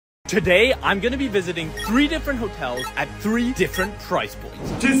Today, I'm gonna be visiting 3 different hotels at 3 different price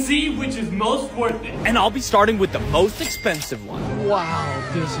points to see which is most worth it. And I'll be starting with the most expensive one. Wow,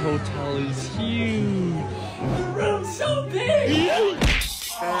 this hotel is huge. The room's so big.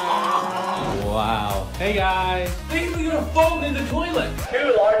 Wow. Hey guys. Basically gonna foam in the toilet.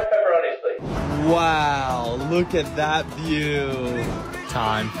 2 large pepperonis, please. Wow, look at that view.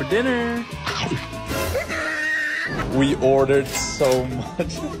 Time for dinner. We ordered so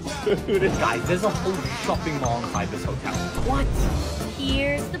much food. Guys, there's a whole shopping mall inside this hotel. What?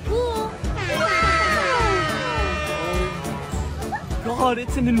 Here's the pool. God,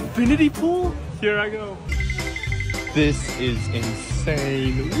 it's an infinity pool? Here I go. This is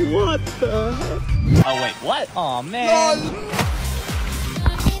insane. What the heck? Oh, wait, what? Oh, man.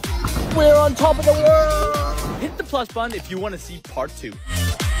 We're on top of the world. Hit the plus button if you want to see part 2.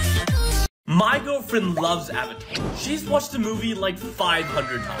 My girlfriend loves Avatar. She's watched the movie like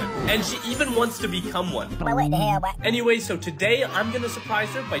 500 times, and she even wants to become one. Anyway, so today I'm gonna surprise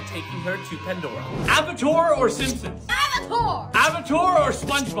her by taking her to Pandora. Avatar or Simpsons? Avatar! Avatar or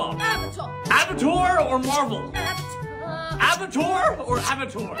SpongeBob? Avatar! Avatar or Marvel? Avatar! Avatar or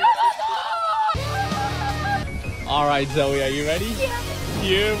Avatar? Alright, Zoe, are you ready? Yeah.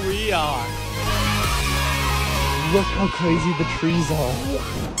 Here we are. Look how crazy the trees are.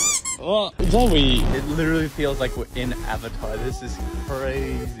 Oh, Zoe, it literally feels like we're in Avatar. This is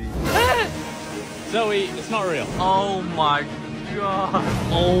crazy. Zoe, it's not real. Oh my god.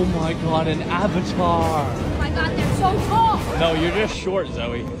 Oh my god, an avatar. Oh my god, they're so tall. No, you're just short,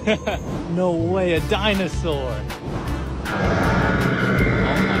 Zoe. No way, a dinosaur. Oh my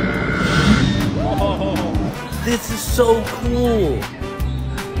god. Oh, this is so cool.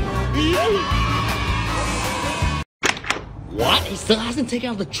 What? He still hasn't taken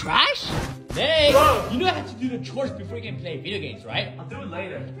out the trash? Hey, Whoa. you know how to do the chores before you can play video games, right? I'll do it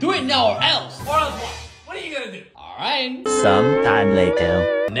later. Do it now or else. Or else what? What are you gonna do? Alright. Sometime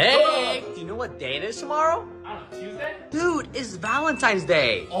later. Nick, do you know what day it is tomorrow? I don't know, Tuesday? Dude, it's Valentine's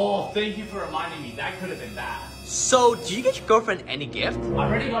Day. Oh, thank you for reminding me. That could have been bad. So, do you get your girlfriend any gift? I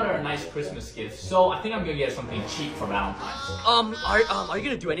already got her a nice Christmas gift, so I think I'm gonna get something cheap for Valentine's. Are you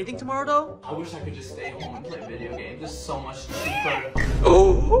gonna do anything tomorrow though? I wish I could just stay home and play video games. It's so much cheaper.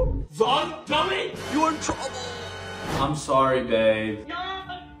 Oh, Zhong, dummy! you're in trouble. I'm sorry, babe. No,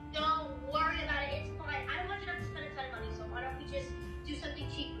 don't worry about it. It's fine. I don't want you to have to spend a ton of money, so why don't we just do something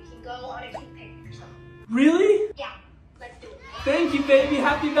cheap? We can go on a cute picnic or something. Really? Yeah, let's do it. Thank you, baby.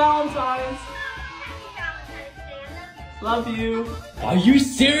 Happy Valentine's. Happy Valentine's Day. I Love you. Are you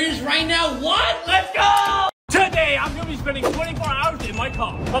serious right now? What? Let's go! Today, I'm gonna be spending 24 hours in my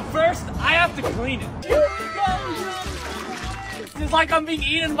car. But first, I have to clean it. Here we go! It's like I'm being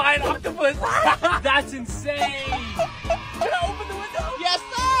eaten by an octopus. That's insane. Can I open the window? Yes,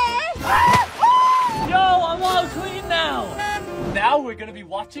 sir! Yo, I'm all clean now. Now we're gonna be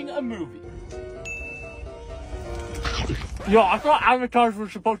watching a movie. Yo, I thought avatars were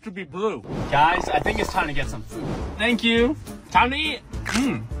supposed to be blue. Guys, I think it's time to get some food. Thank you. Time to eat.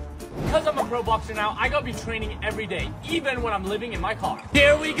 Because I'm a pro boxer now, I gotta be training every day, even when I'm living in my car.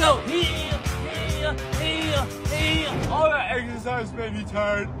 Here we go. All that exercise made me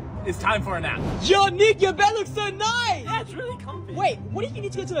tired. It's time for a nap. Yo, Nick, your bed looks so nice! Yeah, it's really comfy. Wait, what if you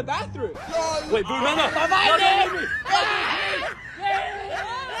need to go to the bathroom? Wait, boo, no. Bye-bye, Nick!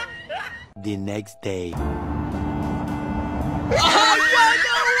 The next day.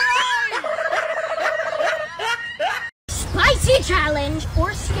 Spicy challenge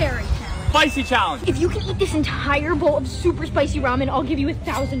or scary challenge? Spicy challenge. If you can eat this entire bowl of super spicy ramen, I'll give you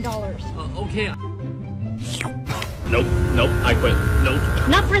 $1,000. Okay. Nope, I quit. Nope.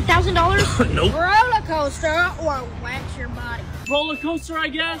 Not for $1,000? Nope. Roller coaster or wax your body. Roller coaster, I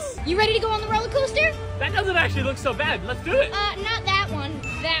guess. You ready to go on the roller coaster? That doesn't actually look so bad. Let's do it. Not that one.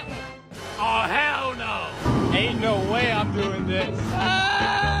 That one. Oh, hell no. Ain't no way I'm doing this.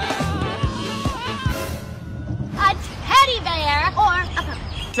 A teddy bear or a puppy.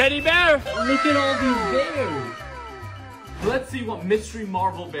 Teddy bear. Look at all these bears. Let's see what mystery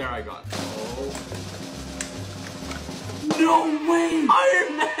Marvel bear I got. No way.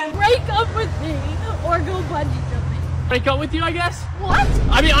 Iron Man. Break up with me or go bungee jumping. Break up with you, I guess? What?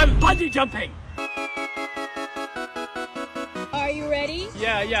 I mean, I'm bungee jumping. Are you ready?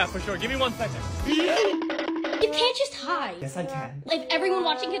 Yeah, for sure. Give me 1 second. You can't just hide. Yes, I can. If everyone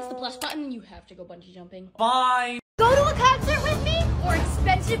watching hits the plus button, you have to go bungee jumping. Fine. Go to a concert with me or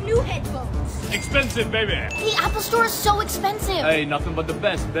expensive new headphones? Expensive, baby. The Apple Store is so expensive. Hey, nothing but the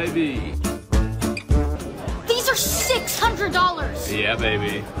best, baby. These are $600. Yeah,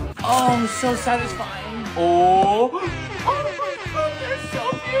 baby. Oh, so satisfying. Oh my god, they're so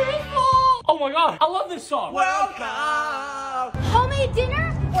beautiful. god, I love this song. Welcome. Homemade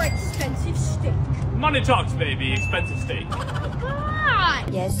dinner or expensive steak? Money talks, baby. Expensive steak. Oh my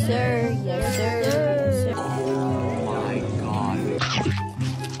god! Yes, sir. Yes, sir. Yes, sir.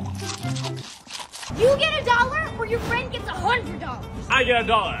 You get $1 or your friend gets $100. I get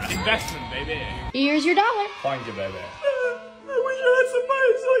 $1. Investment, baby. Here's your $1. Thank you, baby. I wish I had some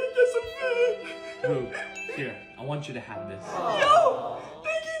money so I could get some food. Boo, here, I want you to have this. Yo!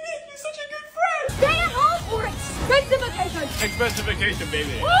 Thank you, Nick. You're such a good friend. Stay at home or expensive vacation? Expensive vacation,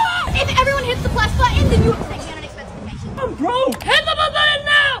 baby. If everyone hits the plus button, then you have to take me on an expensive vacation. I'm broke. Hit the button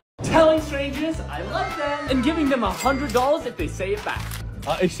now! Telling strangers I love them and giving them $100 if they say it back.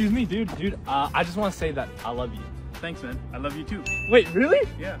 Excuse me, dude. I just want to say that I love you. Thanks, man. I love you too. Wait, really?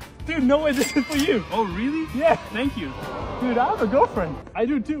 Yeah. Dude, no way, this is for you. Oh, really? Yeah, thank you. Dude, I have a girlfriend. I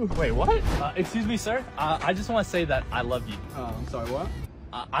do too. Wait, what? Excuse me, sir. I just want to say that I love you. Oh, I'm sorry, what?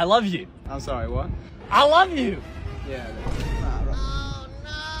 I love you. I'm sorry, what? I love you. Yeah.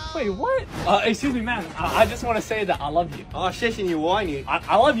 Wait, what? Excuse me, man. I just want to say that I love you. 谢谢你，我爱你， I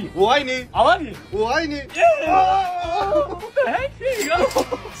love you. 我爱你， I love you. 我爱你。 Yeah. What the heck? Here you go.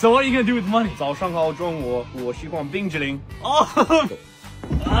 So what are you gonna do with the money? 早上好，中午我喜欢冰淇淋。 Oh.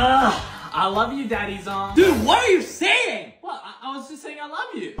 I love you, Daddy Zhong. Dude, what are you saying? What? I was just saying I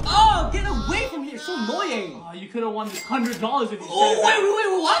love you. Oh, get away from here. So annoying. Oh, you could have won this $100 if you Oh, said it.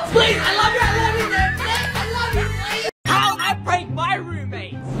 wait, what? Please, I love you, Nick. I love you, please. How I prank my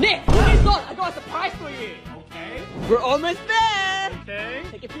roommates. Nick, what is up? I got a surprise for you. Okay. We're almost there. Okay.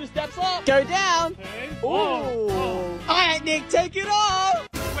 Take a few steps up. Go down. Okay. Ooh. All right, Nick, take it off.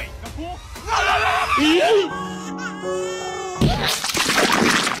 Wait, the pool?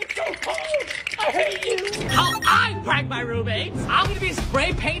 I hate you. How I prank my roommates? I'm gonna be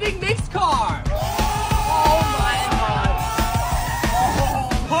spray painting Nick's car. Oh my god.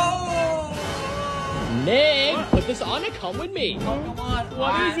 Nick, put this on and come with me. Oh, come on.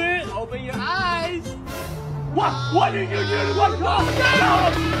 What is it? Open your eyes. What did you do to my car?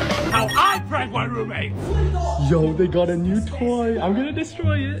 How I prank my roommates. Yo, they got a new toy. I'm gonna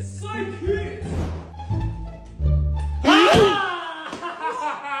destroy it. So cute.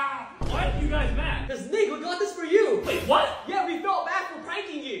 Why are you guys mad? Because Nick, we got this for you. Wait, what? Yeah, we felt bad for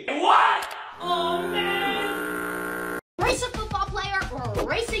pranking you. What? Oh, man. Race a football player or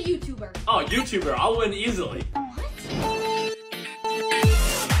race a YouTuber? Oh, YouTuber, I'll win easily. And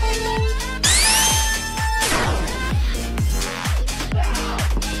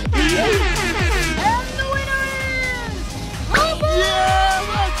the winner is... Yeah,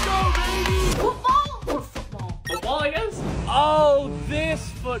 let's go, baby. Football or football? Football, I guess? Oh, this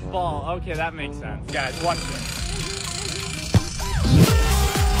football. Okay, that makes sense. Guys, watch this.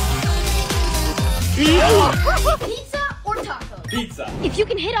 Pizza or tacos? Pizza. If you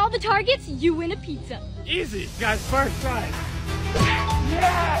can hit all the targets, you win a pizza. Easy. Guys, first try.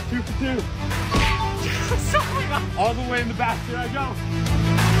 Yeah! 2 for 2. All the way in the back. Here I go.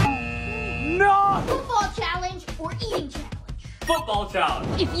 No! Football challenge or eating challenge? Football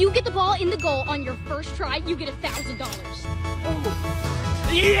challenge. If you get the ball in the goal on your first try, you get $1,000.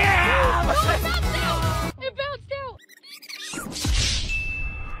 Yeah! Oh, it bounced out! It bounced out!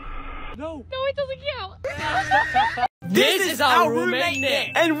 No. No, it doesn't count. This is our roommate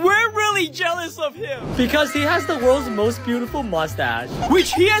Nick, and we're really jealous of him because he has the world's most beautiful mustache,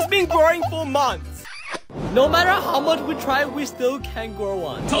 which he has been growing for months. No matter how much we try, we still can't grow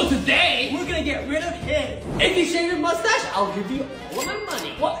one. So today, we're gonna get rid of his. If you shave your mustache, I'll give you all of my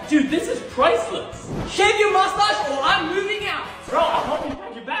money. What? Dude, this is priceless. Shave your mustache or I'm moving out. Bro, I'll help you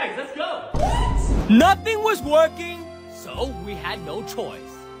pack your bags. Let's go. Nothing was working, so we had no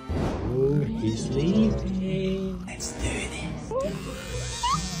choice. Oh, he's leaving. Let's do this.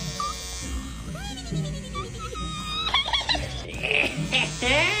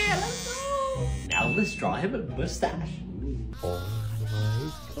 Now let's draw him a mustache. Oh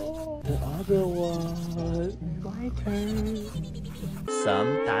my god. The other one. My turn.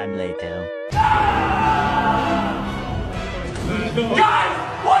 Sometime later. Guys,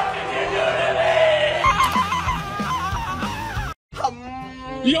 what did you do to me?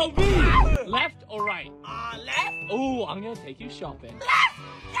 Yo, B, left or right? Left. Oh, I'm gonna take you shopping.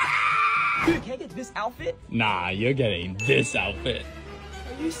 Dude, can I get this outfit? Nah, you're getting this outfit.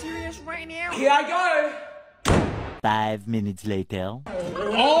 Are you serious right now? Here I go. 5 minutes later.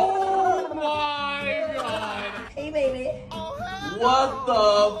 Oh my god. Hey, baby. What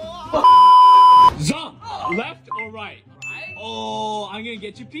the fuck? Zhong, left or right? Right. Oh, I'm gonna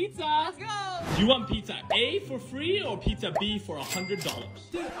get you pizza. Let's go. You want pizza A for free or pizza B for $100?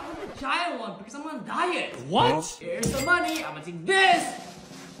 Dude, I want the giant one because I'm on a diet. What? Here's the money. I'm gonna take this.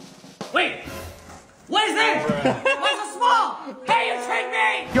 Wait, is this? What's so small? Hey, you tricked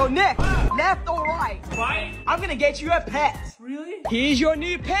me! Yo, Nick, left or right? Right? I'm gonna get you a pet. Really? Here's your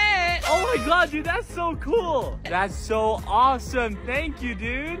new pet. Oh my god, dude, that's so cool. That's so awesome. Thank you,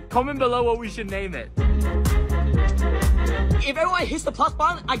 dude. Comment below what we should name it. If everyone hits the plus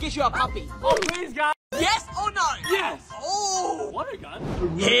button, I get you a puppy. Oh, please, guys. Yes or no? Yes. Oh. Water gun.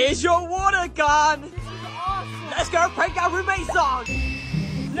 Here's your water gun. This is awesome. Let's go prank our roommate Zhong.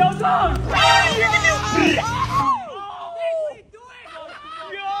 Yo, Zhong. Oh, you can do it. What are you doing?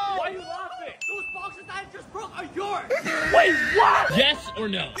 Yo. Why are you laughing? Those boxes I just broke are yours. Wait, what? Yes or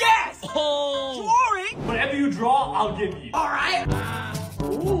no? Yes. Oh. Drawing. Whatever you draw, I'll give you. All right.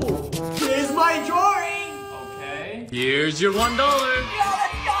 Ooh. Here's my drawing. Okay. Here's your $1. Yo,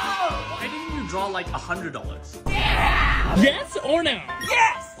 let's go. Why didn't you draw like $100? Yeah. Yes or no?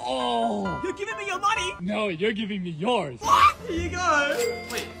 Yes. Oh. You're giving me your money. No, you're giving me yours. What? Here you go.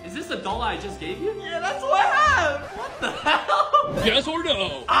 Wait, is this $1 I just gave you? Yeah, that's what I have. What the hell? Yes or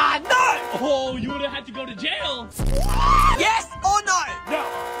no? No. Oh, you would have had to go to jail. Yes or no? No.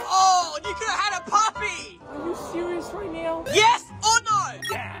 Oh, you could have had a puppy. Are you serious right now? Yes or no?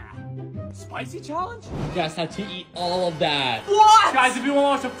 Yeah. Spicy challenge? You guys have to eat all of that. What? Guys, if you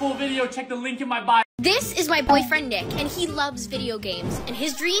want to watch a full video, check the link in my bio. This is my boyfriend Nick, and he loves video games, and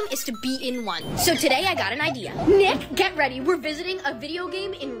his dream is to be in one. So today I got an idea. Nick, get ready. We're visiting a video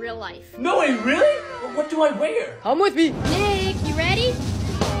game in real life. No way, really? Well, what do I wear? Come with me. Nick, you ready?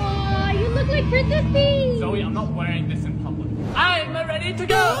 Oh, you look like Princess Peach. Zoe, I'm not wearing this in public. I'm ready to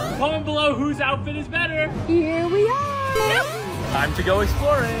go. Comment below whose outfit is better. Here we are. Time to go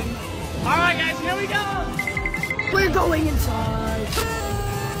exploring. All right, guys, here we go. We're going inside.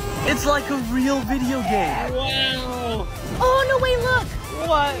 It's like a real video game. Wow. Oh, no way, look.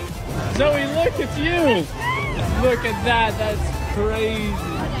 What? Zoe, look, it's you. Look at that. That's crazy.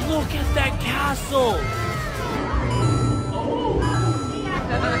 Look at that castle. Oh.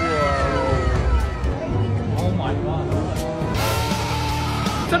 Oh my god.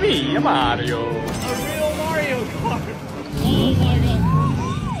 It's me, Mario. A real Mario Kart. Oh my god.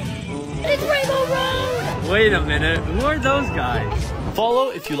 It's Rainbow Road. Wait a minute, who are those guys? Follow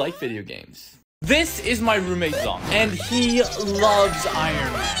if you like video games. This is my roommate Zhong, and he loves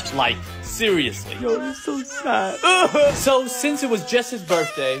Iron Man. Like, seriously. Yo, he's so sad. So, since it was just his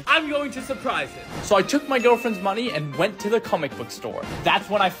birthday, I'm going to surprise him. So I took my girlfriend's money and went to the comic book store. That's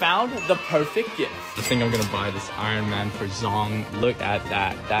when I found the perfect gift. I think I'm gonna buy this Iron Man for Zhong. Look at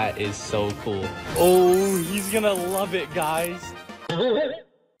that. That is so cool. Oh, he's gonna love it, guys.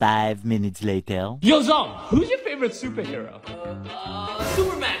 5 minutes later. Yo, Zhong, who's your favorite superhero?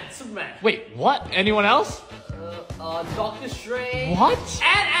 Superman. Wait, what? Anyone else? Doctor Strange. What?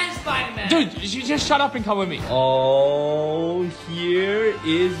 And Spider-Man. Dude, you just shut up and come with me. Oh, here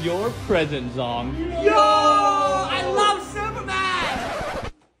is your present, Zhong. Yo, I love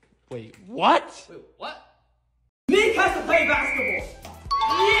Superman. Wait, what? Wait, what? Nick has to play basketball.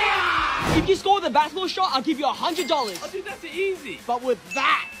 Yeah! If you score the basketball shot, I'll give you $100. Oh, dude, that's easy. But with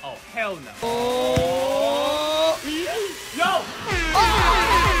that. Oh, hell no. Oh. Yo! Oh.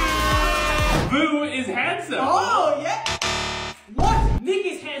 Vu is handsome. Oh, yeah. What? Nick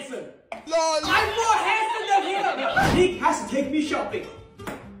is handsome. I'm more handsome than him. Nick has to take me shopping.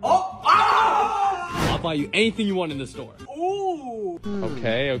 Oh. I'll buy you anything you want in the store. Ooh.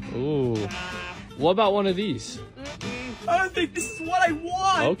 Okay. Ooh. What about one of these? I don't think this is what I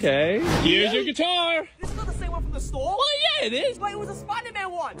want. Okay. Here's your guitar. This is not the same one from the store. Well, yeah, it is. But it was a Spider-Man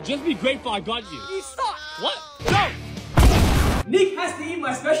one. Just be grateful I got you. You suck. What? No. Nick has to eat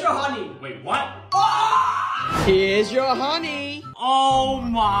my special honey. Wait, what? Oh! Here's your honey. Oh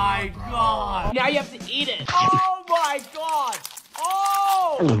my god. Now you have to eat it. Oh my god.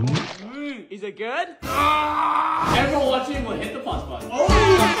 Oh! Is it good? Everyone watching will hit the pause button.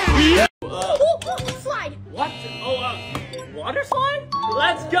 Oh! Slide. What? Oh, water slide?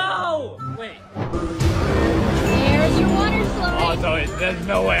 Let's go! Wait. There's your water slide. Oh, Zoe, there's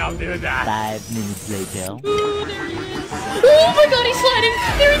no way I'm doing that. 5 minutes later. Oh, there he is. Oh my god, he's sliding.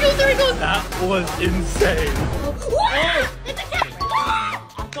 There he goes, there he goes. That was insane. Oh, it's a cat.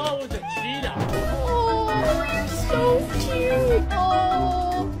 I thought it was a cheetah. Oh, you're so cute.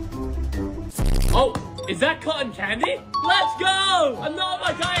 Oh. Oh, is that cotton candy? Let's go! I'm not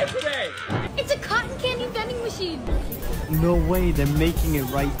on my diet today. It's a cotton candy vending machine. No way, they're making it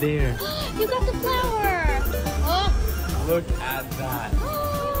right there. You got the flower. Oh. Look at that.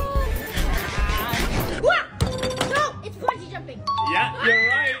 Wah! No, it's bungee jumping. Yeah, you're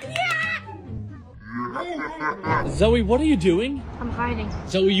right. Yeah. Zoe, what are you doing? I'm hiding.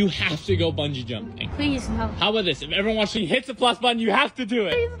 Zoe, you have to go bungee jumping. Please, no. How about this? If everyone watching hits the plus button, you have to do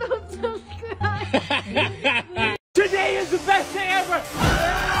it. Please don't subscribe. Today is the best day ever!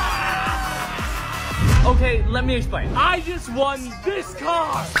 Okay, let me explain. I just won this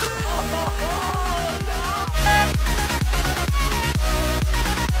car!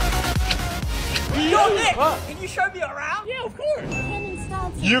 Yo, Nick! Can you show me around? Yeah, of course!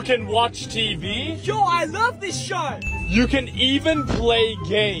 You can watch TV? Yo, I love this show! You can even play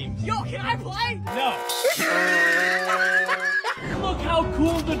games. Yo, can I play? No. Look how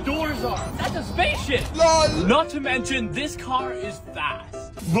cool the doors are. That's a spaceship. LOL. Not to mention, this car is fast.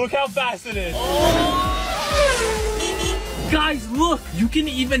 Look how fast it is. Oh. Guys, look. You can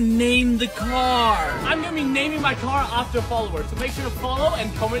even name the car. I'm going to be naming my car after a follower. So make sure to follow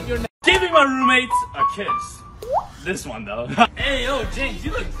and comment your name. Giving my roommates a kiss. This one, though. Hey, yo, James,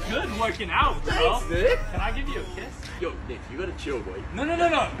 you look good working out, bro. Thanks, Nick. Can I give you a kiss? Yo, Nick, you gotta chill, boy. No.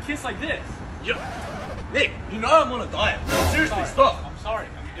 Kiss like this. Yo, Nick, you know I'm on a diet. Seriously, stop. I'm sorry.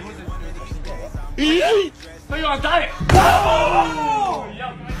 It was a No, you're on a diet. Oh! Yo,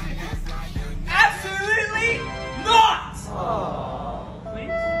 can I see this? Absolutely not! Oh,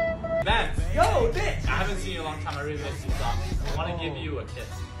 please? Vance. Yo, Nick. I haven't seen you in a long time. I really miss you, so I want to give you a kiss.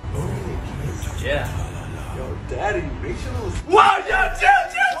 Yeah. Yo, Daddy, make sure it was. Wow, yo, chill.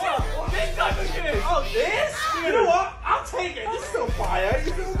 Big type of kiss. Oh, this? You know what? I'll take it. This is so fire.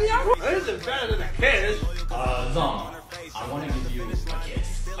 You feel me? This is better than a kiss. Zhong, I want to give you a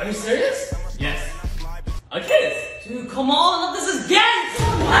kiss. Are you serious? Yes. A kiss? Dude, come on. This is gangster.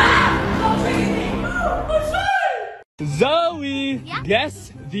 Stop taking me. I'm sorry. Zoe, Yeah?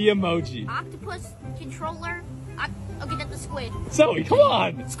 guess the emoji. Octopus controller. Okay, that's the squid. Zoe, come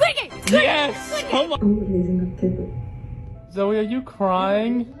on. Squid! Yes. Come on. Zoe, are you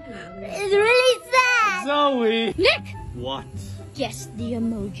crying? It's really sad. Zoe. Nick, What? guess the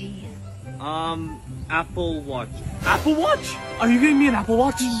emoji. Apple Watch. Apple Watch? Are you giving me an Apple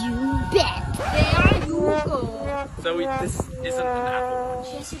Watch? You bet. There you go. Zoe, this isn't an Apple Watch.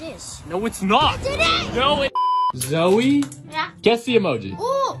 Yes, it is. No, it's not. Yes, it is. No, it. Zoe, Yeah. guess the emoji.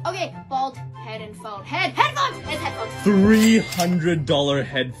 Ooh, okay. Bald head and phone. Headphones. It's headphones. $300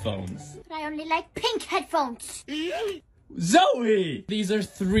 headphones. But I only like pink headphones. Zoe! These are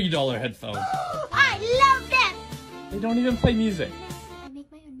 $3 headphones. I love them. They don't even play music. I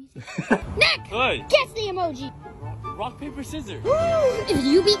make my own music. Nick, Hey! guess the emoji. Rock, paper, scissors. If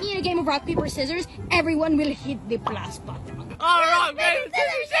you beat me in a game of rock, paper, scissors, everyone will hit the plus button. Oh, rock, paper,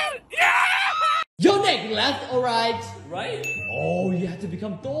 scissors, yeah! Yo, Nick, left or right? Right? Oh, you have to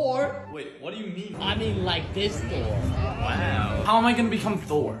become Thor. Wait, what do you mean? I mean, like this Thor. Wow. How am I gonna become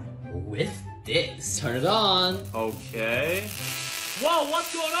Thor? With this. Turn it on. Okay. Whoa,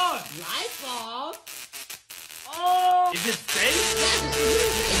 what's going on? Lights off. Oh! Is it safe?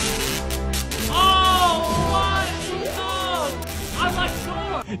 Oh, what? No! I'm like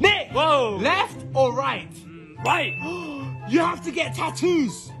Thor! Nick! Whoa! Left or right? Right! You have to get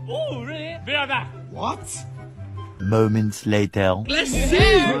tattoos. Oh, really? Be right back. What? Moments later. Let's see.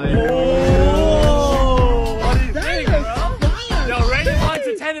 Oh! What do you think, bro? Yo, rate it 1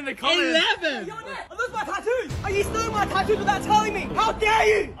 to 10 in the comments. 11. Yo, Nick, are those my tattoos? Are you stealing my tattoos without telling me? How dare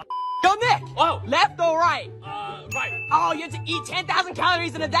you? Yo, Nick. Whoa. Left or right? Right. Oh, you have to eat 10,000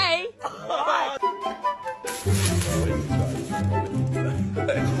 calories in a day.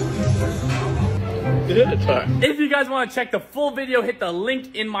 If you guys want to check the full video, hit the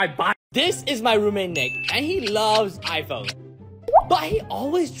link in my bio. This is my roommate Nick, and he loves iPhone. But he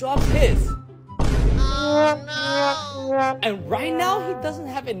always drops his. And right now, he doesn't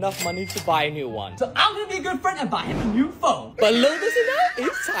have enough money to buy a new one. So I'm gonna be a good friend and buy him a new phone. But little does he know,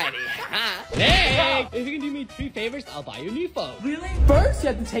 it's tiny. Nick, if you can do me 3 favors, I'll buy you a new phone. Really? First, you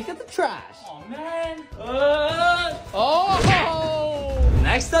have to take out the trash. Oh, man. Oh!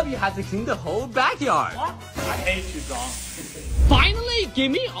 Next up, you have to clean the whole backyard. What? I hate you, Zhong. Finally,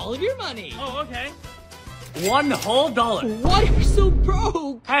 give me all of your money. Oh, okay. $1 whole. Why are you so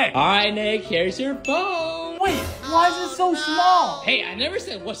broke? Hey. All right, Nick, here's your phone. Wait, why is it so small? Hey, I never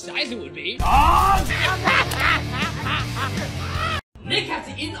said what size it would be. Nick has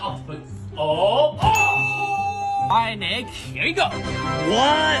to eat an octopus. Oh. Alright, Nick, here you go.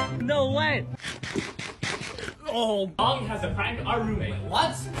 What? No way. Oh, Zhong has to prank our roommate.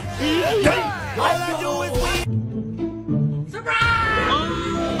 What? Surprise!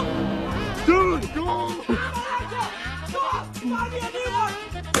 Dude, go on.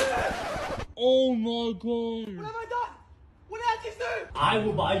 Oh my god. What have I done? What did I just do? I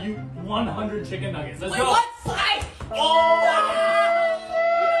will buy you 100 chicken nuggets. Let's Wait, go. what? Fight! Oh!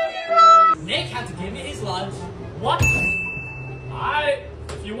 Nick had to give me his lunch. What? Alright,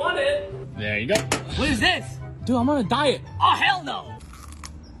 if you want it. There you go. What is this? Dude, I'm on a diet. Oh, hell no!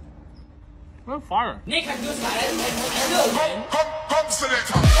 That's fire. Nick, I can do this. Oh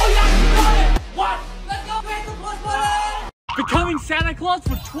yeah, got it! What? Let's go, hit the plus button! Becoming Santa Claus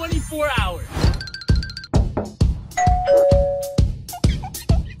for 24 hours.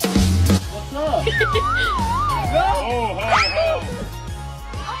 What's up? Oh, ho, ho.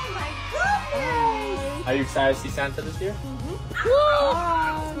 Are you excited to see Santa this year?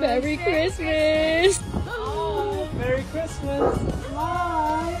 Merry Christmas! Oh, Merry Christmas!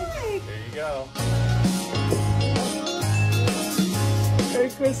 Bye! There you go. Merry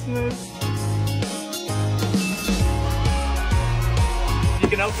Christmas! You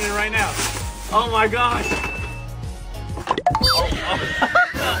can open it right now. Oh my gosh!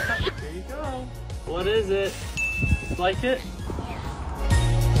 There you go. What is it? Like it?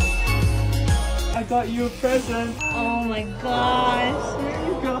 I got you a present. Oh my gosh. Here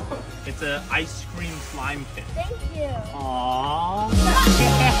you go. It's an ice cream slime kit. Thank you. Aww.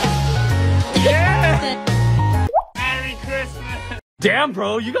 Yeah! Merry Christmas. Damn,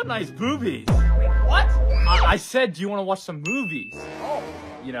 bro, you got nice boobies. What? I said, do you want to watch some movies? Oh.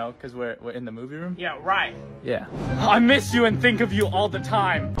 You know, because we're in the movie room. Yeah, right. Yeah. I miss you and think of you all the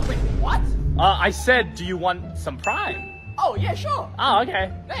time. Wait, what? I said, do you want some Prime? Oh, yeah, sure. Oh,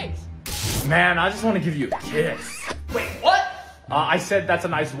 okay. Thanks. Man, I just want to give you a kiss. Wait, what? I said that's a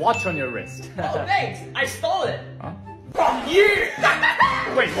nice watch on your wrist. Oh, thanks. I stole it. Huh? From you.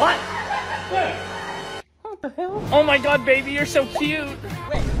 Wait, what? What the hell? Oh my god, baby, you're so cute.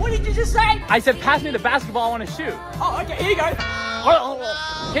 Wait, what did you just say? I said, pass me the basketball, I want to shoot. Oh, okay, here you go.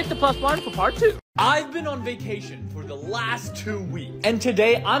 Hit the plus button for part 2. I've been on vacation for the last 2 weeks, and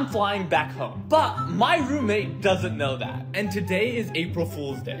today I'm flying back home. But my roommate doesn't know that, and today is April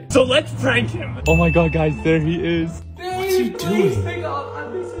Fool's Day. So let's prank him. Oh my god, guys, there he is. Babe, What's he please doing? pick up. I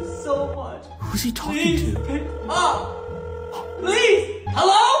miss you so much. Who's he talking Please to? pick up. Please.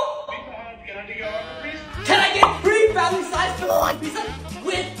 Hello? Can I get 3 family-sized pepperoni pizza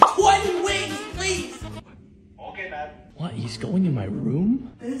with 20 wings, please? Okay, man. What? He's going in my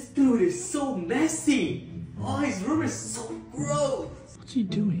room? This dude is so messy. Oh, his room is so gross. What's he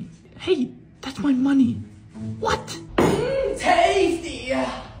doing? Hey, that's my money. What? Tasty.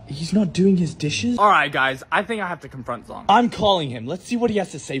 He's not doing his dishes? Alright guys, I think I have to confront Zhong. I'm calling him. Let's see what he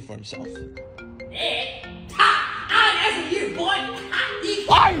has to say for himself. I'm asking you, boy.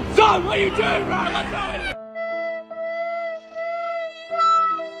 I'm Zhong! What are you doing, bro? Let's go!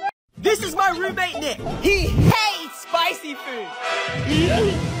 This is my roommate, Nick. He hates spicy food.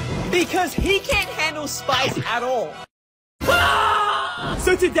 Because he can't handle spice at all.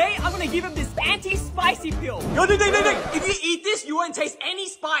 So today, I'm gonna give him this anti-spicy pill. Yo, Nick, if you eat this, you won't taste any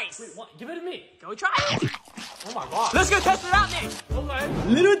spice. Wait, what? Give it to me. Go try it. Oh my god. Let's go test it out, Nick. Okay.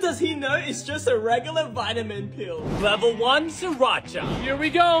 Little does he know, it's just a regular vitamin pill. Level 1 sriracha. Here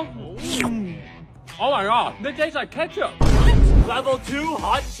we go. Ooh. Oh my god. This tastes like ketchup. What? Level 2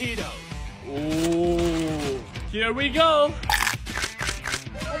 hot Cheetos. Ooh. Here we go.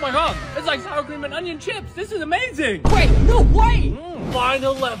 Oh my god. It's like sour cream and onion chips. This is amazing. Wait, no way.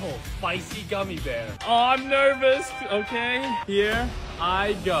 Final level, spicy gummy bear. Oh, I'm nervous. Okay, here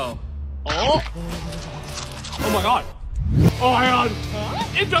I go. Oh. Oh my god. Oh my god. Huh?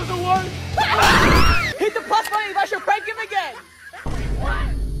 It doesn't work. Hit the plus button if I should prank him again.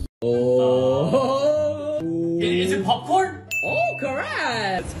 Oh. Is it popcorn? Oh,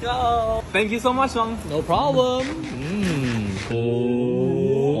 correct. Let's go. Thank you so much, Zhong. No problem.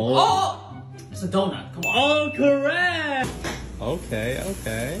 Cool. Oh, it's a donut. Come on. Oh, correct. Okay.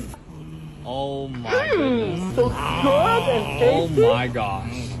 Oh my goodness. So good and tasty. Oh my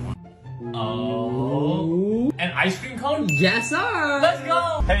gosh. Oh. An ice cream cone? Yes, sir. Let's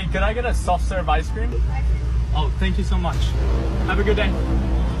go. Hey, can I get a soft serve ice cream? Oh, thank you so much. Have a good day.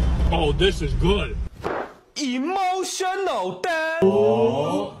 Oh, this is good. Emotional dad.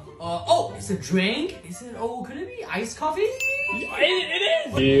 Oh. It's a drink. Is it? Oh, could it be iced coffee? It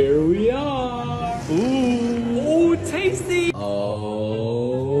is. Here we are. Ooh. Oh, tasty.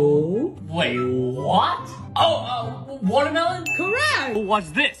 Oh. Wait, what? Oh, watermelon? Correct.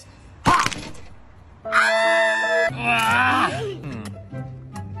 What's this? Ha! Ah!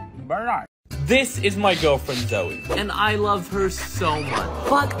 Bernard. This is my girlfriend Zoe, and I love her so much.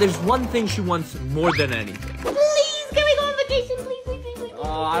 But there's one thing she wants more than anything. Please, can we go on vacation? Please.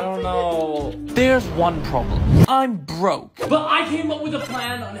 I don't know. There's one problem. I'm broke. But I came up with a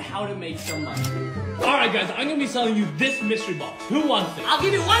plan on how to make some money. Alright guys, I'm gonna be selling you this mystery box. Who wants it? I'll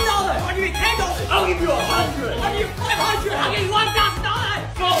give you $1. I'll give you $10. I'll give you 100. I'll give you $500. I'll give you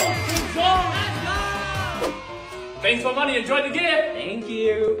 $1,000. Go! Let's go! Thanks for money. Enjoy the gift. Thank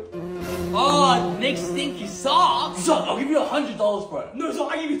you. Oh, Nick stinky socks. So, I'll give you $100 for it. No, so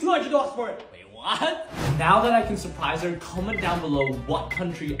I give you $200 for it. Wait, What? Now that I can surprise her, comment down below what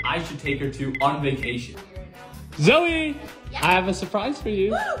country I should take her to on vacation. Zoe, I have a surprise for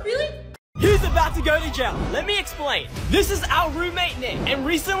you. Really? He's about to go to jail. Let me explain. This is our roommate Nick, and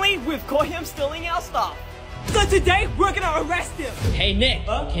recently we've caught him stealing our stuff. So today we're gonna arrest him. Hey Nick,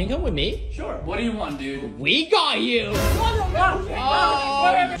 can you come with me? Sure. What do you want, dude? We got you.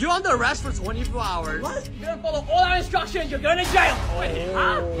 You're under arrest for 24 hours. What? You're gonna follow all our instructions. You're going to jail. Wait,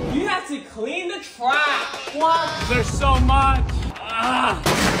 huh? You have to clean the trash. What? There's so much.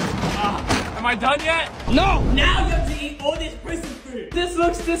 Am I done yet? No. Now you have to eat all this prison food. This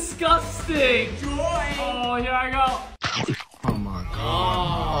looks disgusting. Joy. Oh, here I go. Oh my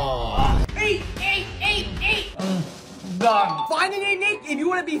god. Eat. Done. Finally, Nick, if you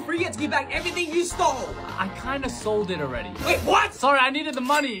want to be free, you have to give back everything you stole. I kind of sold it already. Wait, what? Sorry, I needed the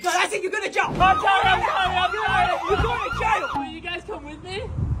money. No, that's it. You're going to jail. I'm sorry. You're going to jail. Will you guys come with me?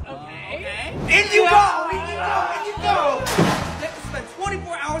 Okay. In you go. You have to spend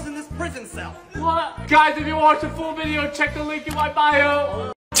 24 hours in this prison cell. What? Guys, if you watch the full video, check the link in my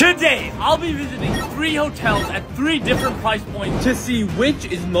bio. Today, I'll be visiting 3 hotels at 3 different price points to see which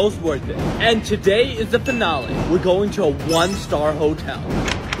is most worth it. And today is the finale. We're going to a 1-star hotel.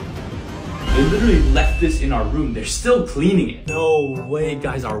 They literally left this in our room. They're still cleaning it. No way,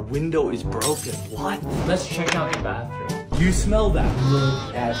 guys. Our window is broken. What? Let's check out the bathroom. You smell that?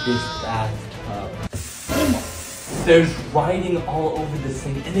 Look at this bathtub. There's writing all over the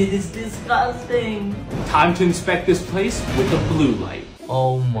sink, and it is disgusting. Time to inspect this place with a blue light.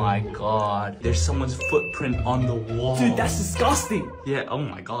 Oh my god. There's someone's footprint on the wall. Dude, that's disgusting. Yeah, oh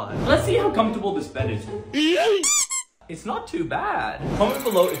my god. Let's see how comfortable this bed is. It's not too bad. Comment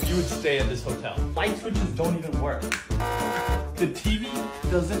below if you would stay at this hotel. Light switches don't even work. The TV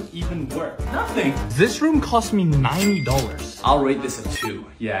doesn't even work. Nothing. This room cost me $90. I'll rate this a 2.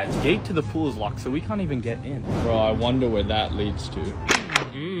 Yeah, its gate to the pool is locked, so we can't even get in. Bro, I wonder where that leads to.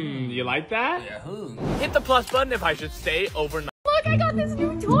 You like that? Hit the plus button if I should stay overnight. Look, I got this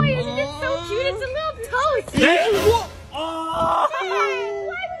new toy. Isn't it so cute? It's a little toast. Hey, what? Why would you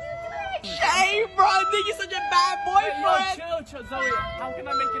do it? Hey, bro, Nick is such a bad boyfriend. Chill, Zoe. How can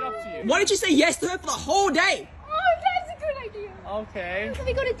I make it up to you? Why didn't you say yes to her for the whole day? Oh, that's a good idea. Okay. Can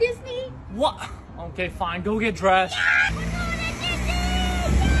we go to Disney? What? Okay, fine. Go get dressed.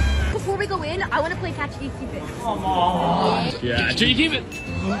 Before we go in, I want to play catch it, keep it. Come on. Yeah, catch it, keep it.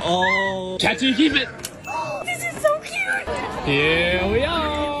 Oh. Catch it, keep it. This is so cute. Here we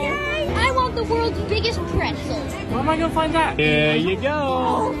are. I want the world's biggest pretzel. Where am I gonna find that? Here you go.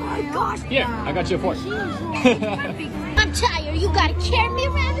 Oh my gosh. Here, I got you a fork. I'm tired. You gotta carry me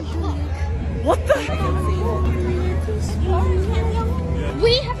around the park. What the heck?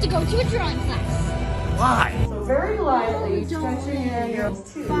 We have to go to a drawing class. Why? Very lightly, stretching your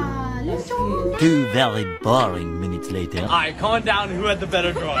 2 very boring minutes later. Alright, comment down who had the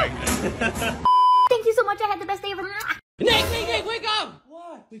better drawing. Thank you so much. I had the best day ever. Nick, wake up!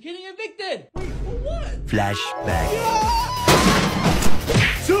 What? We're getting evicted. Wait, for what? Flashback.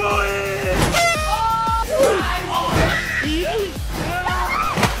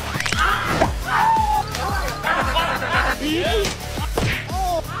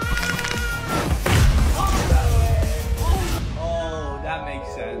 Oh, that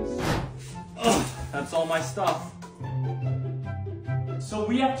makes sense. Ugh, that's all my stuff. So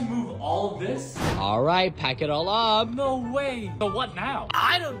we have to move all of this? All right, pack it all up. No way. So what now?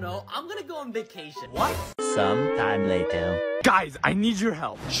 I don't know. I'm gonna go on vacation. What? Sometime later. Guys, I need your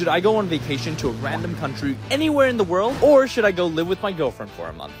help. Should I go on vacation to a random country anywhere in the world? Or should I go live with my girlfriend for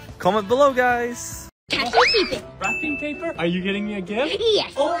a month? Comment below, guys. Catch it, keep it. Wrapping paper? Are you getting me a gift?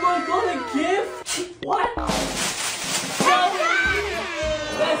 Yes. Oh my god, a gift? What?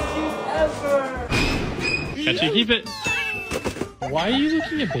 Best gift ever. Catch it, keep it. Why are you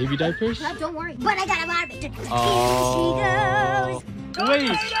looking at baby diapers? Don't worry. But I got a lot of it. Oh. Here she goes.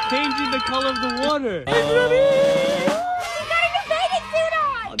 Wait, changing the color of the water. You got a new bathing suit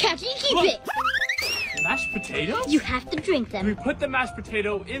on. Catch it, keep it. Mashed potatoes? You have to drink We them. put the mashed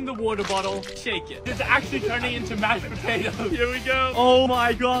potato in the water bottle, shake it. It's actually turning into mashed potatoes. Here we go. Oh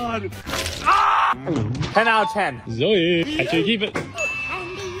my god. Ah! 10 out of 10. Zoe, catch it, keep it.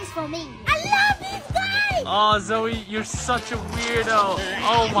 Candies for me. I love these guys. Oh, Zoe, you're such a weirdo.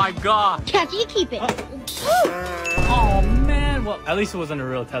 Oh my god. Catch it, keep it. Oh man. Well, at least it wasn't a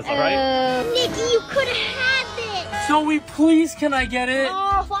real Tesla, right? Nikki, you could have had this. Zoe, please, can I get it?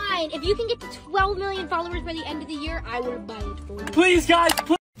 Oh, fine. If you can get to 12 million followers by the end of the year, I will buy it for you. Please, guys,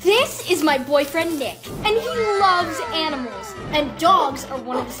 please. This is my boyfriend, Nick, and he loves animals, and dogs are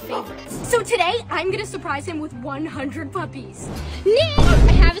one of his favorites. So today, I'm gonna surprise him with 100 puppies. Nick,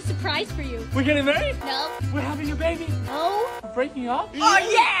 I have a surprise surprise for you. We're getting married? No. We're having a baby? No. We're breaking up? Oh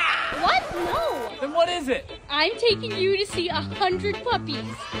yeah! What? No. Then what is it? I'm taking you to see 100 puppies.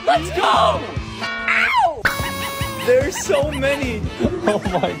 Let's go! Ow! There's so many. Oh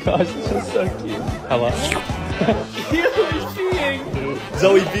my gosh, this is so cute. Hello? You're cheating.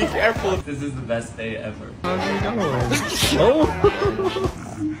 Zoe, be careful. This is the best day ever. Oh.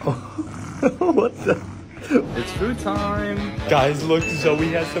 What the? It's food time. Guys, look, Zoe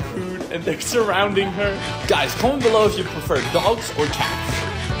has the food and they're surrounding her. Guys, comment below if you prefer dogs or cats.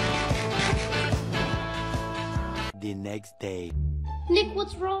 The next day. Nick,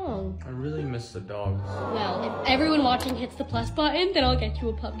 what's wrong? I really miss the dogs. Well, if everyone watching hits the plus button, then I'll get you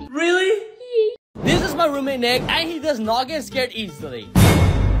a puppy. Really? This is my roommate Nick, and he does not get scared easily.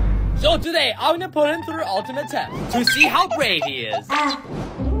 So today, I'm gonna put him through the ultimate test to see how brave he is. That's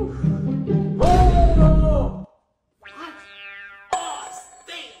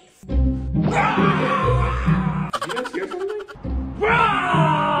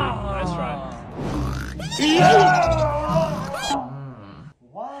right.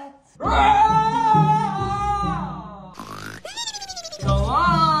 Come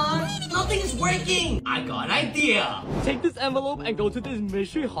on! Nothing's working! I got an idea! Take this envelope and go to this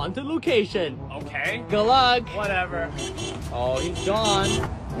mystery haunted location. Okay. Good luck. Whatever. Oh, he's gone.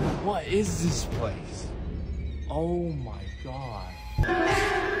 What is this place? Oh my god.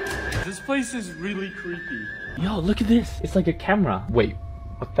 This place is really creepy. Yo, look at this. It's like a camera. Wait,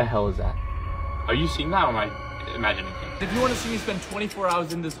 what the hell is that? Are you seeing that or am I imagining things? If you want to see me spend 24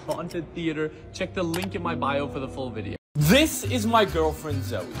 hours in this haunted theater, check the link in my bio for the full video. This is my girlfriend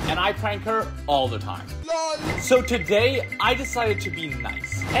Zoe, and I prank her all the time. So today, I decided to be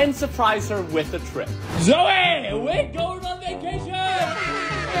nice and surprise her with a trip. Zoe, we're going on vacation.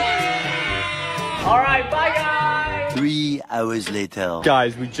 All right, bye guys. 3 hours later.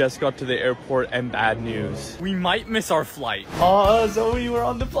 Guys, we just got to the airport and bad news. We might miss our flight. Oh, Zoe, we're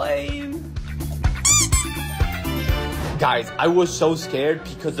on the plane. Guys, I was so scared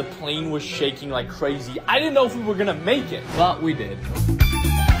because the plane was shaking like crazy. I didn't know if we were gonna make it, but we did.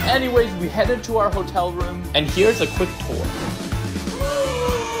 Anyways, we headed to our hotel room, and here's a quick tour.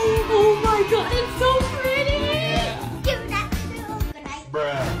 Oh my god, it's so pretty! Give that little good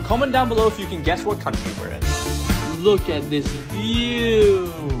night. Comment down below if you can guess what country we're in. Look at this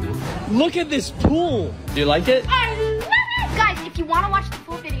view. Look at this pool. Do you like it? I love it! Guys, if you want to watch the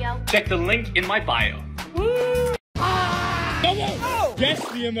full video, Check the link in my bio. Oh, guess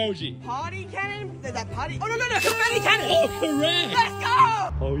the emoji. Party cannon? There's that party. Oh no, confetti cannon! Oh, correct. Let's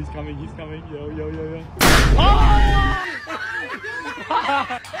go! Oh, he's coming, he's coming. Yo, yo, yo, yo.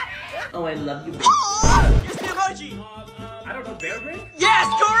 Oh, I love you. Oh! It's the emoji! I don't know, bear ring? Yes,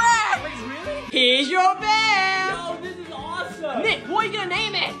 correct! Wait, really? Here's your bear! Oh, this is awesome. Nick, what are you gonna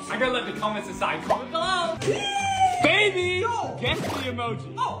name it? I gotta let the comments decide. Comment below. Baby! Go! Guess the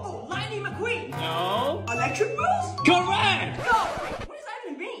emoji. Oh, Lightning McQueen! No. Electric Boost? Correct. Go! What does that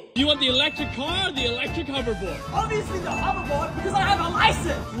even mean? You want the electric car or the electric hoverboard? Obviously the hoverboard, because I have a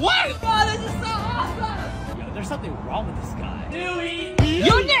license! What? Oh, this is so awesome! Yo, there's something wrong with this guy.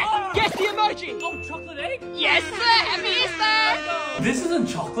 Yo, Nick! Guess the emoji! Oh, chocolate egg? Yes, sir! Happy Easter! This isn't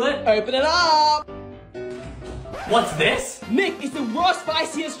chocolate. Open it up! What's this? Nick, it's the world's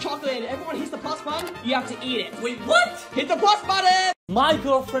spiciest chocolate, and everyone hits the plus button, you have to eat it. Wait, what? Hit the plus button! My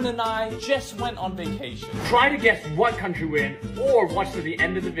girlfriend and I just went on vacation. Try to guess what country we're in or watch to the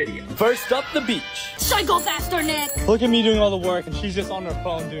end of the video. First up, the beach. Psycho faster, Nick! Look at me doing all the work and she's just on her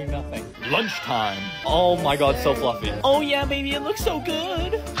phone doing nothing. Lunchtime. Oh my god, so fluffy. Oh yeah, baby, it looks so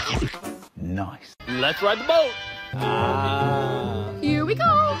good. Nice. Let's ride the boat. Here we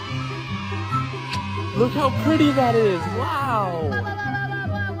go! Look how pretty that is. Wow.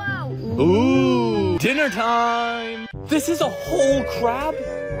 Wow. Ooh. Dinner time. This is a whole crab?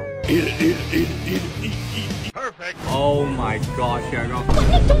 Perfect. Oh my gosh, here I go.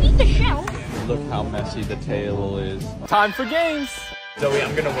 Nick, don't eat the shell! Look how messy the tail is. Time for games. Zoe,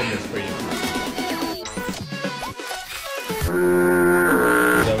 I'm gonna win this for you.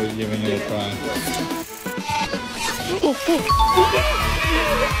 Zoe's giving it a try.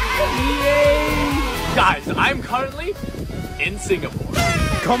 Yay! Guys, I'm currently in Singapore.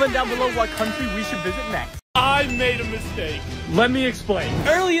 Comment down below what country we should visit next. I made a mistake. Let me explain.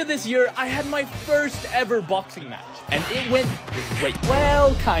 Earlier this year, I had my first ever boxing match. And it went great.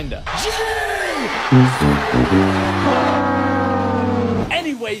 Well, kinda.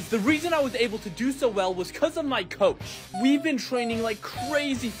 Anyways, the reason I was able to do so well was because of my coach. We've been training like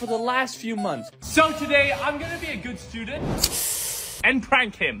crazy for the last few months. So today, I'm gonna be a good student and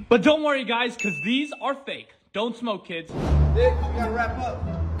prank him. But don't worry guys, because these are fake. Don't smoke, kids. Nick, we gotta wrap up.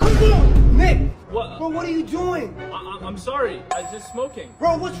 Nick! What? Bro, what are you doing? I'm sorry. I was just smoking.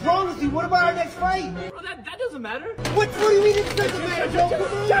 Bro, what's wrong with you? What about our next fight? Bro, that doesn't matter. What do you mean it doesn't matter, Joe? Come on.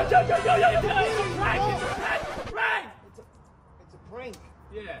 It's a prank. It's a prank.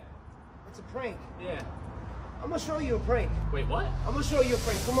 Yeah. It's a prank. Yeah. I'm gonna show you a prank. Wait, what? I'm gonna show you a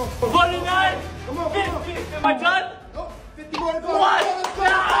prank. Come on. 49. Come on. Am I done? Oh, 50 more to go. What? Let's go.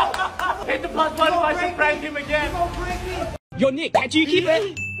 No! Hit the plus button if I should prank him again. Come on, prank me. Yo, Nick, catch you keep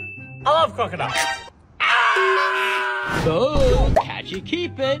it. I love crocodiles. So, catch you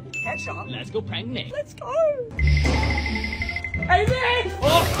keep it. Headshot. Let's go prank Nick. Let's go. Hey, Nick!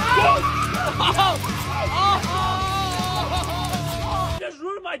 Just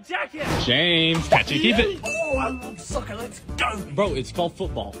ruined my jacket. James, catch you keep it. Oh, I love soccer. Let's go. Bro, it's called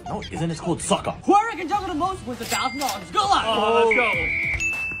football. No, isn't it called soccer? Whoever can juggle the most wins $1,000. Good luck. Oh, let's go.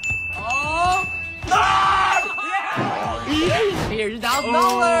 Oh. Here's $1,000.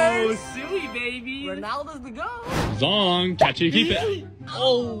 Oh, silly baby. Ronaldo's the go. Zhong, catch you keep it.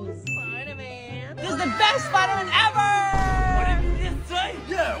 Oh, Spider-Man. This is the best Spider-Man ever. What did you just say?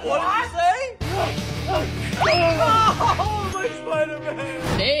 Yeah, What did you say? Oh, my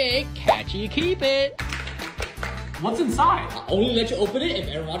Spider-Man. Nick, catch you keep it. What's inside? I'll only let you open it if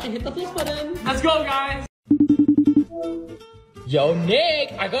everyone watching hit the plus button. Let's go, guys. Yo,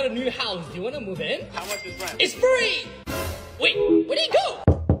 Nick, I got a new house. Do you want to move in? How much is rent? It's free. Wait, where'd he go?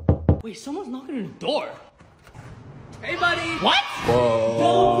 Wait, someone's knocking on the door. Hey, buddy. What?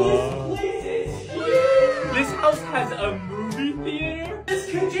 Oh, this place is huge. This house has a movie theater. This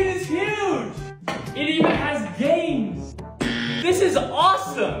kitchen is huge. It even has games. This is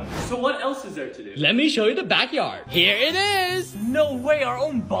awesome. So what else is there to do? Let me show you the backyard. Here it is. No way, our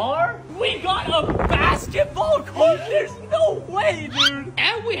own bar? We got a basketball court? There's no way, dude.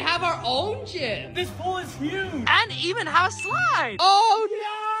 And we have our own gym. This pool is huge. And even have a slide. Oh,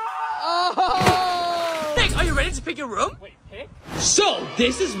 no. Oh. Nick, are you ready to pick your room? Wait, pick? So,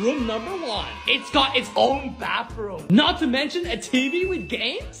 this is room number 1. It's got its own bathroom. Not to mention a TV with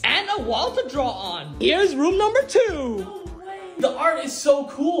games and a wall to draw on. Here's room number 2. The art is so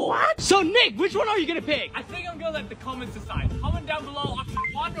cool. What? So, Nick, which one are you gonna pick? I think I'm gonna let the comments decide. Comment down below option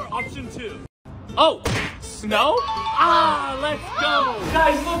 1 or option 2. Oh, snow? Ah, let's go.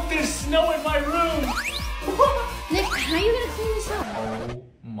 Guys, look, there's snow in my room. Nick, how are you gonna clean this up? Oh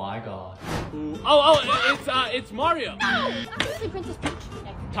my god. Oh, it's Mario. Oh, obviously Princess Peach.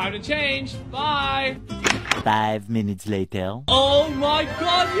 Time to change. Bye. 5 minutes later. Oh my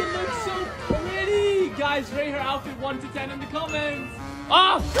god, you look so pretty. Guys, rate her outfit 1 to 10 in the comments.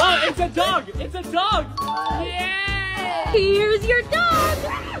 Oh, it's a dog. It's a dog. Yeah. Here's your dog.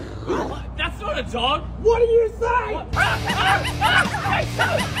 What? That's not a dog. What do you say?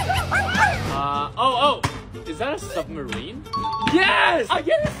 Oh. Is that a submarine? Yes! I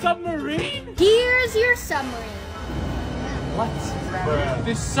get a submarine? Here's your submarine. What?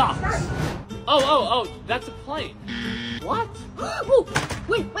 This sucks. Oh, that's a plane. What? Whoa,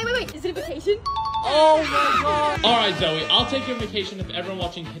 wait. Is it a vacation? Oh my god. All right, Zoe, I'll take your vacation if everyone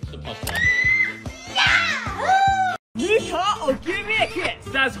watching hits the plus button. New car or give me a kiss?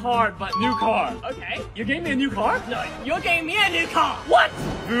 That's hard, but new car. Okay. You gave me a new car? No, you gave me a new car. What?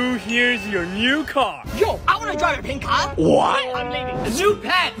 Vu, here's your new car. Yo, I want to drive a pink car. What? I'm leaving. A new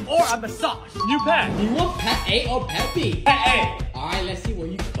pet or a massage. New pet. Do you want pet A or pet B? Pet A. Alright, let's see what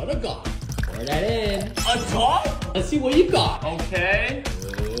you could have got. Pour that in. A dog? Let's see what you got. Okay.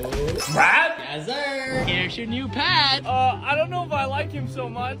 Crab? Yes, sir. Here's your new pet. I don't know if I like him so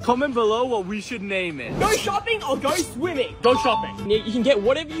much. Comment below what we should name it. Go shopping or go swimming. Go shopping. You can get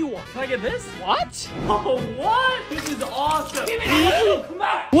whatever you want. Can I get this? What? Oh, what? This is awesome. Give me that. Come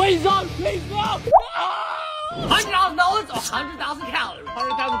on. Wait, Zhong, please no. $100,000 or 100,000 calories?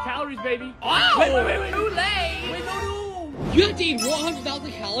 100,000 calories, baby. Wow. Wait. Too late. Wait, no. You have to eat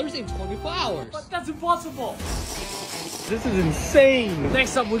 100,000 calories in 24 hours. But that's impossible. This is insane.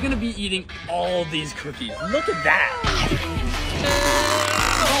 Next up, we're gonna be eating all these cookies. Look at that.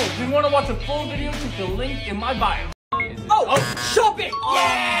 Oh, if you want to watch a full video, click the link in my bio. Oh, shopping!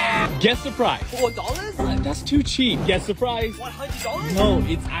 Yeah! Guess the price. $4? That's too cheap. Guess the price. $100? No,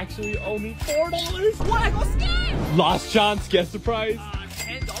 it's actually only $4. What? I got scammed! Last chance. Guess the price.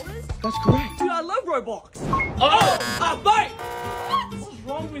 $10? That's correct. Dude, I love Roblox. Oh! Bye! What's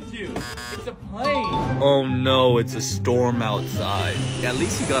wrong with you? It's a plane. Oh no, it's a storm outside. Yeah, at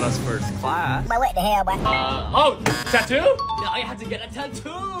least you got us first class. But what the hell, boy? Oh, tattoo? Now I have to get a tattoo.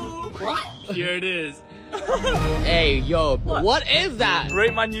 What? Here it is. Hey, yo, what is that?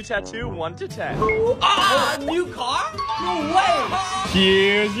 Rate my new tattoo 1 to 10. A new car? No way.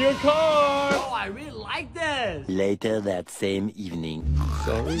 Here's your car. Oh, I really like this. Later that same evening.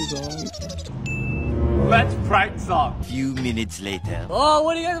 Sorry, Zhong. Let's prank Zhong. Few minutes later. Oh,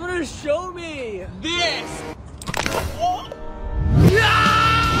 what do you guys want to show me? This.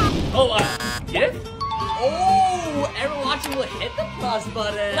 Gift? Oh, everyone watching will hit the plus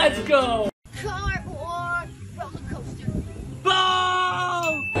button. Let's go. Car or roller coaster? Boom!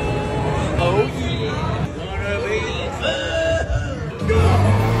 Oh yeah.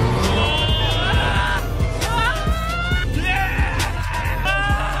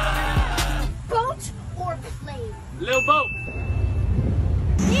 Boat or plane? Little boat.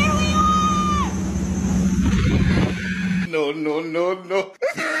 Here we are! No.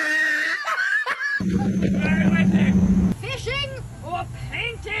 Fishing or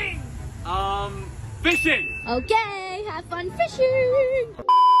painting? Fishing. Okay, have fun fishing.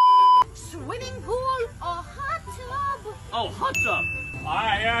 Swimming pool or hot tub? Oh, hot tub. All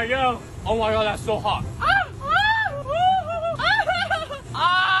right, here I go. Oh my God, that's so hot.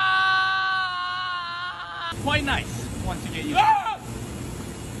 Quite nice. Once you get used to it.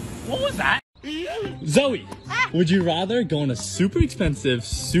 What was that? Zoe, would you rather go on a super expensive,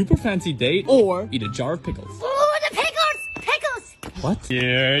 super fancy date or eat a jar of pickles? Oh, the pickles! Pickles! What?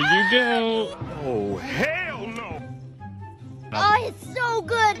 Here you go. Oh hell no. Oh, it's so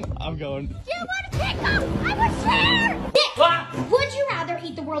good! I'm going. Do you want a pickle? I will share! Nick, would you rather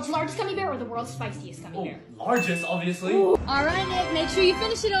eat the world's largest gummy bear or the world's spiciest gummy bear? Largest, obviously. Alright, Nick, make sure you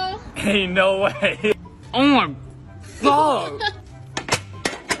finish it all. Hey, no way. Oh my God.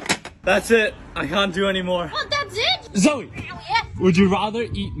 That's it. I can't do any more. Oh, that's it? Zoe, Hell yeah! would you rather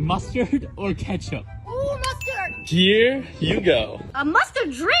eat mustard or ketchup? Ooh, mustard! Here you go. A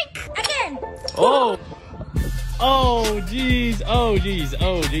mustard drink! Again! Oh. Oh, jeez. Oh, jeez.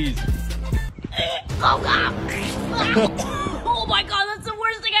 Oh, jeez. Oh, God! Oh my God, that's the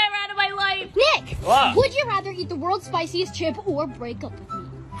worst thing I ever had in my life! Nick! What? Would you rather eat the world's spiciest chip or break up with me?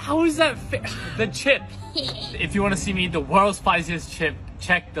 How is that fair? The chip. If you want to see me eat the world's spiciest chip,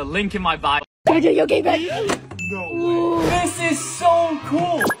 check the link in my bio. No way. This is so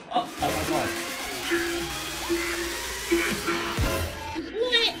cool. Oh my God.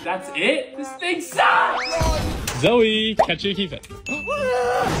 That's it? This thing sucks! Zoe, catch it, keep it.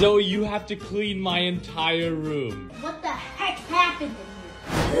 Zoe, you have to clean my entire room. What the heck happened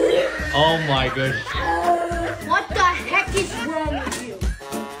in here? Oh my gosh. What the heck is wrong with you?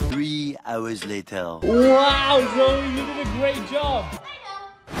 3 hours later. Wow, Zoe, you did a great job. I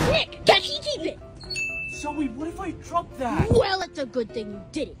know. Nick, catch it, keep it! Zoe, what if I drop that? Well, it's a good thing you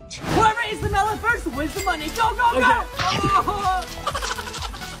didn't. Whoever is the melon first wins the money. Go, go, go! Oh.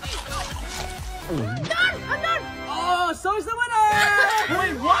 I'm done! Oh, so is the winner!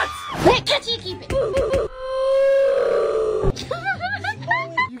 Wait, what? Nick, catch it, keep it!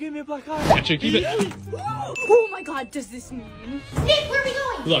 You gave me a black eye. Catch it, keep it. Oh my God, does this mean? Nick, where are we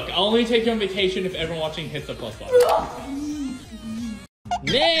going? Look, I'll only take you on vacation if everyone watching hits the plus button.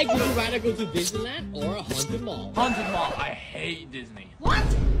 Nick, would you rather go to Disneyland or a haunted mall? Haunted Mall. I hate Disney. What?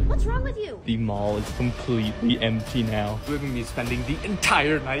 What's wrong with you? The mall is completely empty now. We're gonna be spending the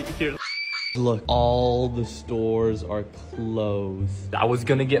entire night here. Look, all the stores are closed. I was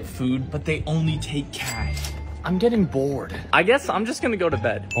gonna get food, but they only take cash. I'm getting bored. I guess I'm just gonna go to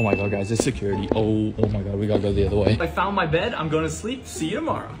bed. Oh my God, guys, there's security. Oh my God, we gotta go the other way. I found my bed. I'm gonna sleep. See you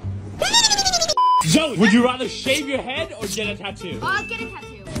tomorrow. Zoe, would you rather shave your head or get a tattoo? Get a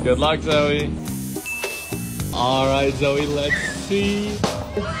tattoo. Good luck, Zoe. All right, Zoe, let's see.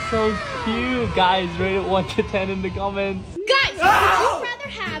 It's so cute. Guys, rate it 1 to 10 in the comments. Guys, would you rather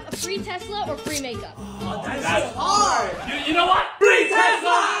have a free Tesla or free makeup? Oh, that's hard. You know what? Free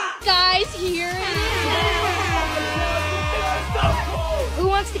Tesla! Guys, here it is. Who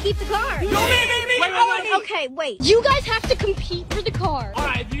wants to keep the car? Me. Okay, wait. You guys have to compete for the car. All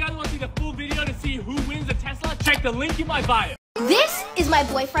right, if you guys want to see the full video to see who wins the Tesla, check the link in my bio. This is my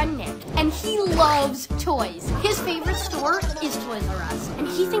boyfriend Nick, and he loves toys. His favorite store is Toys R Us, and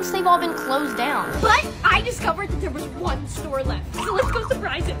he thinks they've all been closed down. But I discovered that there was one store left, so let's go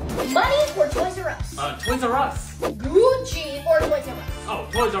surprise him. Money or Toys R Us? Toys R Us. VuJae or Toys R Us? Oh,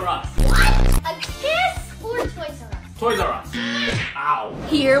 Toys R Us. What? A kiss or Toys R Us? Toys R Us. Ow.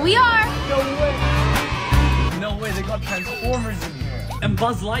 Here we are. No way. No way, they got Transformers in here. And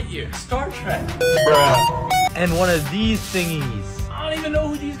Buzz Lightyear. Star Trek. And one of these thingies. Oh don't even know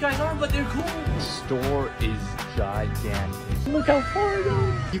who these guys are, but they're cool. The store is gigantic. Look how far it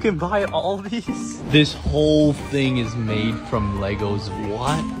goes. You can buy all these. This whole thing is made from Legos.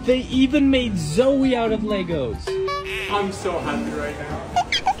 What? They even made Zoe out of Legos. I'm so happy right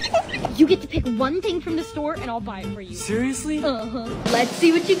now. You get to pick one thing from the store and I'll buy it for you. Seriously? Uh-huh. Let's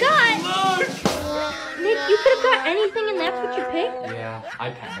see what you got. Look! Nick, you could have got anything and that's what you picked? Yeah,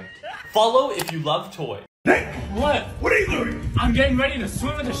 I panicked. Follow if you love toys. What? What are you doing? I'm getting ready to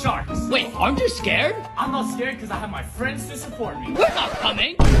swim with the sharks. Wait, aren't you scared? I'm not scared because I have my friends to support me. We're not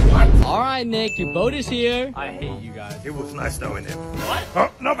coming. Alright, Nick, your boat is here. I hate you guys. It was nice knowing him. What? Oh,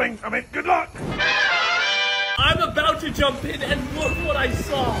 nothing. I mean, good luck. I'm about to jump in and look what I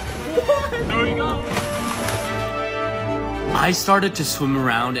saw. What? There we go. I started to swim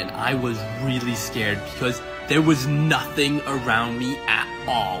around and I was really scared because there was nothing around me at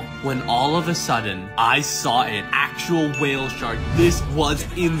all. When all of a sudden, I saw an actual whale shark. This was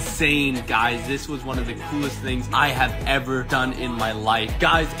insane, guys. This was one of the coolest things I have ever done in my life.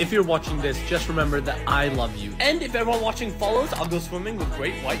 Guys, if you're watching this, just remember that I love you. And if everyone watching follows, I'll go swimming with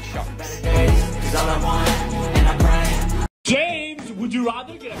great white sharks. James, would you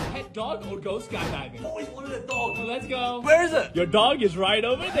rather get a pet dog or go skydiving? Always wanted a dog. Let's go. Where is it? Your dog is right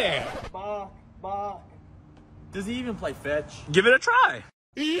over there. Does he even play fetch? Give it a try.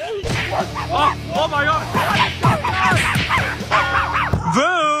 Oh my god.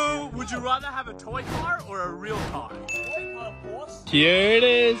 Boo! Would you rather have a toy car or a real car? Toy car, of course. Here it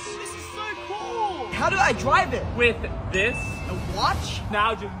is. This is so cool. How do I drive it? With this, A watch?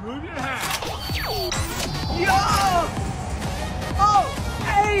 now just move your hand. Yo! Oh,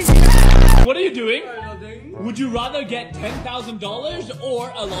 hey! What are you doing? Would you rather get $10,000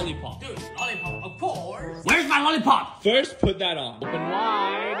 or a lollipop? Dude, lollipop, of course. Where's my lollipop? First, put that on. Open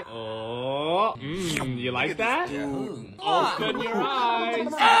wide. Oh, you like that? Open your eyes.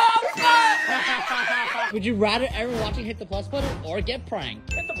 Would you rather ever watching Hit the Plus button or get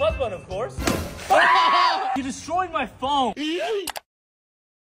pranked? Hit the plus button, of course. You destroyed my phone.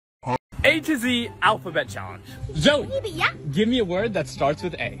 A to Z alphabet challenge. Zoe, Yeah? give me a word that starts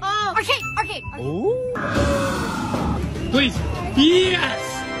with A. Arcade, arcade. Ooh. Please. Yes!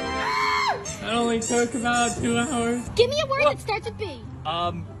 That only took about 2 hours. Give me a word that starts with B.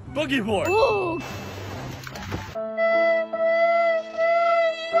 Boogie board. Ooh.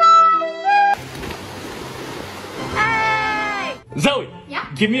 Hey! Zoe, Yeah?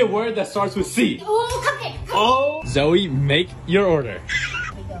 give me a word that starts with C. Ooh, cupcake. Oh. Zoe, make your order.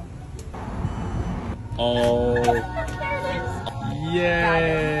 Oh.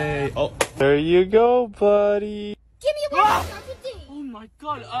 Yay. Oh, there you go, buddy. Give me a word that starts with D. Oh my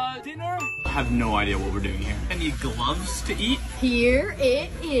god, dinner? I have no idea what we're doing here. Any gloves to eat? Here it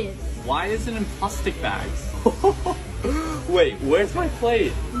is. Why is it in plastic bags? Wait, where's my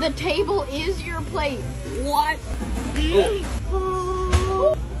plate? The table is your plate. What?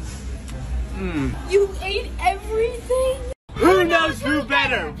 You ate everything? Who knows who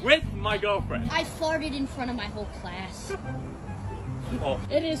better? With my girlfriend. I farted in front of my whole class. Oh.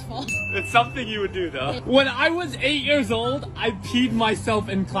 It is false. It's something you would do though. When I was 8 years old, I peed myself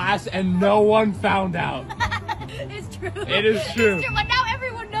in class and no one found out. It's true. It is true. It's true, but now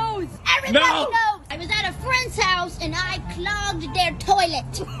everyone knows. Everybody No. knows. I was at a friend's house and I clogged their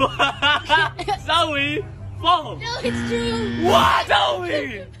toilet. Zoe, fall. No, it's true. What?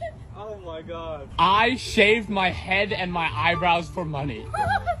 Zoe! Oh my god. I shaved my head and my eyebrows for money.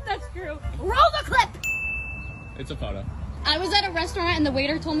 That's true. Roll the clip. It's a photo. I was at a restaurant and the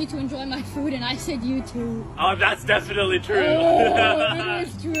waiter told me to enjoy my food and I said you too. Oh, that's definitely true. Oh, it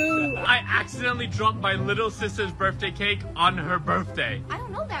is true. I accidentally dropped my little sister's birthday cake on her birthday. I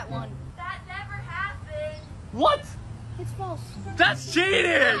don't know that one. That never happened. What? It's false. That's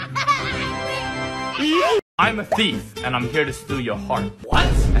cheating! I'm a thief, and I'm here to steal your heart. What?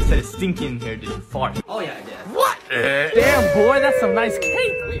 I said it's stinky in here. Did you fart? Oh yeah, I did. What? Damn, boy, that's some nice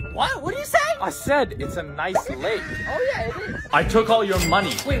cake. Wait, what? What did you say? I said it's a nice lake. Oh yeah, it is. I took all your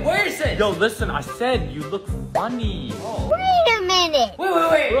money. Wait, where is it? Yo, listen, I said you look funny. Wait a minute.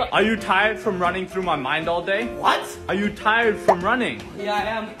 Wait. Are you tired from running through my mind all day? What? Are you tired from running? Yeah, I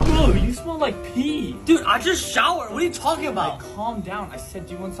am. Bro, you smell like pee. Dude, I just showered. What are you talking about? Calm down. I said,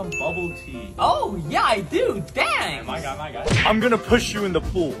 do you want some bubble tea? Oh, yeah, I do. Dang. My God. I'm gonna push you in the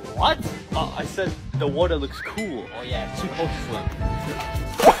pool. What? I said the water looks cool. Oh, yeah, too cold to swim.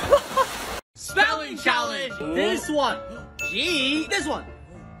 Spelling challenge. This one. G. This one.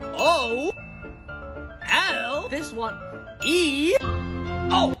 O. L. This one. E.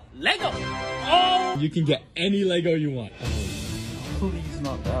 Oh, Lego. Oh! You can get any Lego you want. Please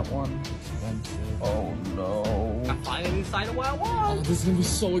not that one. Expensive. Oh no. I finally decided what I Oh, want. this is gonna be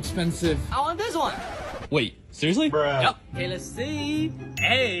so expensive. I want this one. Wait, seriously? Yep. Okay, let's see.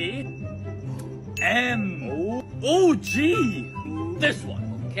 A-M-O-G. This one.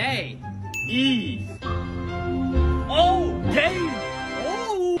 Okay. E. Oh, game.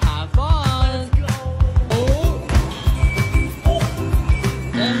 Oh, have fun. Let's go. Oh. Oh.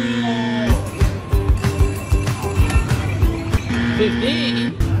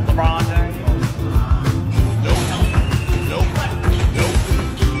 15. LeBron James.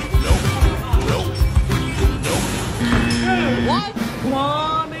 What? Come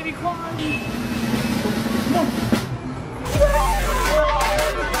on, baby, come on.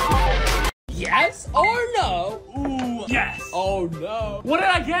 Yes or no? Ooh, yes. Oh no. What did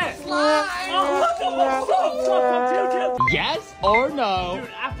I get? Slime. Oh, what the fuck? Yes or no? Dude,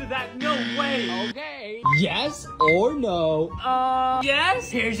 after that, no way. Okay. Yes or no? Yes.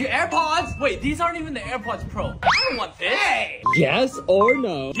 Here's your AirPods. Wait, these aren't even the AirPods Pro. I don't want this. Hey. Yes or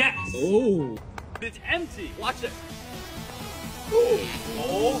no? Yes. Oh. It's empty. Watch it. Oh.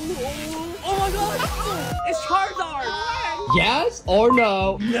 Oh my god. It's Charizard. Yes or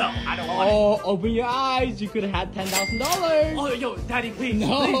no? No, I don't want it. Oh, open your eyes. You could have had $10,000. Oh, yo, Daddy, please.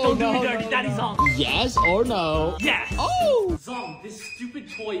 No, please don't do no, me dirty. no, Daddy no. Zhong. Yes or no? Yes. Oh. Zhong, this stupid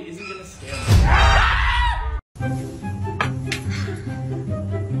toy isn't gonna scare me.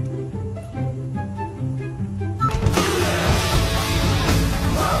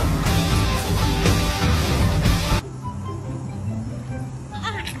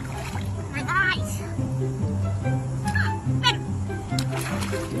 My eyes.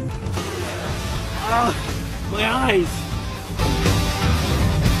 My eyes.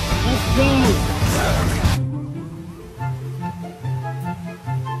 Let's go.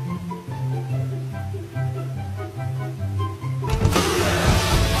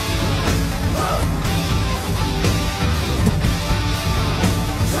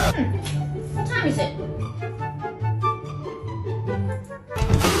 What time is it?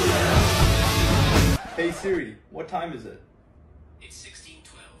 Hey Siri, what time is it? It's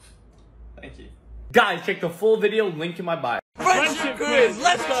 16:12. Thank you. Guys, check the full video, link in my bio. Friendship quiz.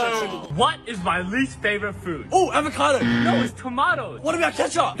 Let's go. What is my least favorite food? Oh, avocado. No, it's tomatoes. What about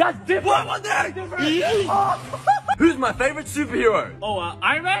ketchup? That's different. What that? Who's my favorite superhero? Oh,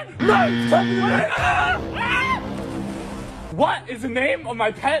 Iron Man? No! What is the name of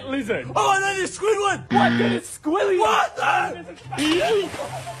my pet lizard? Oh, I know this Squidward. What? That is Squilly. What the?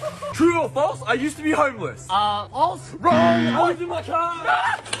 True or false? I used to be homeless. False. Wrong. I was in my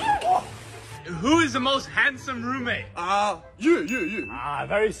car. Who is the most handsome roommate? You. Ah,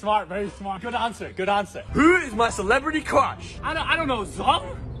 very smart, very smart. Good answer, good answer. Who is my celebrity crush? I don't know, Zhong?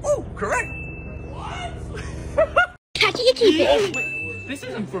 Oh, correct. Catch it, you keep it. Wait, this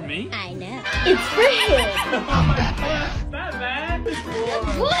isn't for me. I know. It's for him. Batman.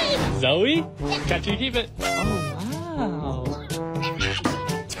 What? Zoe, catch you, keep it. Oh, wow.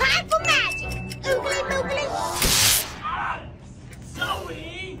 Time for magic. Oogly moogly.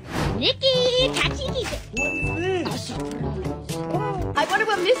 Zoe. Nikki, catch it, keep it. What is this? I wonder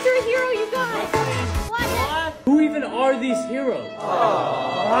what mystery hero you got. What? Who even are these heroes?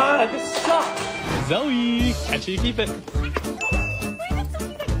 This sucks. Zoe, catch you, keep it.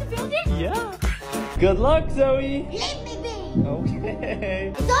 Yeah. Good luck, Zoe. Let me be.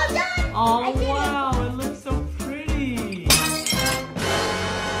 Okay. It's all done. Oh, I did wow, it looks so pretty.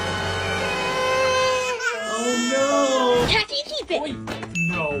 Oh, no. Catch it, keep it.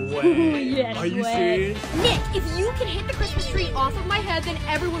 No way. Yes Are you way. serious? Nick, if you can hit the Christmas tree off of my head, then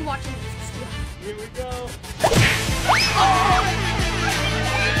everyone watching this is good. Here we go.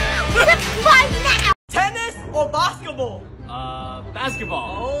 Why now? Tennis or basketball?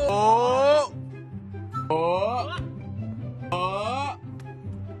 Basketball.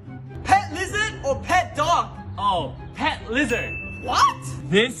 Pet lizard or pet dog? Oh, pet lizard. What?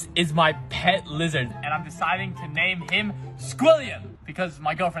 This is my pet lizard, and I'm deciding to name him Squilliam because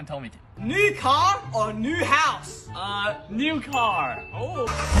my girlfriend told me to. New car or new house? New car. Oh.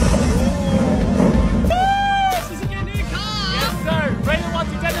 This is a new car. Yes, sir. Raymond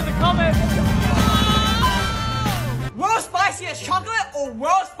wants to get in the comments. World's spiciest chocolate or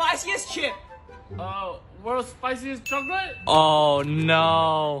world's spiciest chip? World's spiciest chocolate? Oh,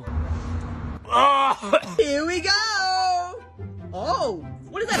 no. Here we go. Oh,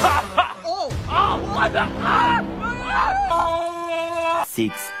 what is that? Oh. Oh, what the?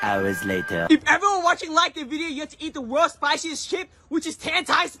 6 hours later. If everyone watching liked the video, you have to eat the world's spiciest chip, which is 10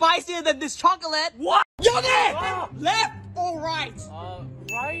 times spicier than this chocolate. What? Left or right?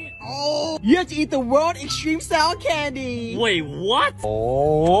 Right? Oh, you have to eat the world extreme style candy. Wait, what?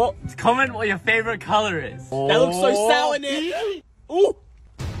 Oh. Comment what your favorite color is. That looks so sour, Nick. Ooh.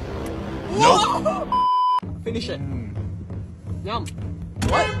 No. Finish it. Yum.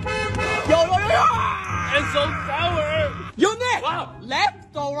 What? Yo. It's so sour. Yo, Nick. Wow.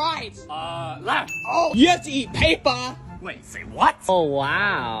 Left or right? Left. Oh, you have to eat paper. Wait, say what? Oh,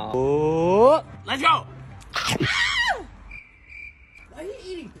 wow. Oh. Let's go. Why are you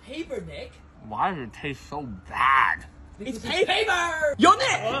eating paper, Nick? Why does it taste so bad? It's paper! Yo,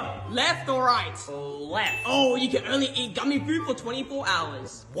 Nick! Left or right? Left. Oh, you can only eat gummy food for 24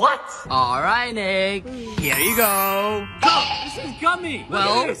 hours. What? Alright, Nick. Here you go. Go! This is gummy!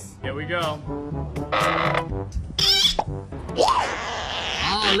 Well, look at this. Here we go.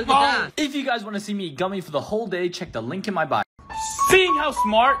 Oh, look at that. If you guys want to see me eat gummy for the whole day, check the link in my bio. Seeing how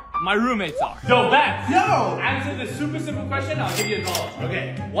smart my roommates are. Yo, Beth! Yo! Answer this super simple question, I'll give you $1.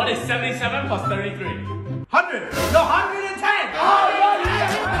 Okay. What is 77 plus 33? 100. No,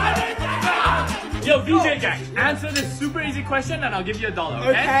 110. Yo, VuJae Jack, answer this super easy question and I'll give you $1, okay?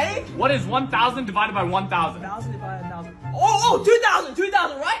 Okay. What is 1,000 divided by 1,000? 1,000 divided by 1,000. Oh,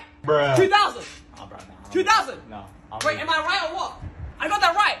 2,000, right? Bruh. 2,000. Oh, bro, no. 2,000. No. Wait, am I right or what? I got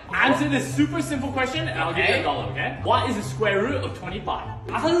that right. Answer this super simple question and I'll give you $1, okay? What is the square root of 25? I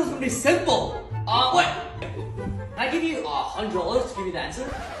thought it was gonna be simple. Wait. Can I give you $100 to give you the answer?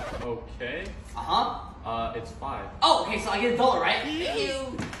 Okay. It's 5. Oh, okay, so I get $1, right? Thank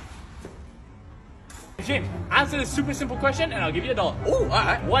you. James, answer this super simple question and I'll give you $1. Ooh,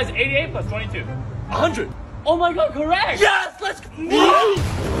 alright. What is 88 plus 22? 100. Oh my god, correct! Yes, let's go.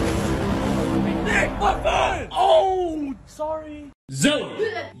 Nick, my phone! Oh, sorry.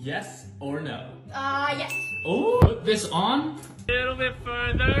 Zoe, yes or no? Yes. Oh, put this on. A little bit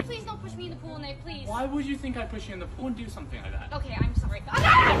further. Please don't push me in the pool, Nick, please. Why would you think I push you in the pool and do something like that? Okay, I'm sorry.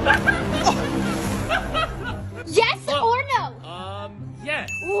 Yes or no? Yes.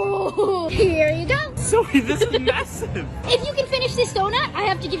 Ooh, here you go. Zoe, this is massive. If you can finish this donut, I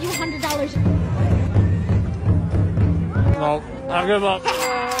have to give you $100. No, I'll give up.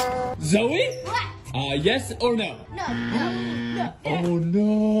 Zoe? What? Yes or no? No. Oh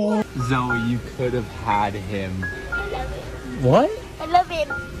no. Zoe, you could have had him. I love it. What? I love him.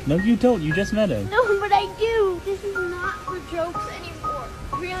 No, you don't. You just met him. No, but I do. This is not for jokes anymore.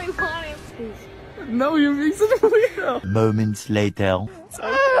 I really want him. No, you're being such a weirdo. Moments later.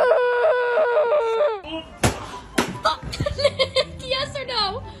 Yes or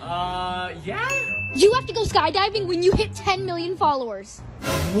no? Yeah? You have to go skydiving when you hit 10 million followers.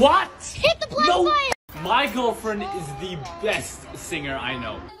 What? Hit the plus sign! My girlfriend is the best singer I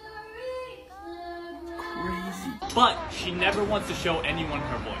know. Crazy. But she never wants to show anyone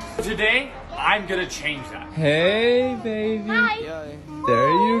her voice. Today, I'm gonna change that. Hey, baby. Hi.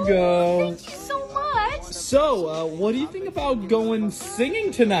 There you go. Thank you so much. So, what do you think about going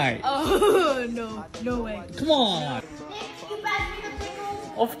singing tonight? Oh, no way. Come on. You pass me the pickles?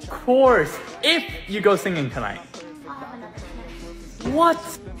 Of course, if you go singing tonight. What?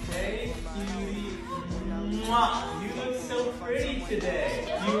 Hey, cutie. Mwah. You look so pretty today.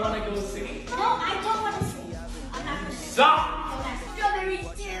 Do you want to go singing? No, I don't want to sing. I'm not going to sing. Stop! Strawberries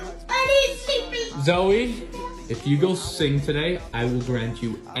too. I need sleepy. Zoe, if you go sing today, I will grant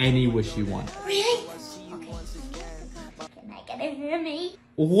you any wish you want. Really? Okay. Can I get it for me?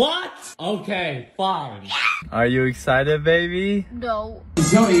 What? Okay, fine. Are you excited, baby? No.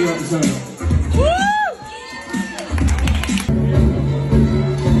 Zoe.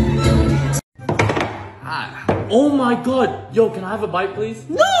 Oh my god! Yo, can I have a bite, please?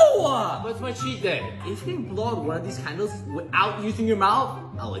 No! What's my cheat day? If you can blow out one of these candles without using your mouth,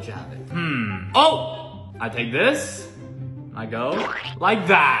 I'll let you have it. Oh! I take this. I go like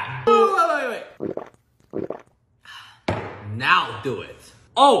that. Wait. Now do it.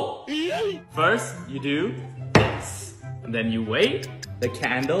 Oh! First, you do this. And then you wait. The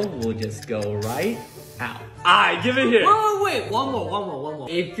candle will just go right out. Alright, give it here. Wait. One more.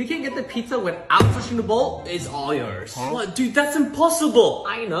 If you can get the pizza without touching the bowl, it's all yours. What? Dude, that's impossible.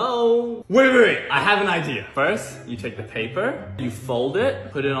 I know. Wait. I have an idea. First, you take the paper, you fold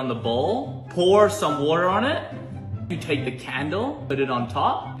it, put it on the bowl, pour some water on it. You take the candle, put it on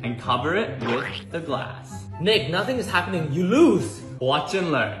top, and cover it with the glass. Nick, nothing is happening. You lose. Watch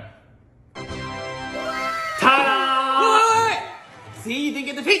and learn. Ta-da! Wait. See, you didn't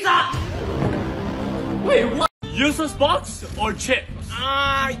get the pizza. Wait, what? Useless box or chips?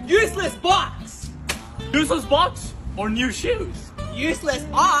 Useless box. Useless box or new shoes? Useless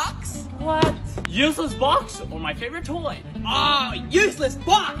box? What? Useless box or my favorite toy? Oh, useless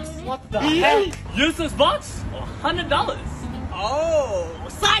box! What the heck? Useless box or $100? Oh,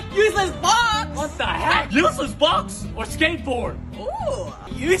 suck useless box! What the heck? Useless box or skateboard? Ooh,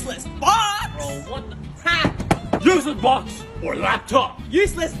 useless box! Oh, what the? Ha! Useless box or laptop?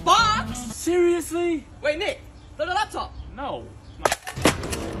 Useless box! Seriously? Wait, Nick, the laptop. No.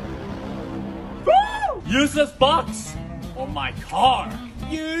 Woo! Useless box or my car?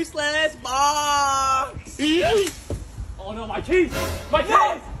 Useless box! Oh no, my keys! My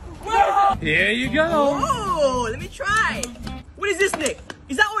keys! Here you go. Oh, let me try. What is this, Nick?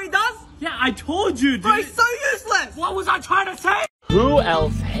 Is that what he does? Yeah, I told you, dude. Bro, it's so useless. What was I trying to say? Who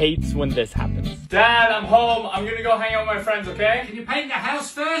else hates when this happens? Dad, I'm home. I'm gonna go hang out with my friends, okay? Can you paint the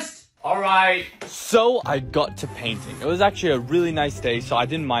house first? Alright. So I got to painting. It was actually a really nice day, so I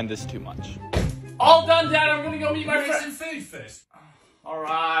didn't mind this too much. All done, Dad. I'm gonna go meet my friends. Some food first.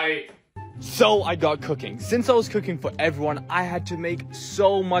 Alright. So I got cooking. Since I was cooking for everyone, I had to make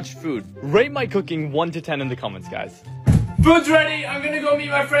so much food. Rate my cooking 1 to 10 in the comments, guys. Food's ready. I'm gonna go meet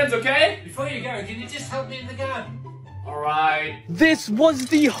my friends, okay? Before you go, can you just help me in the garden? Alright. This was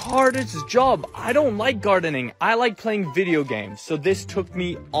the hardest job. I don't like gardening. I like playing video games. So this took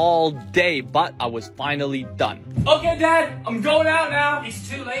me all day, but I was finally done. Okay, Dad. I'm going out now. It's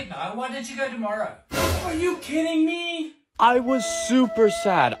too late now. Why don't you go tomorrow? Are you kidding me? I was super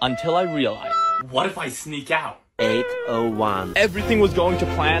sad until I realized What if I sneak out? 8:01. everything was going to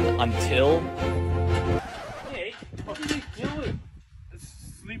plan until... Hey, what are you doing?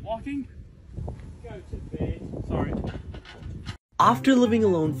 Sleepwalking? Go to bed. Sorry. After living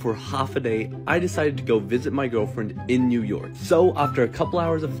alone for half a day, I decided to go visit my girlfriend in New York. So after a couple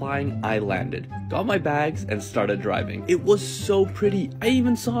hours of flying, I landed, got my bags, and started driving. It was so pretty. I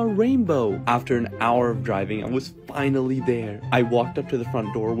even saw a rainbow. After an hour of driving, I was finally there. I walked up to the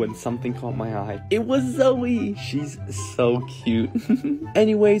front door when something caught my eye. It was Zoe. She's so cute.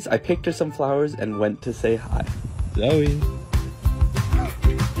 Anyways, I picked her some flowers and went to say hi. Zoe.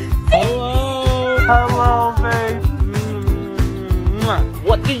 Hello! Hello, babe!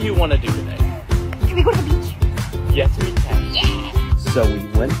 What do you want to do today? Can we go to the beach? Yes, we can. Yeah! So we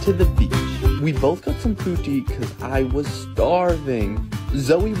went to the beach. We both got some food to eat because I was starving.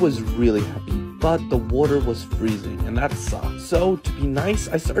 Zoe was really happy, but the water was freezing and that sucked. So to be nice,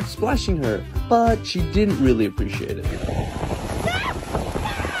 I started splashing her, but she didn't really appreciate it.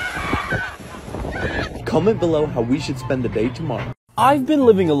 Comment below how we should spend the day tomorrow. I've been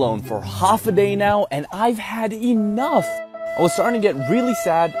living alone for half a day now, and I've had enough. I was starting to get really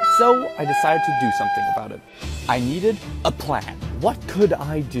sad, so I decided to do something about it. I needed a plan. What could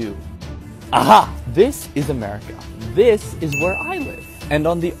I do? Aha! This is America. This is where I live. And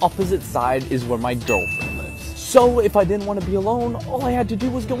on the opposite side is where my girlfriend lives. So if I didn't want to be alone, all I had to do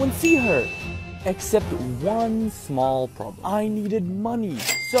was go and see her. Except one small problem. I needed money.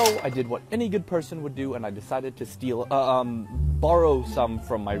 So I did what any good person would do, and I decided to borrow some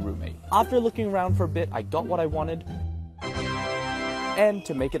from my roommate. After looking around for a bit, I got what I wanted. And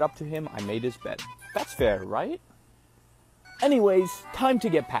to make it up to him, I made his bed. That's fair, right? Anyways, time to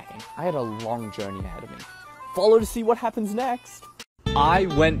get packing. I had a long journey ahead of me. Follow to see what happens next. I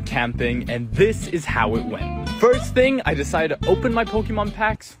went camping, and this is how it went. First thing, I decided to open my Pokemon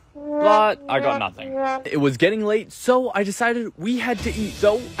packs, but I got nothing. It was getting late, so I decided we had to eat.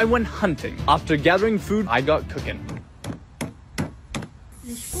 So I went hunting. After gathering food, I got cooking.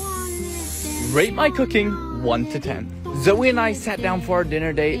 Rate my cooking 1 to 10. Zoe and I sat down for our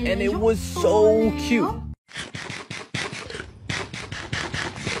dinner date, and it was so cute.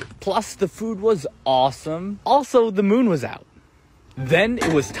 Plus, the food was awesome. Also, the moon was out. Then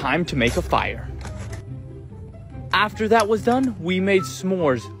it was time to make a fire. After that was done, we made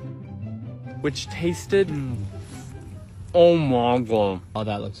s'mores, which tasted... Oh my god. Oh,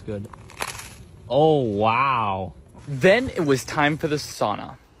 that looks good. Oh, wow. Then it was time for the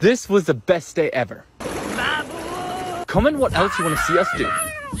sauna. This was the best day ever. Comment what else you want to see us do.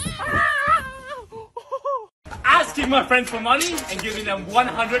 Asking my friends for money and giving them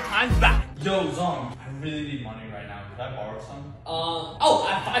 100 times back. Yo, Zhong, I really need money right now. Could I borrow some? Oh,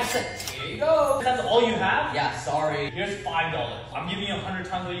 I have 5 cents. Here you go. That's all you have? Yeah, sorry. Here's $5. I'm giving you 100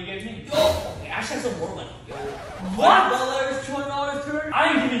 times what you gave me. Yo, okay, actually have some more money. Yo. What? $1, $200 turn. I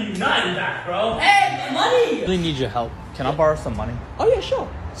ain't giving you nothing back, bro. Hey, my money! I really need your help. Can I borrow some money? Oh yeah, sure.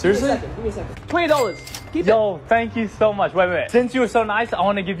 Seriously? Give me a second. $20. Keep Yo, thank you so much. Wait. Since you were so nice, I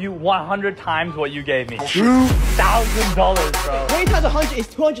want to give you 100 times what you gave me. $2,000, bro. 20 times 100 is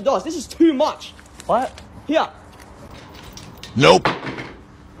 $200. This is too much. What? Here. Nope.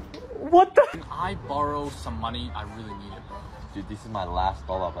 What the? Can I borrow some money? I really need it, bro. Dude, this is my last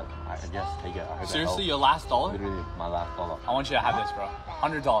dollar, but I guess take it. Seriously, your last dollar? Literally my last dollar. I want you to have this, bro.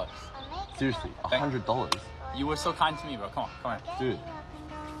 $100. Seriously, $100. You were so kind to me, bro. Come on, come on. Dude.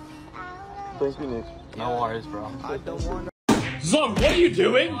 Thank you, Nick. No worries, bro. I don't want Zhong, what are you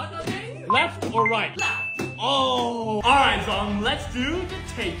doing? Left or right? Left. Oh. Alright, Zhong, let's do the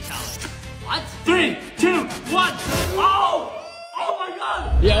take challenge. What? 3, 2, 1. Oh! Oh my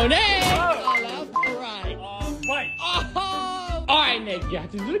god! Yo, Nick! Left or right? Right. Oh! Alright, Nick, you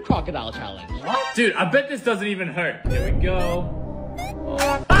have to do the crocodile challenge. What? Dude, I bet this doesn't even hurt. Here we go.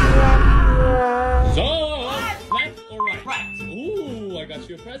 Zhong! Left or right? Right. Ooh, I got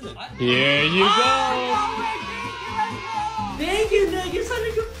you a present. Here you go. Thank you, Nick. You're such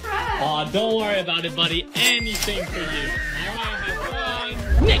a good friend. Oh, don't worry about it, buddy. Anything for you. Alright, have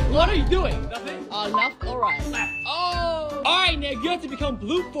fun. Nick, what are you doing? Nothing. Left or right? Left. Oh! Alright, Nick, you have to become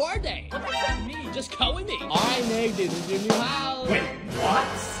blue for a day. What does that mean? Just come with me. Alright, Nick, this is your new house. Wait, what?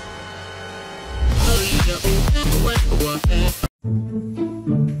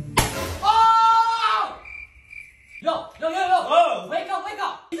 Oh! Yo! Oh! Wake up!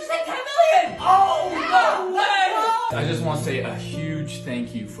 You just hit 10 million! Oh, no way! I just want to say a huge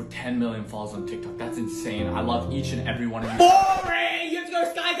thank you for 10 million followers on TikTok. That's insane. I love each and every one of you. Boring! You have to go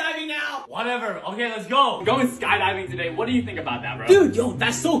skydiving now! Whatever. Okay, let's go. We're going skydiving today. What do you think about that, bro? Dude, yo,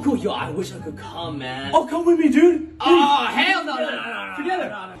 that's so cool. Yo, I wish I could come, man. Oh, come with me, dude. Oh, hell no.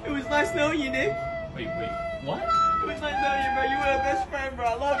 Together. It was nice knowing you, Nick. Wait. What? It was nice knowing you, bro. You were a best friend, bro.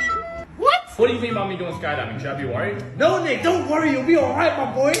 I love you. What do you think about me going skydiving? Should I be worried? No, Nick, don't worry. You'll be alright,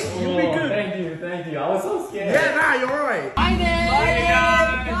 my boy. You'll be good. Thank you. I was so scared. Yeah, nah, you're alright. Bye, Nick! Bye,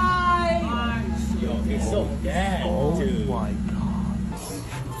 guys. Bye! Yo, he's so dead. Oh dude. my god.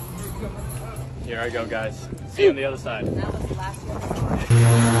 Here I go, guys. See you on the other side.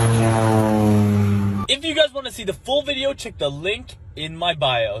 If you guys want to see the full video, check the link in my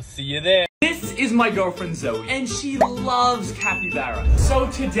bio. See you there. This is my girlfriend Zoe, and she loves capybara. So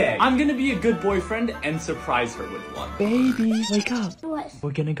today, I'm gonna be a good boyfriend and surprise her with one. Baby, wake up. What?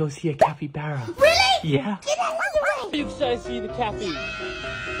 We're gonna go see a capybara. Really? Yeah. Get out of the way! You excited to see the cappy?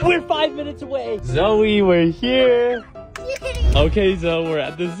 We're 5 minutes away. Zoe, we're here. You're kidding. Okay, Zoe, we're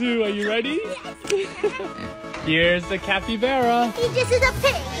at the zoo. Are you ready? Here's the capybara. He just is a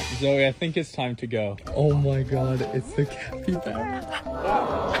pig. Zoe, I think it's time to go. Oh my god, it's the capybara.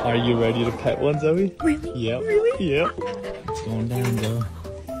 Are you ready to pet one, Zoe? Really? Yep. Really? Yep. It's going down, Zoe.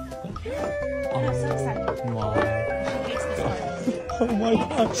 I'm so excited. My. Oh my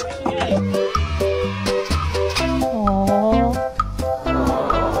gosh.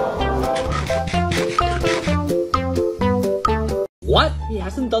 What? He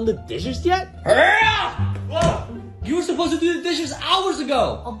hasn't done the dishes yet? Hurry up! Whoa! You were supposed to do the dishes hours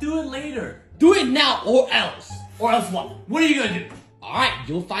ago. I'll do it later. Do it now or else. Or else what? What are you gonna do? Alright,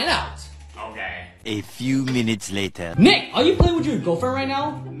 you'll find out. Okay. A few minutes later. Nick, are you playing with your girlfriend right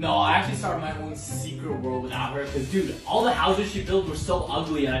now? No, I actually started my own secret world without her. Because, dude, all the houses she built were so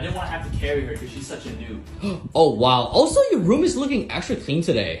ugly and I didn't want to have to carry her because she's such a noob. Oh, wow. Also, your room is looking extra clean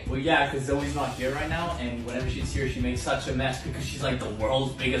today. Well, yeah, because Zoe's not here right now, and whenever she's here, she makes such a mess because she's like the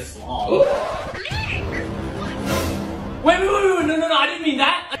world's biggest slob. Wait, no, I didn't mean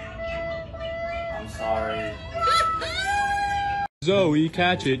that. I'm sorry. Zoe,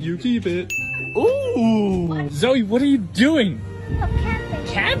 catch it, you keep it. Ooh! Zoe, what are you doing? I'm camping.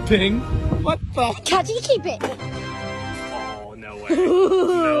 Camping? What the? Catch it, keep it. Oh, no way.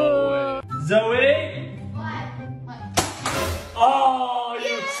 No way. Zoe? What? Oh,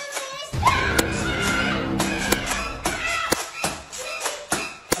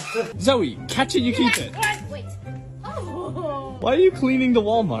 you... Zoe, catch it, you keep it. Wait. Oh. Why are you cleaning the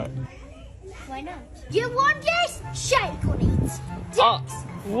Walmart? Why not? You want this? Shake on it.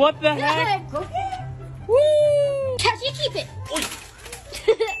 What the heck? Woo! Catch it, keep it.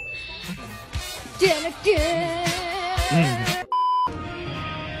 Dun, dun.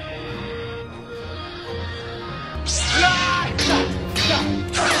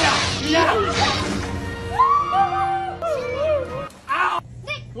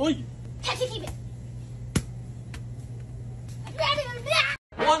 Oi. Catch it, keep it.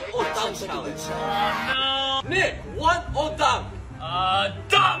 One or dunk challenge. Nick, one or dunk?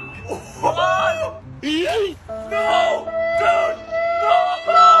 Dunk! What? No! Dude! No!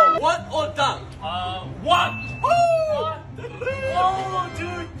 One or dunk? What? Oh,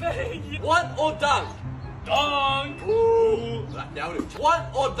 dude, thank you. One or dunk? Dunk! One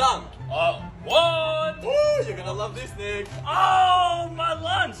or dunk? One! Ooh, you're gonna love this, Nick. Oh, my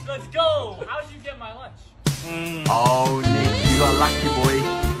lunch! Let's go! How'd you get my lunch? Oh, Nick, you got lucky, boy.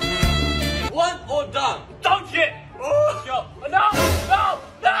 One or dunk? Dunk it! Let's go! No! No!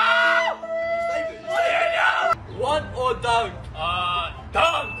 No! What do you know? One or dunk?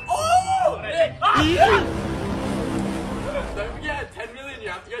 Dunk! Oh! Nick! Don't forget, 10 million, you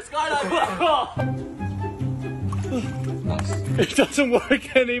have to go skydiving. It doesn't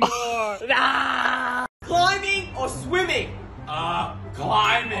work anymore. Climbing or swimming?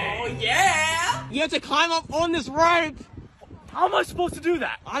 Climbing. Oh yeah! You have to climb up on this rope. How am I supposed to do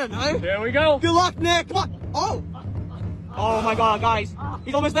that? I don't know. Here we go. Good luck, Nick. Come on. Oh! Oh my god, guys.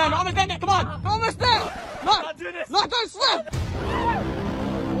 He's almost there. Almost there, Nick. Come on. Almost there. No. Can't do this. No, don't slip.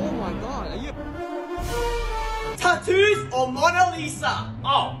 Oh my god. Are you... Tattoos or Mona Lisa?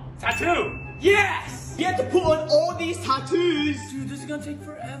 Oh, tattoo. Yes! You have to put on all these tattoos. Dude, this is gonna take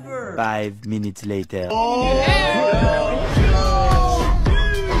forever. 5 minutes later.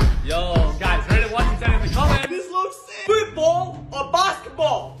 Yo, guys, ready to watch this in the comments? This looks sick. Football or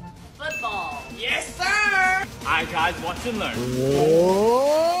basketball? Football. Yes, sir. Alright, guys, watch and learn.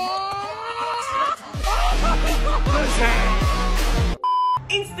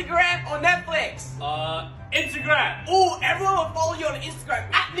 Instagram or Netflix? Instagram. Oh, everyone will follow you on Instagram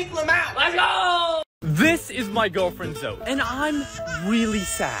at NichLmao. Let's go! This is my girlfriend Zoe, and I'm really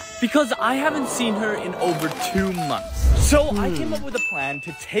sad because I haven't seen her in over 2 months. So I came up with a plan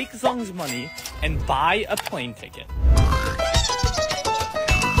to take Zhong's money and buy a plane ticket.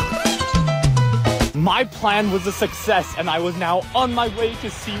 My plan was a success, and I was now on my way to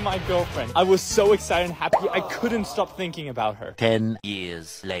see my girlfriend. I was so excited and happy, I couldn't stop thinking about her. 10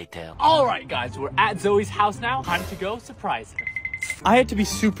 years later. Alright guys, we're at Zoe's house now. Time to go surprise her. I had to be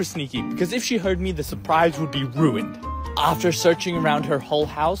super sneaky because if she heard me, the surprise would be ruined. After searching around her whole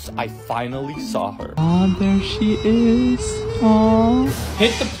house, I finally saw her. Oh, there she is. Aww.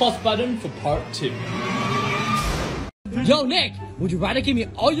 Hit the plus button for part 2. Yo, Nick, would you rather give me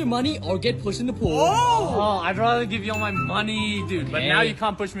all your money or get pushed in the pool? Oh, I'd rather give you all my money, dude. But now you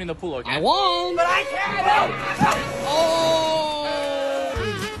can't push me in the pool, okay? I won! But I can't. Oh!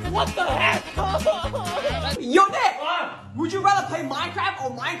 What the heck? Yo, Nick, would you rather play Minecraft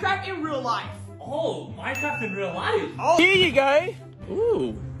or Minecraft in real life? Oh, Minecraft in real life. Oh. Here you go.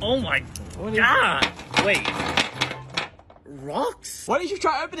 Ooh. Oh my god. Wait. Rocks? Why don't you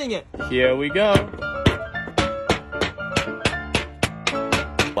try opening it? Here we go.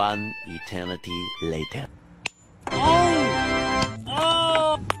 1 eternity later.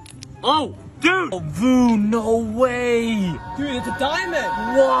 Oh, dude. Oh, Vu, no way. Dude, it's a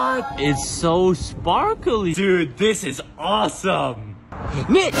diamond. What? It's so sparkly. Dude, this is awesome.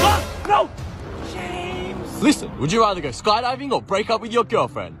 Nick! No! James! Listen, would you rather go skydiving or break up with your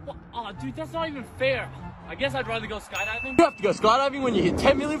girlfriend? Oh, dude, that's not even fair. I guess I'd rather go skydiving. You have to go skydiving when you hit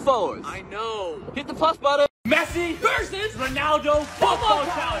 10 million followers. I know. Hit the plus button. Messi versus Ronaldo football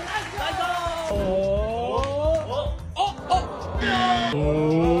challenge. Let's go!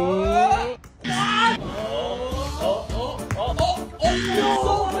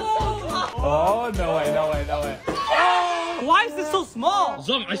 Oh, no way, no way, no way. Why is this so small?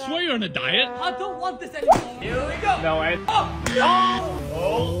 Zhong, I swear you're on a diet. I don't want this anymore. Here we go. No way.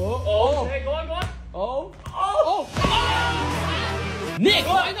 Okay, go on, go on. Nick,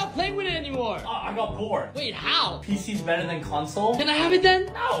 why are you not playing with it anymore? I got bored. Wait, how? PC's better than console. Can I have it then?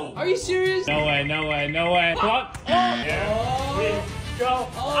 No. Are you serious? No way, no way, no way. Come on. Here we go.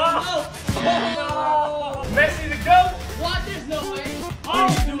 Oh, no. Messi the goat. What? There's no way. Oh,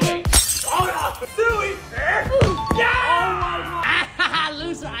 do it. Oh, no. Do it. Yeah!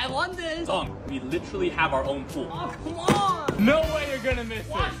 Loser, I won this. Zhong, we literally have our own pool. Oh, come on. No way you're gonna miss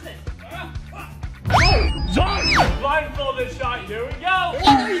Watch it. this. Zhong, blindfolded shot. Here we go.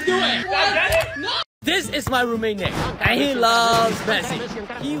 What are you doing? What? Get it? No. This is my roommate Nick, and he loves Messi.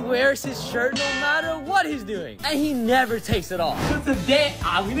 He wears his shirt no matter what he's doing, and he never takes it off. So today,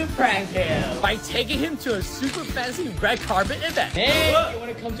 I'm gonna prank him by taking him to a super fancy red carpet event. Hey, you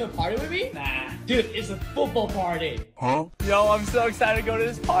wanna come to a party with me? Nah. Dude, it's a football party. Huh? Yo, I'm so excited to go to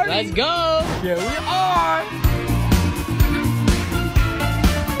this party. Let's go. Here we are.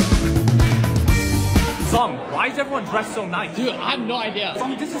 Zhong, why is everyone dressed so nice? Dude, I have no idea.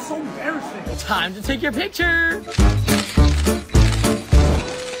 Zhong, this is so embarrassing. Time to take your picture.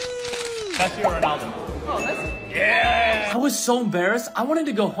 Messi or Ronaldo? Oh, that's... Yeah! I was so embarrassed, I wanted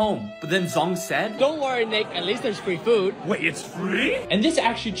to go home. But then Zhong said... Don't worry, Nick. At least there's free food. Wait, it's free? And this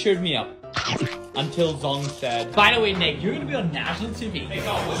actually cheered me up. Until Zhong said... By the way, Nick, you're gonna be on national TV.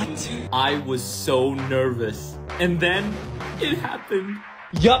 What? I was so nervous. And then, it happened.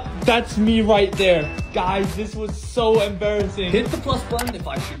 Yup, that's me right there. Guys, this was so embarrassing. Hit the plus button if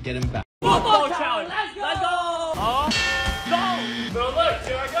I should get him back. Football challenge! Let's go! Oh, no! So look,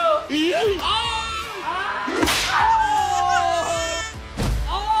 here I go!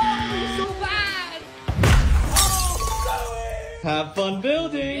 Have fun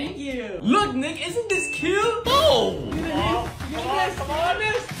building. Thank you. Look, Nick, isn't this cute? Oh! Come on.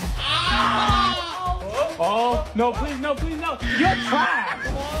 Oh, no, please, no, please, no. You're trash.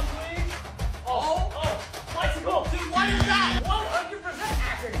 Come on, please. Oh, bicycle. Dude, what is that? 100%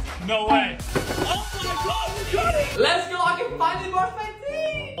 accurate. No way. Oh my god, we got it. Let's go. I can finally brush my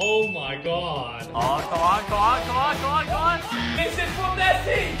teeth. Oh my god. Oh, come on. This is from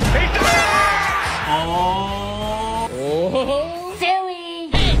Nessie. Oh. Silly.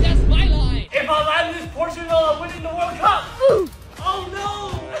 Hey, that's my line. If I land this Portugal, I'm winning the World Cup. Ooh. Oh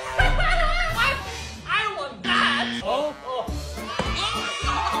no. I want that.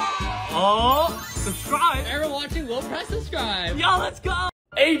 Oh, subscribe. Everyone watching will press subscribe. Yo, let's go.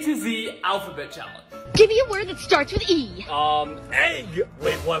 A to Z alphabet challenge. Give me a word that starts with E. Egg.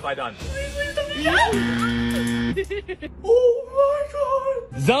 Wait, what have I done? Oh my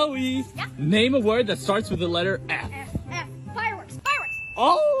god. Zoe, name a word that starts with the letter F. F. Fireworks.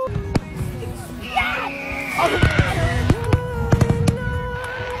 Oh.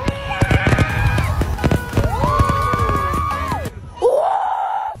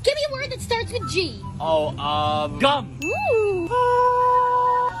 Give me a word that starts with G. Oh, gum. Ooh.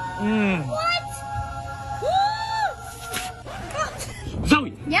 What?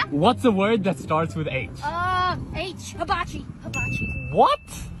 Zoe. Yeah? What's a word that starts with H? H. Hibachi. What?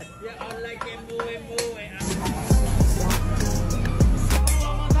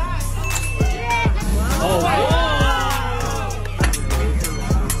 Oh wow.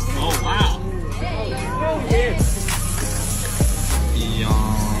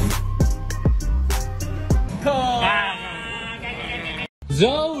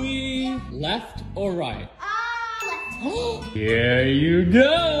 Zoe, left or right? Left. Here you go.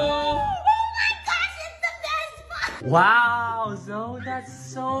 Oh my gosh, it's the best part. Wow, Zoe, that's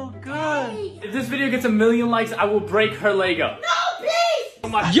so good. If this video gets 1 million likes, I will break her Lego. No, please. Oh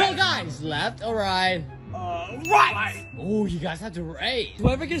my. Yo guys, left or right? Right. Oh, you guys have to race.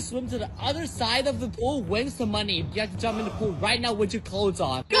 Whoever can swim to the other side of the pool wins the money. You have to jump in the pool right now with your clothes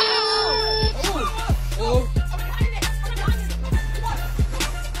on. Go!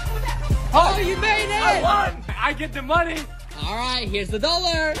 Oh, you made it! I won. I get the money. All right, here's the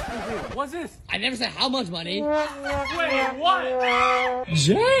dollar. What's this? I never said how much money. Wait, what?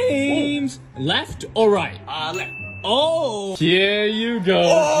 James, left or right? Left. Oh, here you go.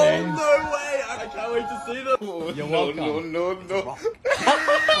 James. No way! I can't wait to see them. You're welcome. No.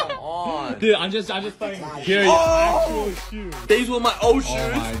 Come on. Dude, I'm just playing. Here are your actual shoes. These were my old shoes.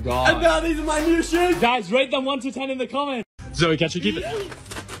 Oh my god. And now these are my new shoes. Guys, rate them 1 to 10 in the comments. Zoe, catch you keep it.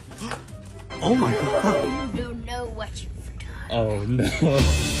 Oh my god. You don't know what you've done. Oh no.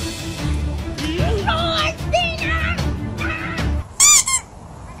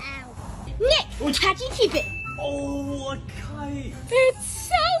 Nick, catch and keep it. Oh, a kite. It's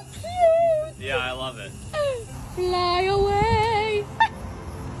so cute. Yeah, I love it. Fly away.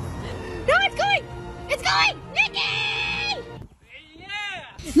 No, it's going. It's going. Nicky! Yeah.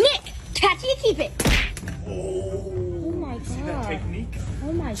 Nick, catch and keep it. Oh my god. See that technique?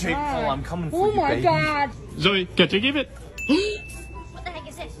 Oh my Jake god. Paul, I'm coming for Oh you, my baby. god. Zoe, catch you keep it. What the heck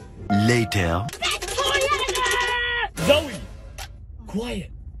is this? Later. That's Toyota! Zoe, quiet.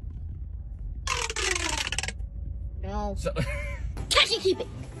 No. So Catch and keep it.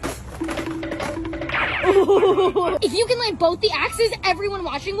 If you can land both the axes, everyone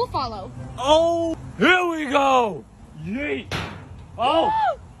watching will follow. oh, here we go. Yeet. Oh.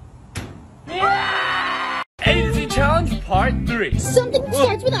 Yeah. A to Z challenge part 3. Something that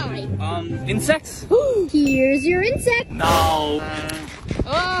starts with I. Insects? Here's your insect. No.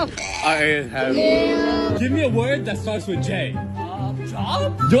 Oh. I have. Yeah. Give me a word that starts with J.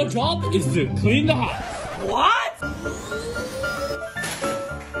 Job? Your job is to clean the house. What?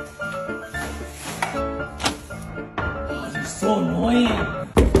 Oh, you're so annoying.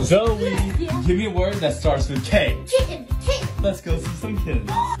 Zoe, give me a word that starts with K. Kitten. Kitten. Let's go see some kids.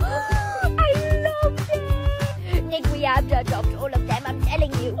 I love them. Nick, we have to adopt all of them, I'm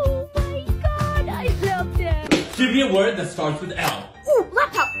telling you. Oh my god, I love them. Give me a word that starts with L. Ooh,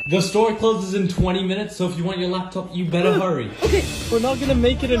 laptop. The store closes in 20 minutes, so if you want your laptop, you better hurry. Okay, we're not gonna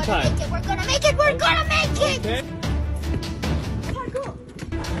make it in time. We're gonna make it. We're gonna make it. Okay.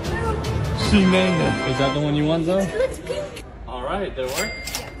 She made it. Is that the one you want, Zoe? Let's pink. All right, did it work?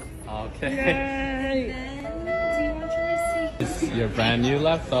 Okay. It's your brand new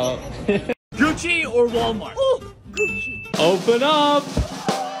laptop. Gucci or Walmart? Ooh, Gucci. Open up.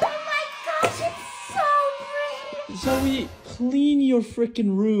 Oh my gosh, it's so Zoe, pretty. clean your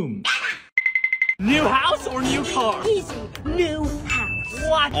freaking room. New house or new car? Easy. New house.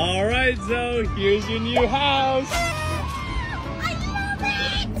 What? All right, Zoe, here's your new house.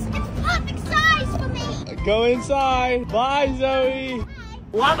 Go inside. Bye, Zoe.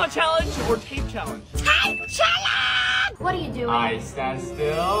 Lava challenge or tape challenge? Tape challenge! What are you doing? I stand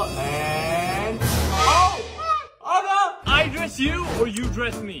still and... Oh! Oh no! I dress you or you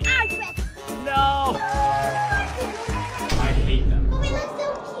dress me? I dress. No! I hate them. We look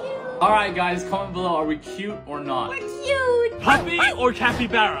so cute. Alright guys, comment below, are we cute or not? We're cute. Puppy or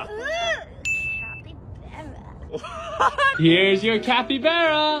capybara? Capybara. Here's your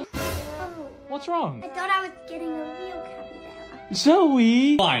capybara. What's wrong? I thought I was getting a real capybara.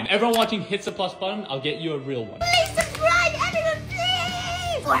 Zoe. Fine, everyone watching hits the plus button. I'll get you a real one. Please subscribe, everyone,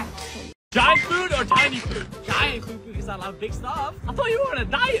 please! Giant food or tiny food? Giant food because I love big stuff. I thought you were on a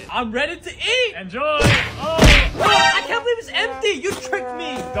diet. I'm ready to eat. Enjoy. Oh, I can't believe it's empty. You tricked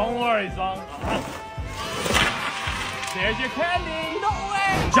me. don't worry, Zhong. There's your candy. No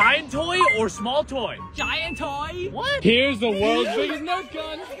way. Giant toy or small toy? Giant toy. What? Here's the world's biggest Nerf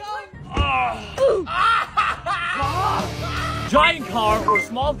gun. Giant car or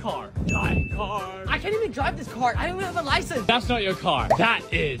small car? Giant car. I can't even drive this car. I don't even have a license. That's not your car. That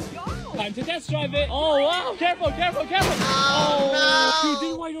is. Time to test drive it. Oh, wow. Careful, careful, careful. Oh, no. Dude,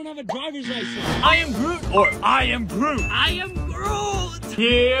 this is why you don't have a driver's license. I am Groot or I am Groot? I am Groot.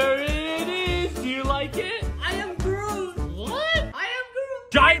 Here it is. Do you like it? I am Groot. What? I am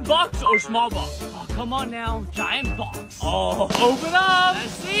Groot. Giant box or small box? Oh, come on now. Giant box. Oh, open up.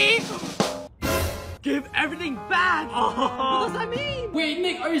 Let's see. Give everything back. Oh. What does that mean? Wait,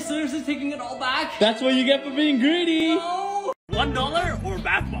 Nick, are you seriously taking it all back? That's what you get for being greedy. No. $1 or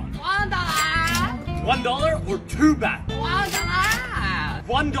bath bombs? $1. $1 or 2 bath bombs?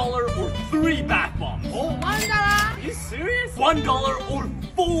 $1. $1 or 3 bath bombs? Oh, $1. Are you serious? $1 or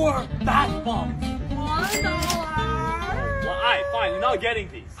 4 bath bombs? $1. Well, alright, fine. You're not getting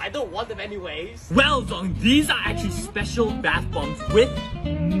these. I don't want them anyways. Well, Zhong, these are actually special bath bombs with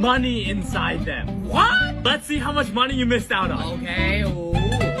money inside them. What? Let's see how much money you missed out on. Okay. Oh,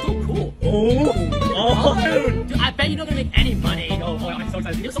 so cool. Oh, Dude, I bet you're not gonna make any money. Oh, I'm so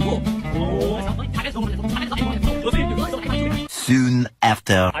excited. You're so cool. Soon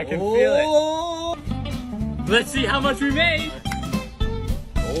after. I can feel it. Let's see how much we made.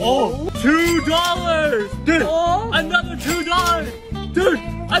 Oh, $2! Dude, another $2! Dude,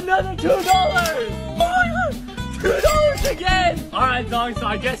 another $2! Oh my god! $2 again! Alright, Zhong, so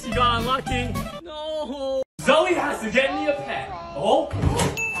I guess you got unlucky. No. Zoe has to get me a pet. Oh,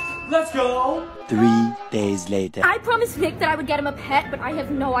 let's go. 3 days later. I promised Nick that I would get him a pet, but I have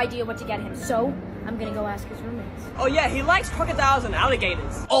no idea what to get him, so I'm gonna go ask his roommates. Oh yeah, he likes crocodiles and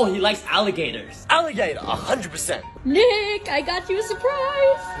alligators. Oh, he likes alligators. Alligator, 100%. Nick, I got you a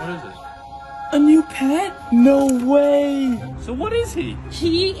surprise. What is it? A new pet? No way. So what is he?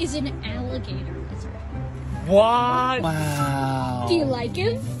 He is an alligator lizard. What? Wow. Do you like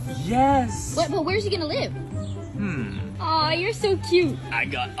him? Yes. But where's he gonna live? Aw, you're so cute. I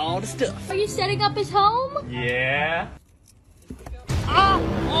got all the stuff. Are you setting up his home? Yeah. Oh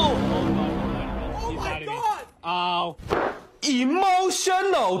my god. Oh.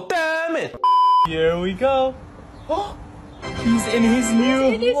 Emotional, damn it. Here we go. He's in his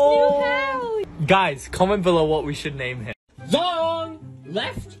new home. Guys, comment below what we should name him. Zhong,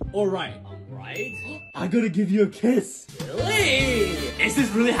 left or right? Right. I gotta give you a kiss. Really? Is this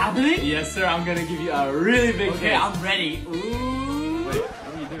really happening? Yes, sir. I'm gonna give you a really big Okay, kiss. I'm ready. Ooh. Wait,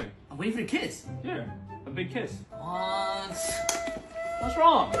 what are you doing? I'm waiting for a kiss. Here, a big kiss. Once. What's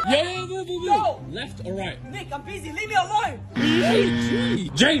wrong? Yeah, no. Left or right? Nick, I'm busy. Leave me alone.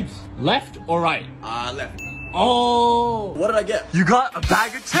 James, left or right? Left. Oh. What did I get? You got a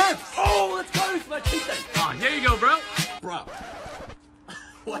bag of chips. Oh, let's go. It's my cheating. Oh, here you go, bro. Bro.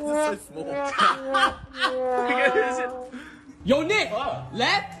 Why is it so small? Yo, Nick.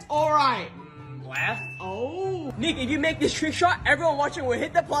 Left or right? Left. Oh. Nick, if you make this trick shot, everyone watching will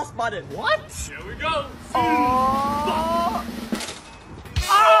hit the plus button. What? Here we go.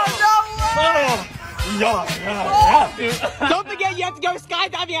 Oh no way! Don't forget you have to go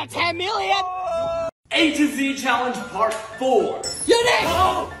skydiving at 10 million. A to Z challenge part 4. Yo,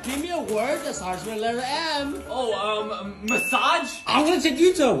 Nick! Give me a word that starts with the letter M. Oh, massage? I'm gonna take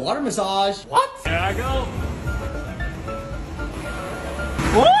you to a water massage. What? There I go.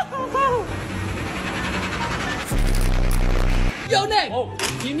 Yo, Nick!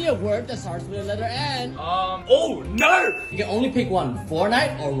 Give me a word that starts with the letter N. Nerf! You can only pick one,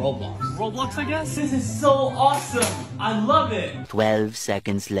 Fortnite or Roblox. Roblox, I guess? This is so awesome. I love it. 12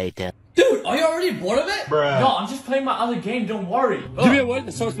 seconds later. Dude, are you already bored of it? No, I'm just playing my other game, don't worry. Give me a word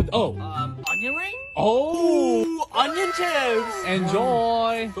that starts with O. Onion ring? Oh. Ooh, onion chips.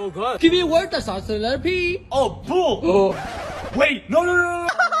 Enjoy. So good. Give me a word that starts with the letter P. Oh, bull. Oh. Wait, no.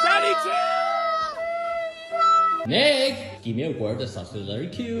 Daddy chill. Nick, give me a word that starts with the letter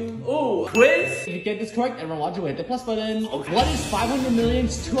Q. Oh, quiz? If you get this correct, everyone watch it, hit the plus button. Okay. What is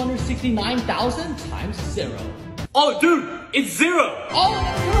 500,269,000 times 0? Oh, dude, it's 0. Oh,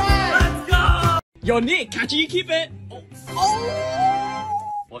 that's correct. Let's go. Yo, Nick, catch it, you keep it. Oh.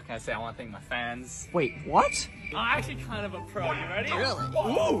 What can I say? I want to thank my fans. Wait, what? I'm actually kind of a pro. You ready? Really?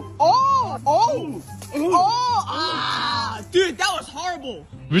 Ooh. Oh! Oh! Oh! Ah! Dude, that was horrible!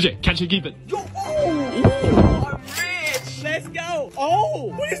 VuJae, catch it, keep it. Yo! Oh! I'm rich! Let's go!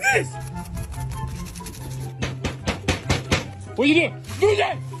 Oh! What is this? What are you doing?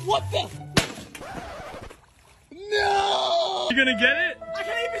 VuJae! What the? No! You gonna get it? I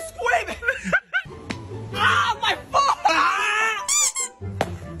can't even swim! Ah! My foot! Ah!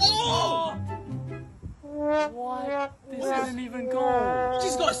 Oh! What? This didn't even go. You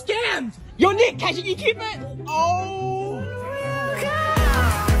just got scammed! Yo, Nick, catch it, you keep it! Oh!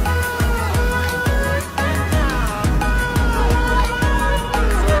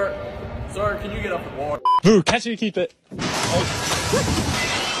 Sir, can you get off the board? Vu, catch it, keep it.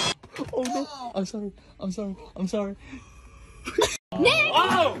 Oh no! I'm sorry. Nick!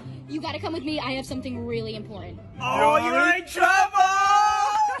 Oh! You gotta come with me. I have something really important. Oh, you're in trouble!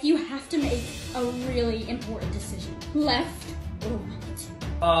 You have to make a really important decision. Left or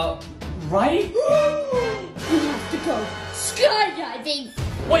right? Right? You have to go skydiving.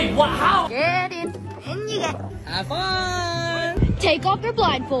 Wait, what? How? Get in. In you get. Have fun! Take off your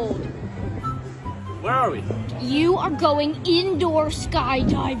blindfold. Where are we? You are going indoor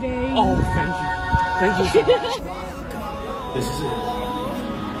skydiving. Oh, thank you. Thank you so much. This is it.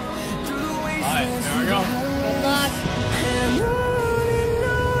 Alright, here we go. Good luck.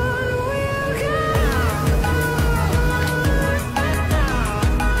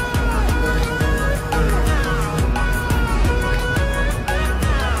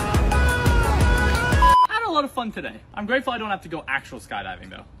 Of fun today. I'm grateful I don't have to go actual skydiving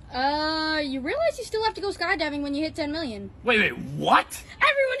though. You realize you still have to go skydiving when you hit 10 million. Wait, what?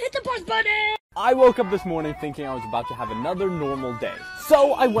 Everyone hit the plus button! I woke up this morning thinking I was about to have another normal day.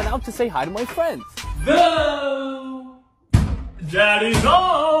 So I went out to say hi to my friends. Daddy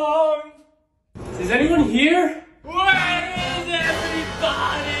Zhong! Is anyone here? Where is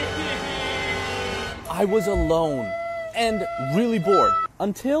everybody? I was alone and really bored.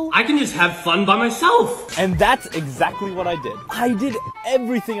 Until I can just have fun by myself. And that's exactly what I did. I did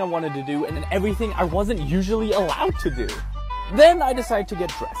everything I wanted to do and everything I wasn't usually allowed to do. Then I decided to get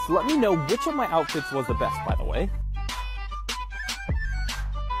dressed. Let me know which of my outfits was the best, by the way.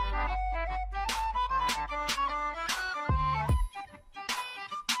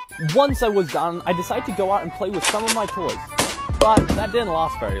 Once I was done, I decided to go out and play with some of my toys. But that didn't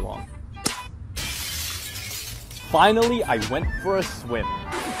last very long. Finally, I went for a swim.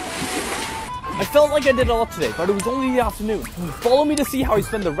 I felt like I did a lot today, but it was only the afternoon. Follow me to see how I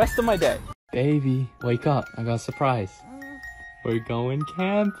spend the rest of my day. Baby, wake up. I got a surprise. We're going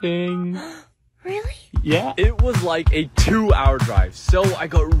camping. Really? Yeah. It was like a 2-hour drive, so I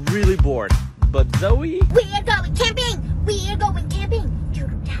got really bored. But Zoe? We are going camping! We are going camping!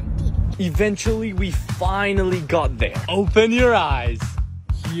 Eventually, we finally got there. Open your eyes.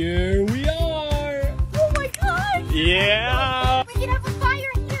 Here we are. Oh my god! Yeah! We can have a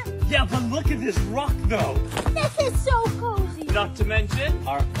fire here! Yeah, but look at this rock though. This is so cozy! Not to mention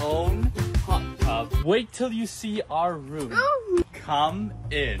our own hot tub. Wait till you see our room. Come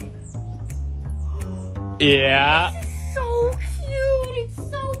in. Yeah. This is so cute! It's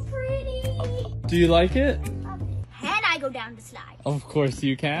so pretty! Do you like it? Can I go down the slide? Of course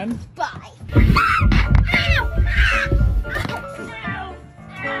you can. Bye.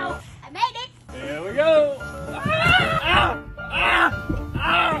 Ow! I made it! Here we go.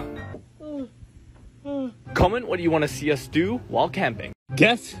 Comment what you want to see us do while camping.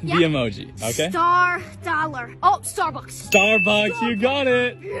 Guess the emoji, okay? Star, dollar. Oh, Starbucks. Starbucks, you got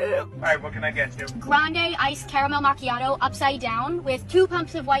it. Alright, what can I get you? Grande iced caramel macchiato upside down with 2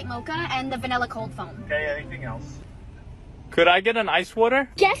 pumps of white mocha and the vanilla cold foam. Okay, anything else? Could I get an ice water?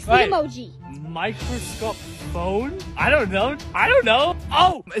 Guess the emoji. Microscope phone? I don't know.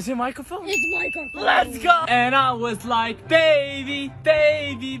 Oh, is it microphone? It's microphone. Let's go. And I was like, baby,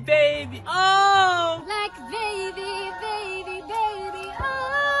 baby, baby, oh. Like baby, baby, baby,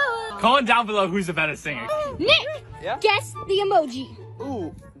 oh. Comment down below who's the better singer. Nick, Yeah? guess the emoji.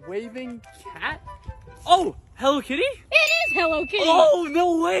 Ooh, waving cat? Oh, Hello Kitty? It is Hello Kitty. Oh,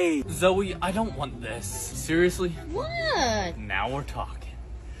 no way. Zoe, I don't want this. Seriously? What? Now we're talking.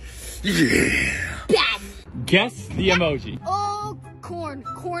 Bad. Guess the emoji. Oh, corn.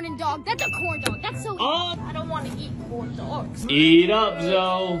 Corn and dog. That's a corn dog. That's so Oh. I don't want to eat corn dogs. Eat up,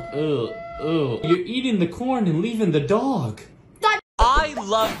 Zoe. Ooh, you're eating the corn and leaving the dog. I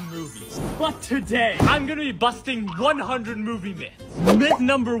love movies, but today I'm gonna be busting 100 movie myths. Myth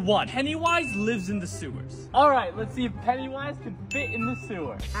number 1, Pennywise lives in the sewers. All right, let's see if Pennywise can fit in the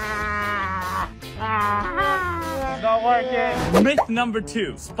sewer. Not working. Myth number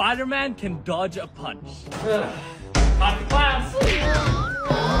 2, Spider-Man can dodge a punch. Time to class.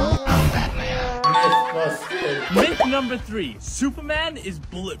 Myth number 3, Superman is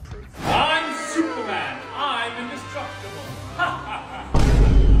bulletproof. I'm Superman. I'm indestructible.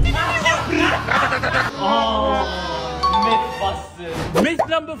 Oh, myth busted. Myth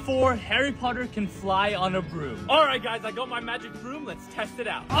number 4, Harry Potter can fly on a broom. All right, guys, I got my magic broom. Let's test it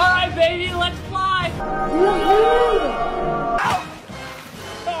out. All right, baby, let's fly.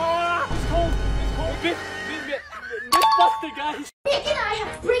 It's cold. It's cold. Myth busted, guys. Nick and I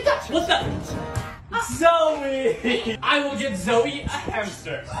have to break up. What's up? Zoe! I will get Zoe a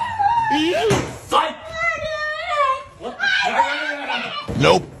hamster. Psych! What?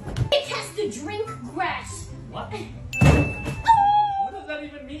 Nope. Nick has to drink grass. What? What does that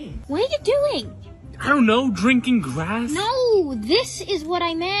even mean? What are you doing? I don't know, drinking grass? No, this is what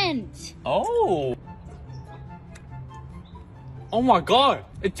I meant. Oh. Oh my god,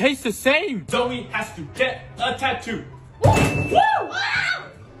 it tastes the same. Zoe has to get a tattoo. Woo!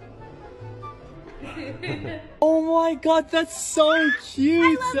 Oh my god, that's so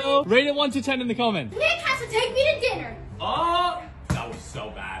cute. So rate it 1 to 10 in the comments. Nick has to take me to dinner. Oh, that was so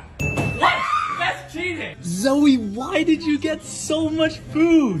bad. What? That's cheating. Zoe, why did you get so much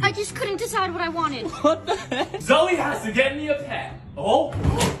food? I just couldn't decide what I wanted. What the heck? Zoe has to get me a pet. Oh,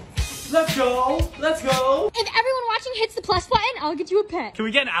 let's go. Let's go. If everyone watching hits the plus button, I'll get you a pet. Can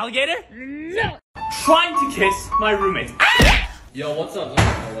we get an alligator? No. Trying to kiss my roommate. Yo, what's up?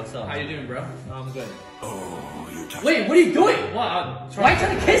 What's up? How you doing, bro? I'm good. Oh, you're touching. Wait, what are you doing? What? Why are you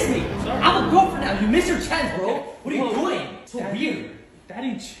trying to kiss me? I'm a girlfriend now. You missed your chance, bro. What are you doing? So weird.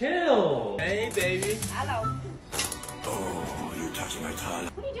 Daddy, chill. Hey, baby. Hello. Oh, you're touching my tongue.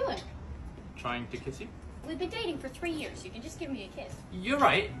 What are you doing? Trying to kiss you? We've been dating for 3 years. You can just give me a kiss. You're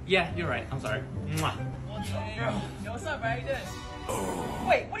right. Yeah, you're right. I'm sorry. Mwah. Yo, what's up, bro? How you doing? Oh.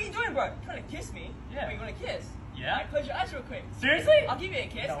 Wait, what are you doing, bro? You trying to kiss me? Yeah. Wait, you want to kiss? Yeah? Right, close your eyes real quick. Seriously? I'll give you a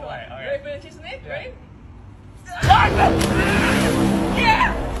kiss. No Go way, on. alright. You ready for the kiss with me? Yeah. Ready?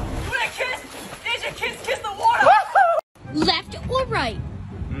 Yeah! You want a kiss? There's your kiss. Kiss the water. Left or right?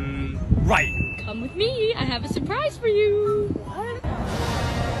 Right. Come with me. I have a surprise for you. What?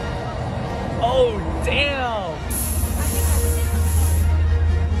 Oh, damn.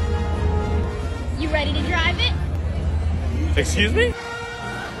 You ready to drive it? Excuse me?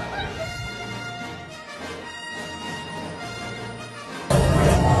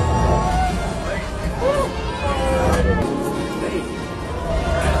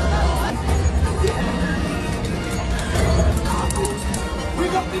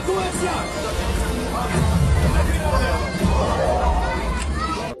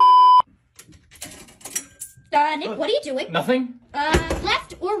 Nick, what are you doing? Nothing.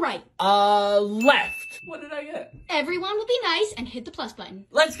 Left or right? Left. What did I get? Everyone will be nice and hit the plus button.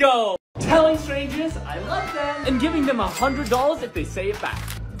 Let's go. Telling strangers I love them and giving them $100 if they say it back.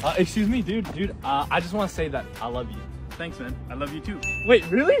 Excuse me, dude. I just want to say that I love you. Thanks, man. I love you too. Wait,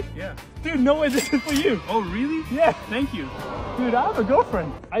 really? Yeah. Dude, no way, this is for you. Oh, really? Yeah. Thank you. Dude, I have a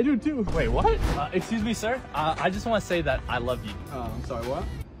girlfriend. I do too. Wait, what? Excuse me, sir. I just want to say that I love you. Oh, I'm sorry, what?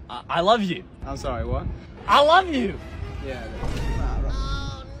 I love you. I'm sorry, what? I love you. Yeah.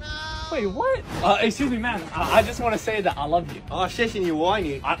 Wait, what? Excuse me, man. I just want to say that I love you. Oh, 谢谢你，我爱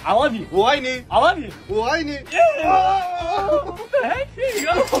你。 I love you. 我爱你。 I love you. 我爱你。 Yeah. What the heck? Here you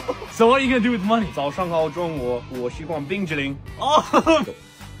go. So what are you gonna do with the money? 早上好，中午我喜欢冰淇淋。 Oh.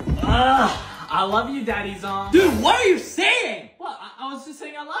 I love you, Daddy Zhong. Dude, what are you saying? What? I was just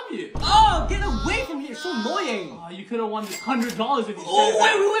saying I love you. Oh, get away from here. So annoying. Oh, you could have won this $100 if you said Oh,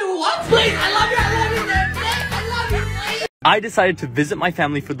 wait, what? Please, I love you, Dad. I love you. I decided to visit my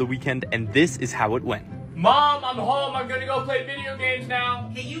family for the weekend, and this is how it went. Mom, I'm home. I'm gonna go play video games now.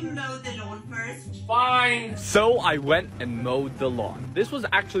 Can you mow the lawn first? Fine. So I went and mowed the lawn. This was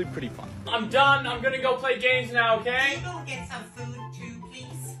actually pretty fun. I'm done. I'm gonna go play games now, okay? Can you go get some food too,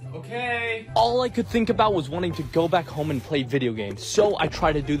 please? Okay. All I could think about was wanting to go back home and play video games, so I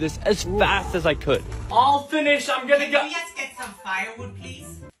tried to do this as fast as I could. I'll finish. I'm gonna go. Can you just get some firewood,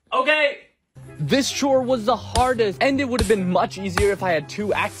 please? Okay. This chore was the hardest, and it would have been much easier if I had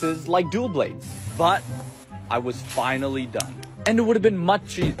 2 axes like dual blades. But I was finally done. And it would have been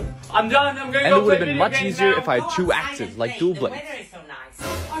much easier. I'm done. I'm gonna And go it would play have been video much games easier now. if I had 2 axes like dual The blades. weather is so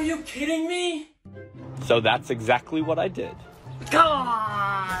nice. Are you kidding me? So that's exactly what I did. Come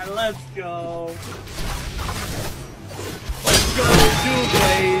on, let's go. Let's go, dual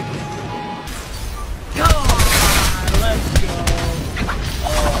blade. Come on, let's go.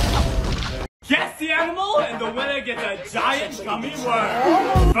 Guess the animal, and the winner gets a giant gummy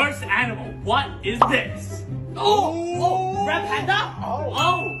worm. First animal, what is this? Oh, red panda?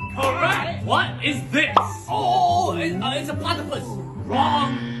 Oh, correct. What is this? Oh, it's a platypus.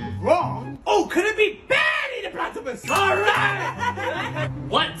 Wrong. Wrong? Oh, could it be Benny the platypus? Correct.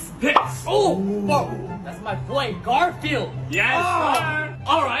 What's this? Oh, whoa, that's my boy Garfield. Yes, sir.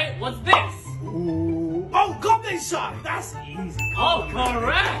 All right, what's this? Oh, goblin shark. That's easy. Oh,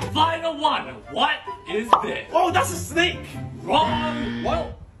 correct. Final one. What is this? Oh, that's a snake. Wrong.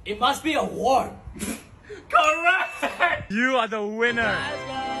 Well, it must be a worm. Correct. You are the winner.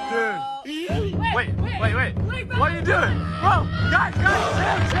 Dude. Wait. What are you doing? Bro, guys,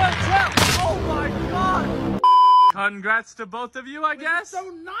 chill. Oh my god. Congrats to both of you, I guess. So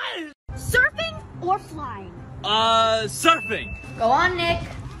nice. Surfing or flying? Surfing. Go on, Nick.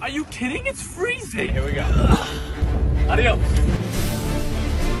 Are you kidding? It's freezing. Here we go. Adios.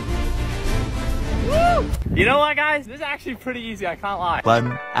 Woo! You know what, guys? This is actually pretty easy. I can't lie.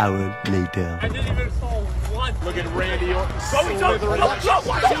 1 hour later. I didn't even solve one. Look at Randy. I'm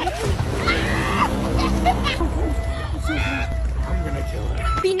gonna kill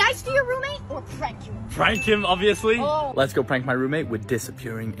her. Be nice to your roommate or prank you. Prank him, obviously. Oh. Let's go prank my roommate with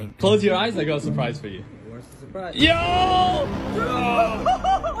disappearing ink. Close your eyes. I got a surprise for you. Where's the surprise? Yo!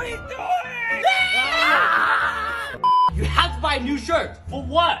 What are you doing? You have to buy a new shirt. For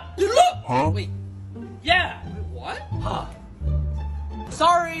what? You look. Huh? Wait. Yeah. What?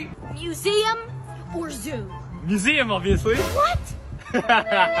 Sorry. Museum or zoo? Museum, obviously. What?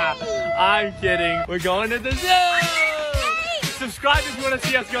 I'm kidding. We're going to the zoo. Hey! Subscribe if you want to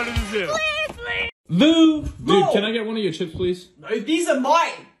see us go to the zoo. Please. Vu! Dude, No. can I get one of your chips, please? No, these are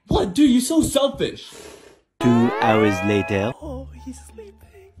mine. What? Dude, you're so selfish. 2 hours later. Oh, he's sleeping.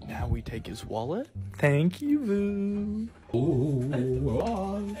 Now we take his wallet. Thank you, Vu.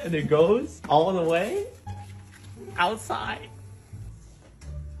 And it goes all the way outside.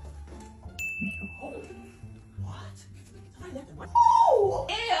 Oh,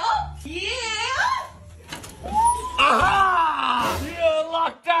 yeah. Aha! You're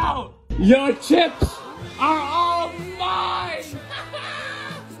locked out. Your chips are all mine!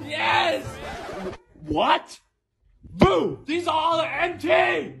 Yes. What? Boo! These are all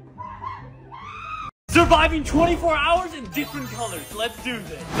empty. Surviving 24 hours in different colors. Let's do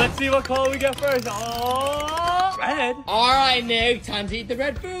this. Let's see what color we get first. Oh, red. All right, Nick. Time to eat the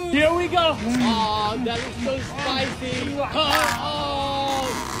red food. Here we go. Oh, that looks so spicy. Oh,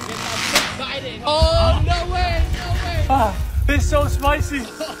 get that excited. Oh, no way. This is so spicy.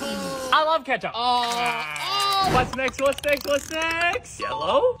 I love ketchup. Oh. What's next?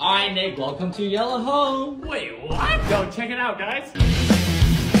 Yellow? All right, Nick. Welcome to Yellow Home. Wait, what? Yo, check it out, guys.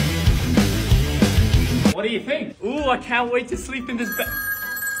 What do you think? Ooh, I can't wait to sleep in this bed.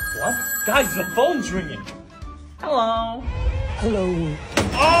 What? Guys, the phone's ringing. Hello. Hello.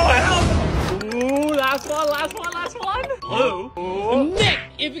 Oh, hell. Ooh, last one. Blue. Ooh. Nick,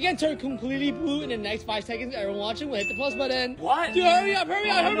 if you can turn completely blue in the next 5 seconds, everyone watching will hit the plus button. What? Dude, hurry up. No.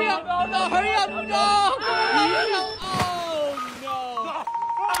 Hurry up. No. Oh, no.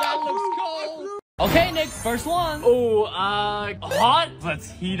 That looks cold. Okay, Nick, first one. Oh, hot? Let's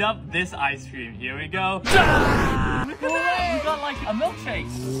heat up this ice cream. Here we go. Look at that. We got like a milkshake.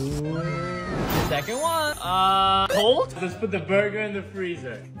 Second one. Cold? Let's put the burger in the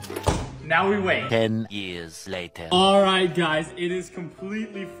freezer. Now we wait. 10 years later. Alright, guys, it is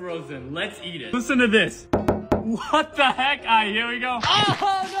completely frozen. Let's eat it. Listen to this. What the heck? Alright, here we go. Oh,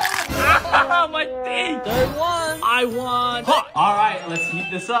 no. My teeth. Third one. I want hot. Alright, let's heat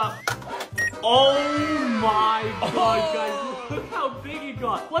this up. Oh my god, guys. Look how big it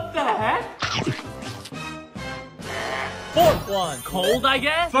got. What the heck? Fourth one. Cold, I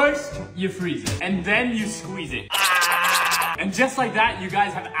guess? First, you freeze it. And then you squeeze it. And just like that, you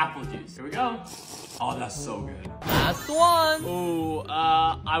guys have apple juice. Here we go. Oh, that's so good. Last one. Ooh,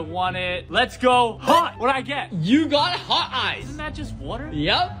 I want it. Let's go hot. What'd I get? You got hot ice. Isn't that just water?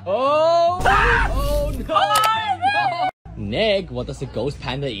 Yep. Oh no. Nick, what does a ghost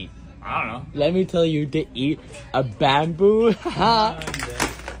panda eat? I don't know. Let me tell you, they eat a bamboo.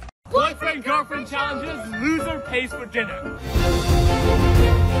 Boyfriend, girlfriend challenges, loser pays for dinner.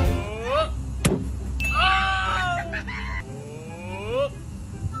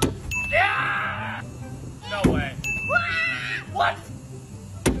 Yeah! No way. What?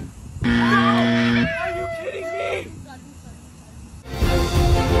 No! Are you kidding me?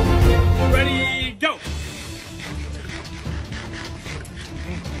 Ready, go!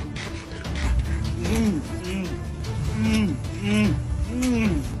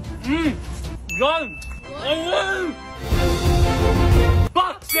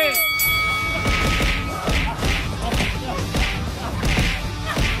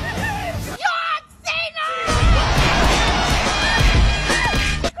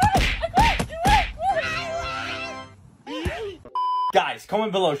 Comment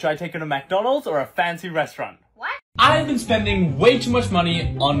below, should I take her to McDonald's or a fancy restaurant? What? I've been spending way too much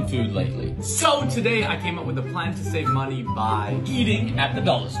money on food lately. So today I came up with a plan to save money by eating at the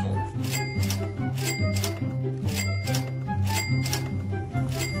dollar store.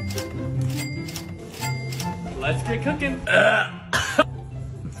 Let's get cooking.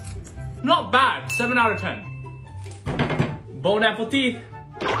 Not bad, 7 out of 10. Bone apple teeth.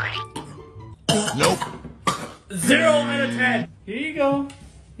 Nope. 0 out of 10. Here you go.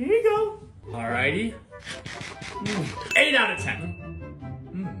 Here you go. Alrighty. 8 out of 10.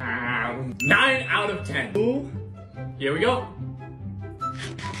 9 out of 10. Ooh. Here we go.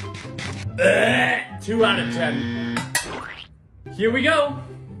 2 out of 10. Here we go.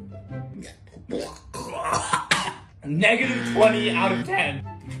 Negative 20 out of 10.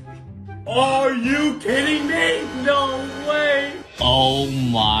 Are you kidding me? No way. Oh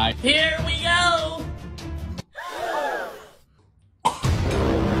my. Here we go.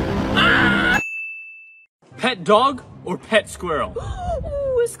 Pet dog or pet squirrel?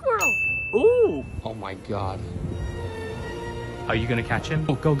 Ooh, a squirrel. Ooh. Oh my god. Are you gonna catch him?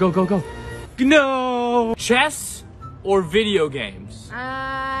 Oh, go, go, go, go. No. Chess or video games?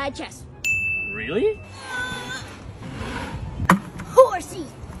 Chess. Really? Horsey.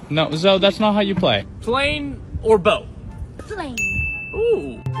 No, Zoe, that's not how you play. Plane or boat? Plane.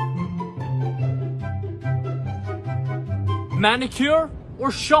 Ooh. Manicure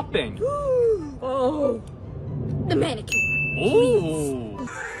or shopping? Oh. The manicure. Ooh.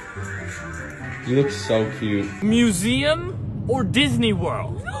 You look so cute. Museum or Disney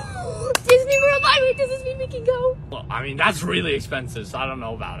World? Disney World. I mean, does this mean we can go? Well, I mean, that's really expensive, so I don't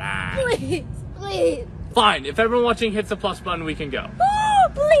know about that. Please, please. Fine, if everyone watching hits the plus button, we can go. Oh,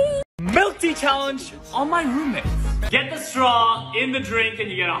 please. Milk tea challenge on my roommates. Get the straw in the drink and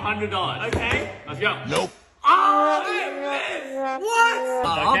you get $100. Okay, let's go. Nope. Oh, what?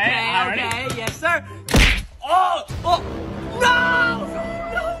 Okay, yes sir. Oh, oh, no!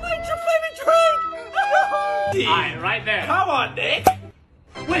 No, my favorite drink. Alright, right there. Come on, Nick.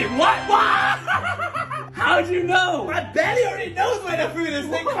 Wait, what? How'd you know? My belly already knows where the food is,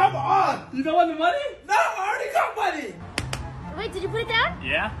 Nick. Come on. You don't want the money? No, I already got money. Wait, did you put it down?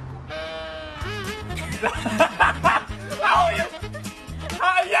 Yeah. How are you?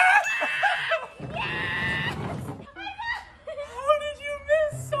 Yeah! How did you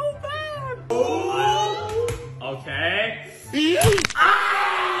miss so bad? Ooh. Okay. Ah!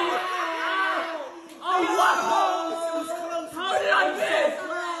 Oh, what? How did I miss?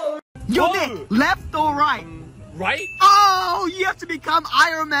 Yo, Nick, left or right? Right? Oh, you have to become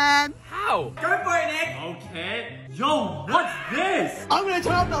Iron Man. How? Go for it, Nick. Okay. Yo, what's this? I'm gonna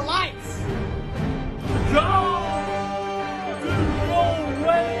turn off the lights. Go! No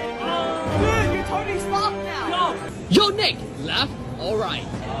way! Dude, you're Tony Stark now. Go! Yo, Nick, left or right?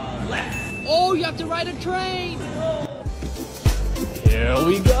 Left. Oh, you have to ride a train. Here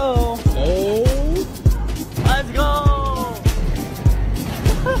we go. Oh, Let's go!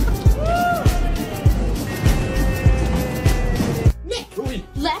 Nick,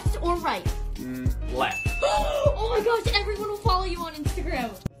 left or right? Left. Oh my gosh, everyone will follow you on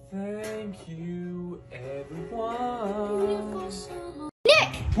Instagram. Thank you, everyone.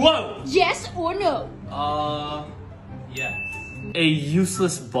 Nick, Whoa! yes or no? Yes. A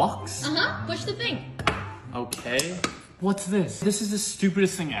useless box? Uh-huh, push the thing. Okay. What's this? This is the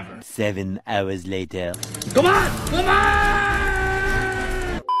stupidest thing ever. 7 hours later. Come on! Come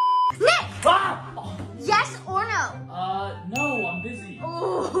on! Nick, Ah! yes or no? No, I'm busy.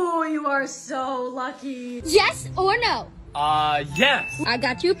 Oh, you are so lucky. Yes or no? Yes. I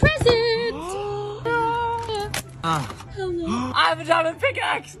got you a present. I have a diamond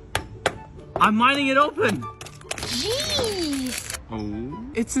pickaxe. I'm mining it open. Jeez.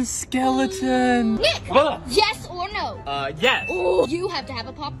 It's a skeleton. Nick, Ah. yes or no? Yes. Oh, you have to have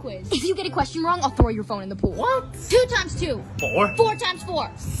a pop quiz. If you get a question wrong, I'll throw your phone in the pool. What? 2 times 2. 4. 4 times 4.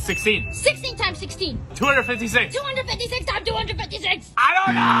 16. 16 times 16. 256. 256 times 256. I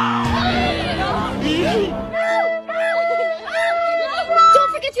don't know.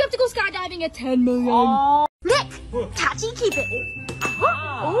 Don't forget you have to go skydiving at 10 million. Nick, catchy, keep it.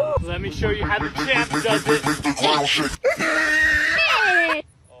 Let me show you how the champ does it.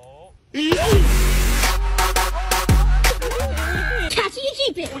 Catchy,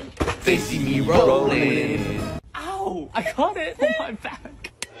 keep it. They see me rolling. Ow! I caught it on my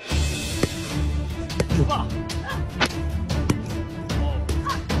back. Ah.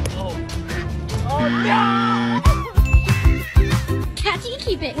 Oh no! Catchy,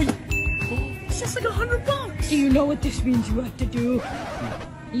 keep it. It's just like $100. Do you know what this means you have to do?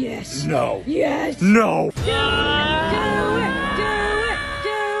 Yes. No. Yes. No. Do it. Do it.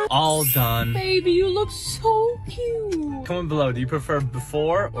 All done. Baby, you look so cute. Comment below, do you prefer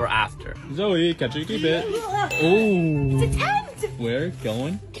before or after? Zoe, catch it, keep it. Oh. It's a tent. We're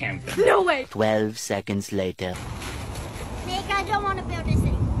going camping. No way. 12 seconds later. Nick, I don't want to build this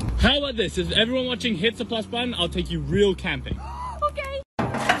thing. How about this? If everyone watching hits the plus button, I'll take you real camping. Okay.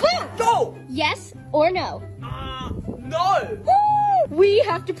 Go! Yes or no? No! We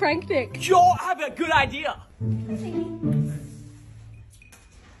have to prank Nick. Joe, I have a good idea.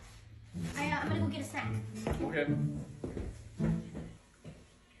 I'm gonna go get a snack. Okay.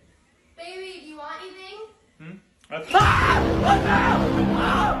 Baby, do you want anything?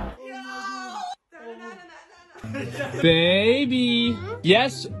 Baby,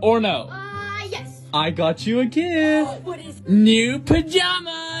 yes or no? Yes. I got you a gift. What is New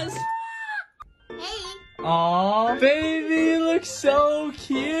pajamas. Hey. Aw, baby, you look so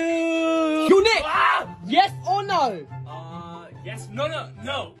cute. You, Nick! Yes or no? Yes.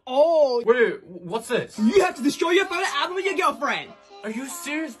 No. Oh, Wait, what's this? you have to destroy your photo album with your girlfriend. Are you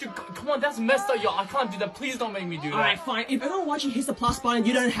serious? Dude, come on, that's messed up, yo. I can't do that. Please don't make me do that. Alright, fine. If everyone watching hits the plus button,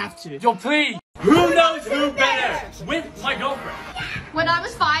 you don't have to. Yo, please. Who knows who better? With my girlfriend. When I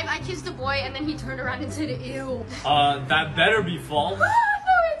was 5, I kissed a boy and then he turned around and said, ew. That better be false. No,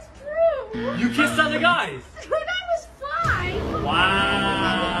 it's true. You kissed other guys. When I was 5.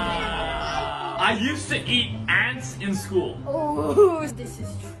 Wow. I used to eat ants in school. Oh, this is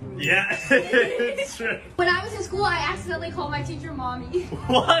true. Yeah, it's true. When I was in school, I accidentally called my teacher mommy.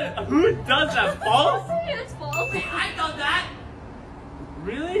 What? Who does that? False? It's false. I done that.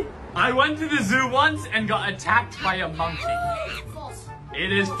 Really? I went to the zoo once and got attacked by a monkey. False.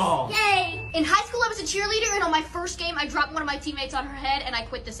 It is false. Yay! In high school, I was a cheerleader, and on my first game, I dropped one of my teammates on her head, and I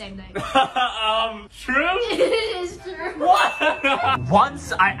quit the same day. True? It is true. What?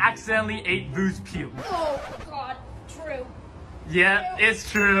 Once I accidentally ate Vu's puke. Oh, God. True. Yeah,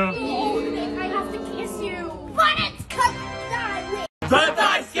 it's true. Oh, Nick, I have to kiss you. But it's cut. The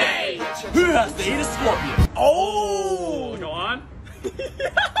dice game! Who has to eat a scorpion? Oh! Go on.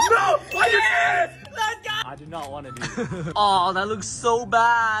 No! Yes! Let's go! I do not want to do this. Oh, that looks so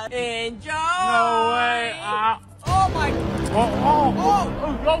bad. Enjoy! No way. Oh my! Oh,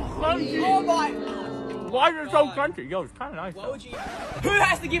 so crunchy. Oh my! Why is it so crunchy? Yo, it's kind of nice. What would you? Who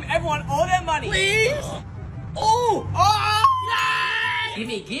has to give everyone all their money? Please! Oh! Oh!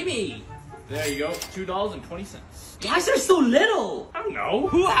 Yes! Gimme! There you go. $2.20. Why is there so little? I don't know.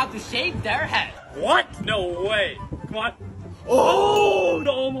 Who have to shave their head? What? No way. Come on. Oh!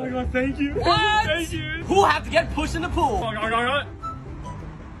 Oh my god, thank you. What? Thank you. Who have to get pushed in the pool?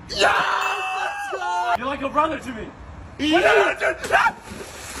 Yeah! You're like a brother to me.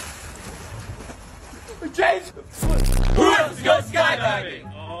 James! Who has to go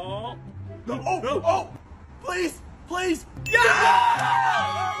skydiving? Oh. Oh! Please! Please!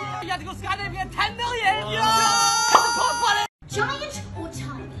 Yeah! You have to go skydiving at 10 million! Giant or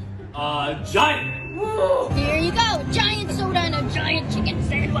tiny? Giant. Here you go. Giant soda and a giant chicken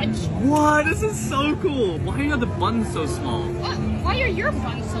sandwich. What? This is so cool. Why are the buns so small? Why are your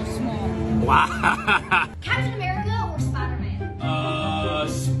buns so small? Wow. Captain America or Spider-Man?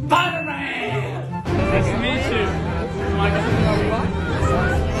 Spider-Man. Nice to meet you.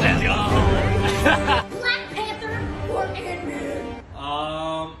 Let's go. Black Panther or Ant-Man?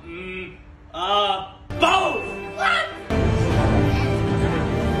 Both. What?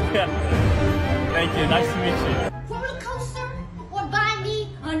 Thank you. Nice to meet you. Roller coaster or buy me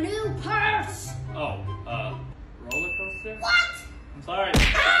a new purse? Oh, roller coaster? What? I'm sorry.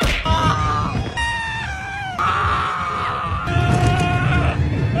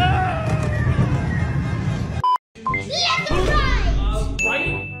 Let's ride!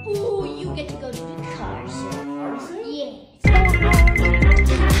 Right? Ooh, you get to go to the car show. Yes.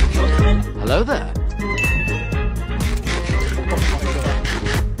 Hello there.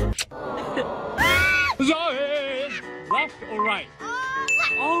 Zoe! Left or right?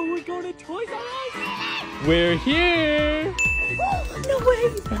 Oh, we're going to Toys R Us. We're here. No way!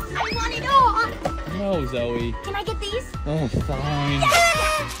 I want it all! No, Zoe. Can I get these? Oh, fine.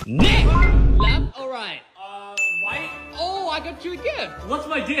 Nick! Left or right? Right? Oh, I got you a gift. What's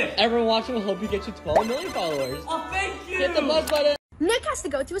my gift? Everyone watching will hope you get you 12 million followers. Oh, thank you. Hit the buzz button. Nick has to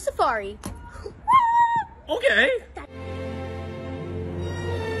go to a safari. Okay.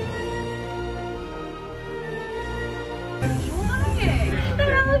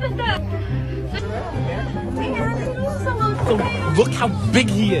 Look how big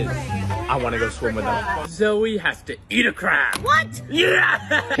he is. I want to go swim with him. Zoe has to eat a crab. What? Yeah!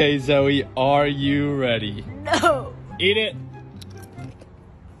 Okay, Zoe, are you ready? No. Eat it.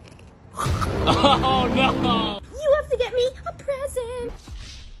 Oh, no. You have to get me a present.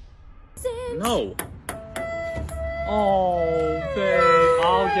 No. Oh, babe,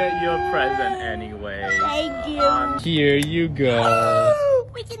 I'll get you a present anyway. Thank you. Here you go.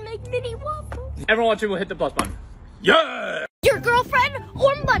 We can make mini waffles. Everyone watching will hit the plus button. Yeah! Your girlfriend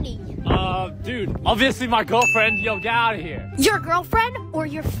or money? Dude, obviously my girlfriend. Yo, get out of here. Your girlfriend or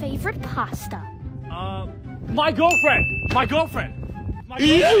your favorite pasta? My girlfriend. My girlfriend. My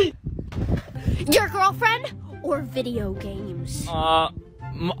girlfriend. Your girlfriend or video games?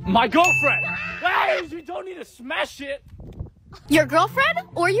 My girlfriend. Hey, you don't need to smash it. Your girlfriend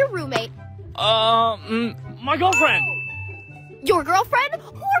or your roommate? My girlfriend. Your girlfriend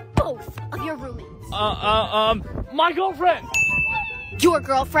or both of your roommates? My girlfriend. Your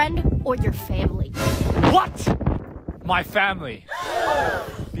girlfriend or your family? What? My family.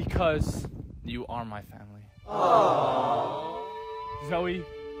 Because you are my family. Aww. Zoe.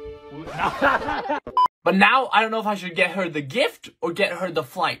 But now I don't know if I should get her the gift or get her the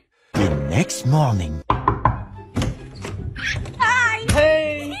flight. The next morning. Hi.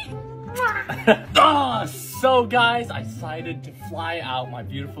 Hey. So guys, I decided to fly out my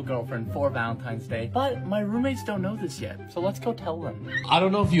beautiful girlfriend for Valentine's Day, but my roommates don't know this yet, so let's go tell them. I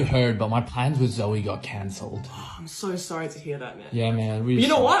don't know if you heard, but my plans with Zoe got cancelled. I'm so sorry to hear that, man. Yeah, man. Really You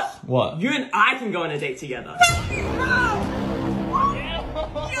know what? What? You and I can go on a date together. You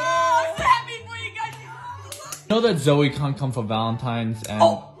know that Zoe can't come for Valentine's and...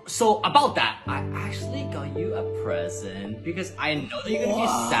 Oh, so about that, I actually got you a present because I know that you're gonna be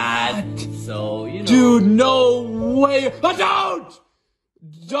sad. So, you know. Dude, no way! But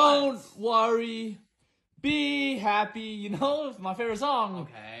don't worry. Be happy. You know, it's my favorite song.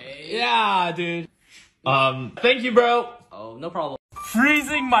 Okay. Yeah, dude. Thank you, bro. Oh, no problem.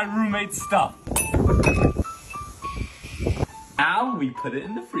 Freezing my roommate's stuff. Now we put it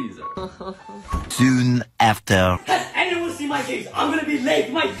in the freezer. Soon after. Has anyone seen my keys? I'm gonna be late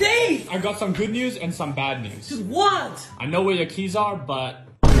for my date! I got some good news and some bad news. Dude, what? I know where your keys are, but...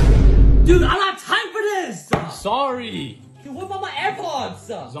 Dude, I don't have time for this! I'm sorry. Dude, what about my AirPods?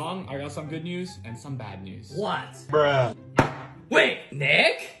 Zhong, I got some good news and some bad news. What? Bruh. Wait,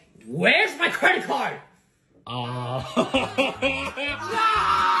 Nick? Where's my credit card?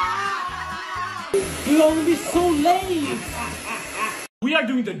 You're gonna be so late! We are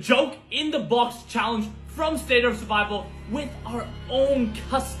doing the joke in the box challenge from State of Survival with our own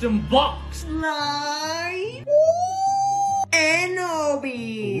custom box. Slime.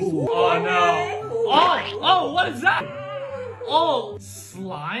 Anobis. Oh no. Oh, what is that? Oh,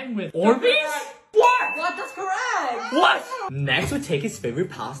 slime with Orbeez? What? What? That's correct! What? Next, we'll take his favorite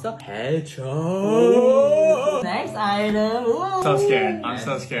pasta, ketchup. Next item. Ooh. So scared. I'm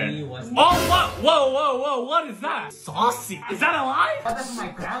so scared. Oh, what? Whoa, what is that? Saucy. Is that alive? That was my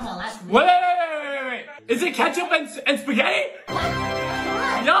grandma last week. Wait. Is it ketchup and spaghetti?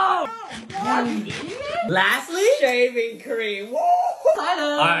 No! Lastly, shaving cream. Woo!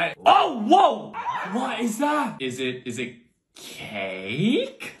 Alright. Oh, whoa! What is that? Is it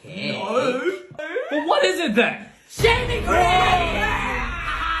cake? No. But what is it then? Shaving cream!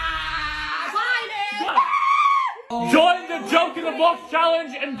 Join the Joke in the Box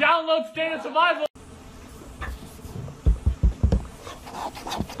challenge and download State of Survival.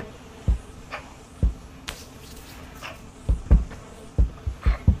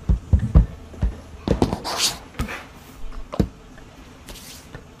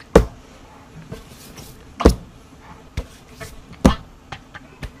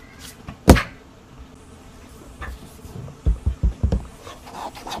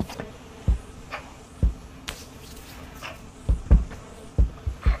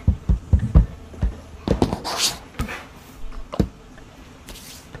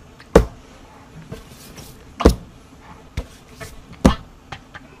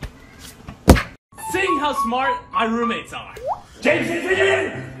 Seeing how smart my roommates are. James,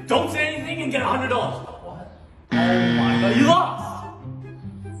 don't say anything and get $100. What? Oh my god, you lost!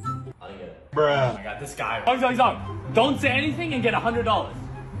 I'll get it. Bruh. I got this guy. Zhong. Don't say anything and get $100.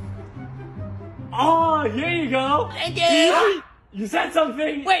 Oh, here you go. Thank you! You said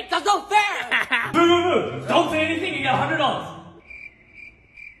something. Wait, that's not fair! Boo. Don't say anything and get $100.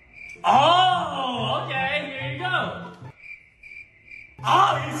 Oh, okay, here you go.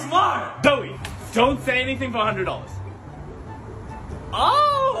 Oh, you're smart. Zoe, don't say anything for $100.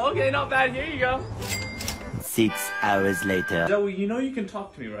 Oh, okay, not bad. Here you go. 6 hours later. Zoe, you know you can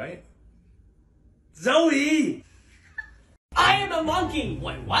talk to me, right? Zoe! I am a monkey!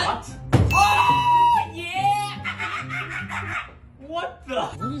 Wait, what? Oh, yeah! What the?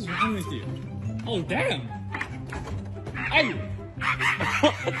 What is wrong with you? Oh, damn. Hey.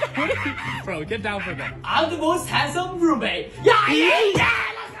 Bro, get down for that. I'm the most handsome roommate! Yeah!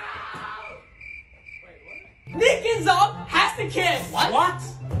 Nick and Zhong has to kiss. What?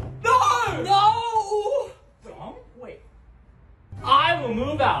 No! No! Zhong? Wait. I will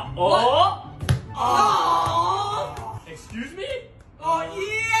move out. Oh! Oh! Excuse me? Oh,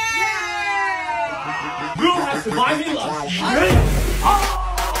 yeah! Who has to buy me lunch?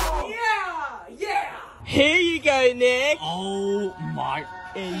 Oh! Yeah! Here you go, Nick. Oh my.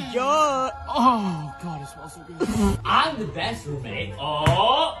 Enjoy. Oh, God, it smells so good. I'm the best roommate.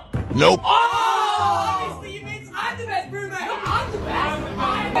 Oh! Nope. Oh! Obviously, it means I'm the best roommate. No, I'm the best.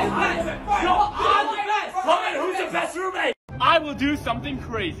 I'm the best. No, I'm the best. Fine, who's the best roommate? I will do something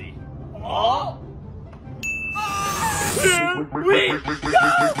crazy. Oh!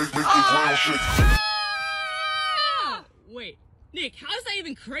 Wait, Nick, how is that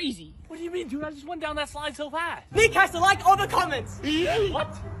even crazy? What do you mean, dude? I just went down that slide so fast. Nick has to like all the comments.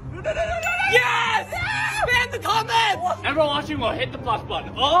 What? Yes! Spam the comments! Everyone watching will hit the plus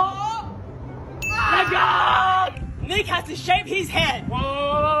button. Oh! Let's go! Nick has to shave his head. Whoa!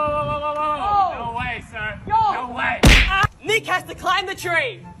 No way, sir. No way. Nick has to climb the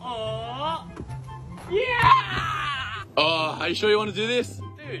tree. Oh! Yeah! Are you sure you want to do this?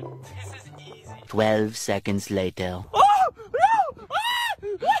 Dude, this is easy. 12 seconds later. Oh,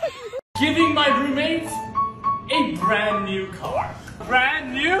 no! Giving my roommates a brand new car.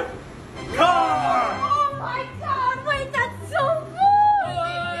 Brand new car! Oh my god, wait, that's so cool!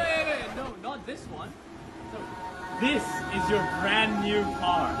 Wait. No, not this one. No, this is your brand new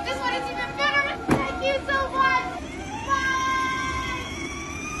car. This one is even better! Thank you so much!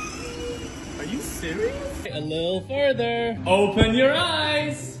 Are you serious? A little further. Open your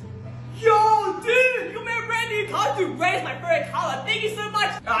eyes. Yo, dude, you made a brand new car. Dude, red is my favorite color. Thank you so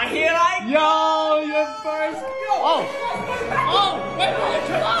much. I hear like. Yo, your first. Oh, wait,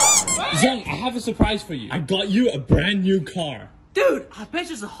 turn off. Zhong, I have a surprise for you. I got you a brand new car. Dude, I bet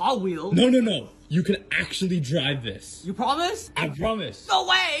it's a Hot Wheel. No. You can actually drive this. You promise? I promise. No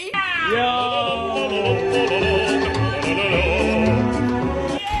way. Yay!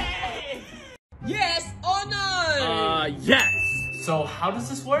 Yes or no? Yes. So how does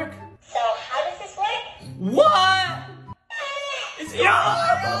this work? What? It's yo!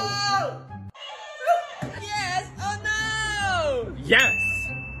 Yes or no? Yes.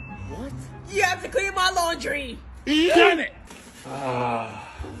 What? You have to clean my laundry. Damn it.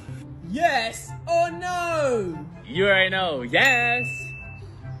 Yes or no? You already know. Yes.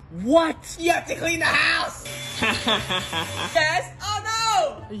 What? You have to clean the house. Yes or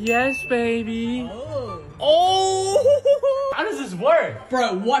no? Yes, baby. Oh. How does this work?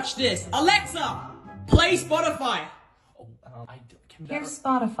 Bro, watch this. Alexa, play Spotify. Here's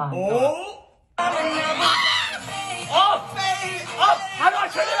Spotify. Oh. Off! How do I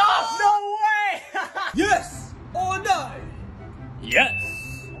turn it off? No way. Yes or no? Yes.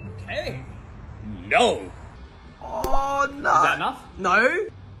 Okay. No. Oh no. Is that enough? No.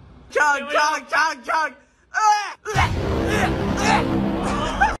 Chug.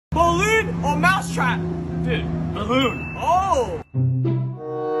 Balloon or mousetrap? Dude, balloon. Oh.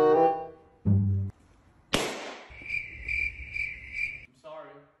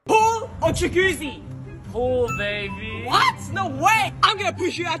 Pool or jacuzzi? Pool, baby. What? No way! I'm gonna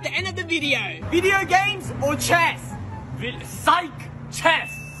push you at the end of the video. Video games or chess? Psych. Chess.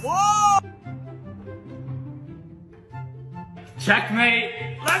 Whoa!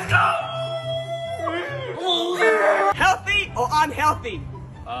 Checkmate. Let's go. Healthy or unhealthy?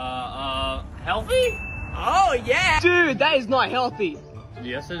 Healthy? Oh yeah! Dude, that is not healthy.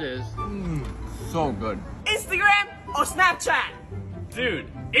 Yes, it is. So good. Instagram or Snapchat? Dude,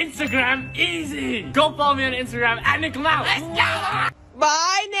 Instagram, easy. Go follow me on Instagram at NichLmao. Let's go!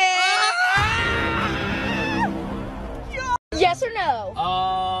 Bye, Nick. Yes or no?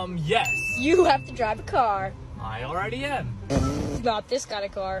 Yes. You have to drive a car. I already am. Not this kind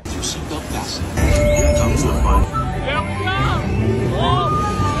of car. Here we go.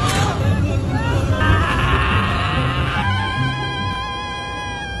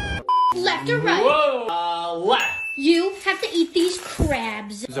 Left or right? Whoa. Left. You have to eat these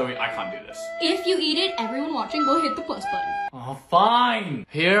crabs. Zoe, I can't do this. If you eat it, everyone watching will hit the plus button. Oh, fine.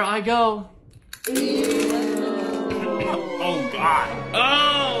 Here I go. Oh, God.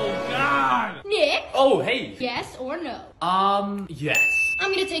 Oh, God. Nick? Oh, hey. Yes or no? Yes.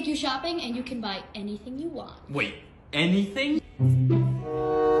 I'm gonna take you shopping and you can buy anything you want. Wait, anything?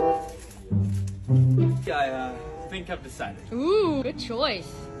 I think I've decided. Ooh, good choice.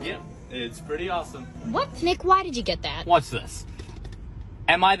 Yeah, it's pretty awesome. What? Nick, why did you get that? What's this?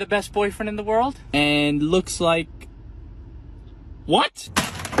 Am I the best boyfriend in the world? And looks like... What?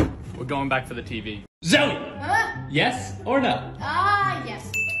 We're going back for the TV. Zoe! Huh? Yes or no?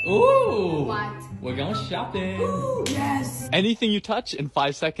 Yes. Ooh! What? We're going shopping. Ooh, yes. Anything you touch in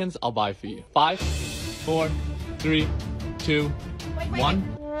 5 seconds, I'll buy for you. 5, 4, 3, 2,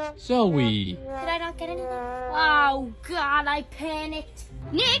 1. Zoe. Did I not get anything? Oh, God, I panicked.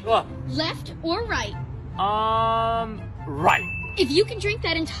 Nick, What? left or right? Right. If you can drink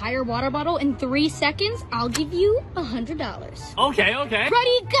that entire water bottle in 3 seconds, I'll give you $100. Okay, okay.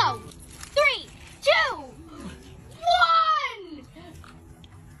 Ready, go. 3, 2, 1.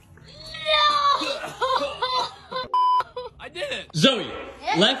 No! I did it. Zoe,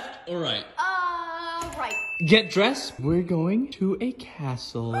 left or right? Right. Get dressed. We're going to a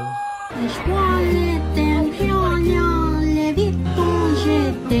castle.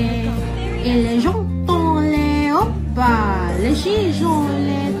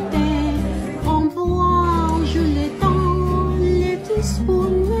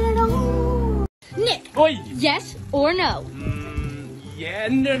 Nick, Oi. yes or no? Yeah,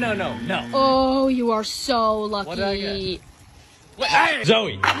 no. Oh, you are so lucky. What did I get? Hey.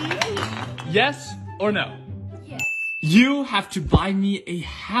 Zoe, yes or no? Yes. You have to buy me a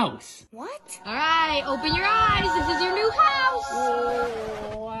house. What? All right, open your eyes. This is your new house.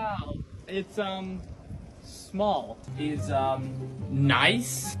 Oh, wow. It's, small. Is,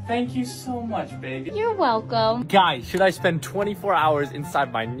 nice? Thank you so much, baby. You're welcome. Guys, should I spend 24 hours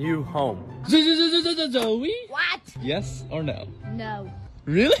inside my new home? Zoe? What? Yes or no? No.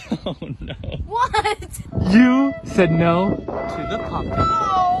 Really? Oh no. What? You said no to the puppy.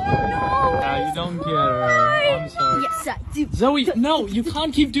 Oh, no. Now you don't get her. I'm sorry. Yes, I do. Zoe, no, you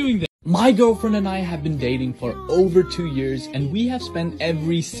can't keep doing that. My girlfriend and I have been dating for over 2 years and we have spent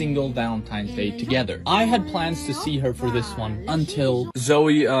every single Valentine's Day together. I had plans to see her for this one until...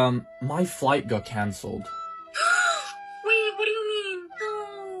 Zoe, my flight got cancelled. Wait, what do you mean?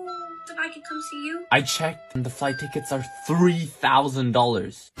 No. If I could come see you? I checked and the flight tickets are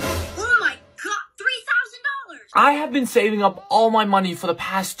 $3,000. Oh my god, $3,000! I have been saving up all my money for the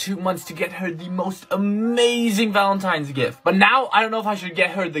past 2 months to get her the most amazing Valentine's gift. But now, I don't know if I should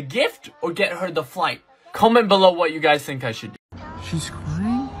get her the gift or get her the flight. Comment below what you guys think I should do. She's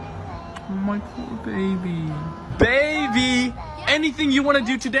crying? Oh my poor baby. Baby! Anything you want to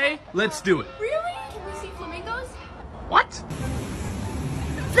do today, let's do it. Really? Can we see flamingos? What?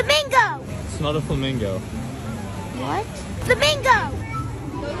 Flamingo! It's not a flamingo. What? Flamingo!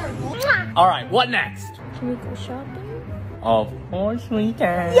 Alright, what next? Can we go shopping? Of course we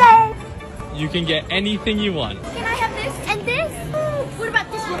can. Yay! You can get anything you want. Can I have this and this? What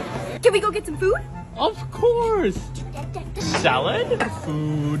about this one? Can we go get some food? Of course! Salad?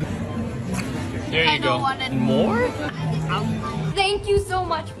 Food. There you go. More? Thank you so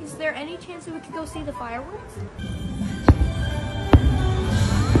much. Is there any chance that we could go see the fireworks?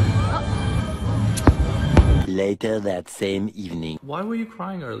 Later that same evening. Why were you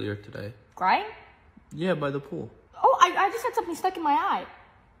crying earlier today? Crying? Yeah, by the pool. Oh, I just had something stuck in my eye.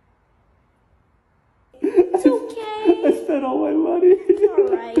 It's okay. I spent all my money.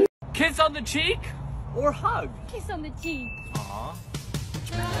 Alright. Kiss on the cheek or hug? Kiss on the cheek. Aww.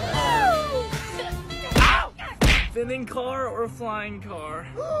 Ow! Spinning car or flying car?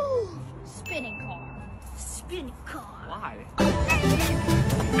 Spinning car. Spinning car. Why?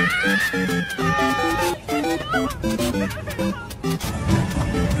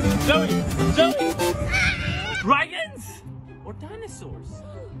 Zoe! Dragons or dinosaurs?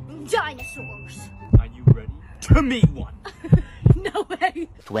 Dinosaurs. Are you ready to meet one? No way.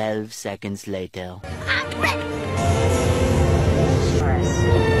 12 seconds later. I'm ready.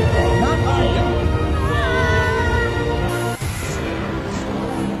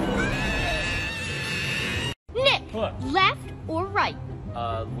 Nick, What? left or right?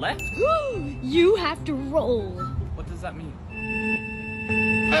 Left? You have to roll. What does that mean?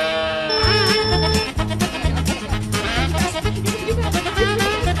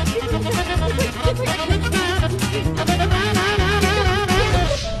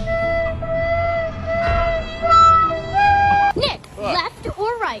 Nick, left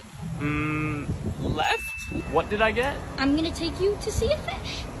or right? Left? What did I get? I'm gonna take you to see a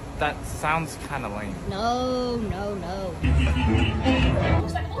fish. That sounds kind of lame. No.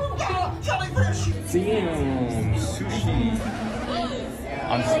 Damn, sushi.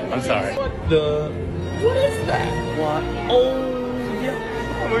 I'm sorry. What is that? What? Oh,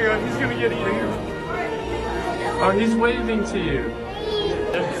 yeah. Oh my god, he's gonna get eaten. Oh, he's waving to you.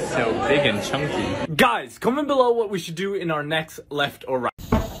 They're so big and chunky. Guys, comment below what we should do in our next left or right.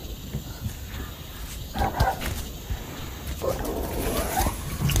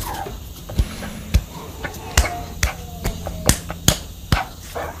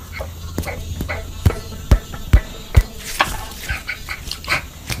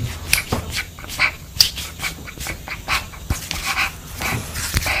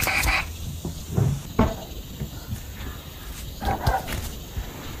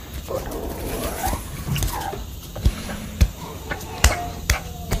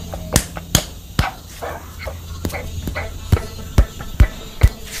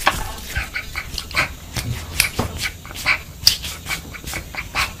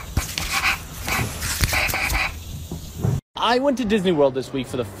 I went to Disney World this week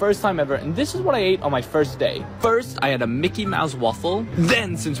for the first time ever, and this is what I ate on my first day. First, I had a Mickey Mouse waffle.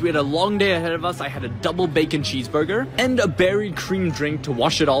 Then, since we had a long day ahead of us, I had a double bacon cheeseburger and a berry cream drink to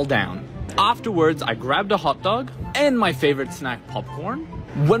wash it all down. Afterwards, I grabbed a hot dog and my favorite snack, popcorn.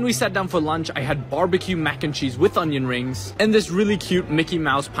 When we sat down for lunch, I had barbecue mac and cheese with onion rings and this really cute Mickey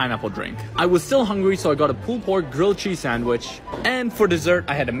Mouse pineapple drink. I was still hungry, so I got a pulled pork grilled cheese sandwich. And for dessert,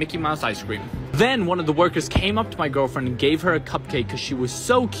 I had a Mickey Mouse ice cream. Then one of the workers came up to my girlfriend and gave her a cupcake because she was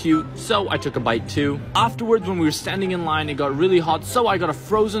so cute, so I took a bite too. Afterwards, when we were standing in line, it got really hot, so I got a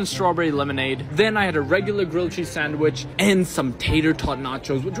frozen strawberry lemonade. Then I had a regular grilled cheese sandwich and some tater tot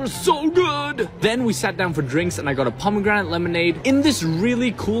nachos, which were so good. Then we sat down for drinks and I got a pomegranate lemonade in this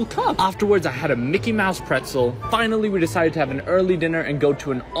really cool cup. Afterwards, I had a Mickey Mouse pretzel. Finally, we decided to have an early dinner and go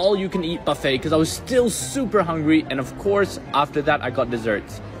to an all-you-can-eat buffet because I was still super hungry. And of course, after that, I got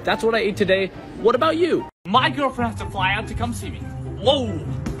desserts. That's what I ate today. What about you? My girlfriend has to fly out to come see me. Whoa!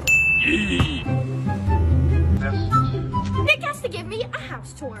 Nick has to give me a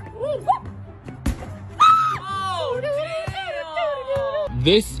house tour. Oh, damn!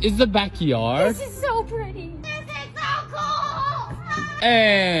 This is the backyard. This is so pretty. This is so cool.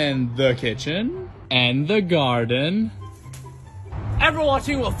 And the kitchen. And the garden. Everyone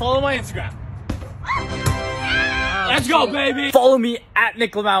watching will follow my Instagram. Let's go, baby! Follow me at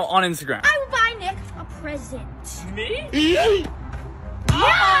NichLmao on Instagram. I will buy Nick a present. Me? Yeah,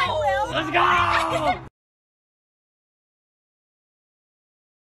 I will. Let's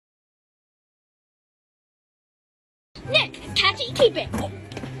go! Nick, catch it, keep it.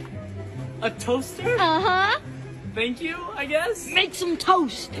 A toaster? Uh-huh. Thank you, I guess. Make some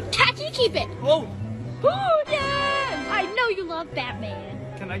toast. Catch it, keep it. Whoa! VuJae! I know you love Batman.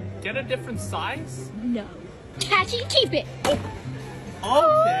 Can I get a different size? No. Catch it, keep it.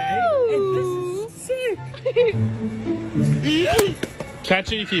 Okay. And this is sick.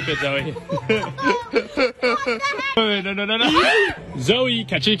 Catch it, keep it, Zoe. No. Zoe,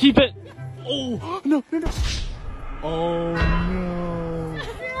 catch it, keep it. Oh, no. Oh, no.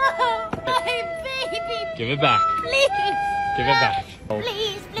 My baby. Give it back. Please. Give it back.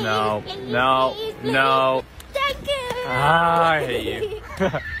 Please. No. Thank you. Ah, I hate you.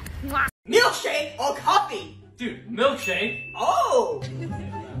 Milkshake or coffee? Dude, milkshake. Oh!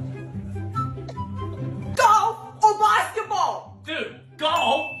 Golf or basketball? Dude,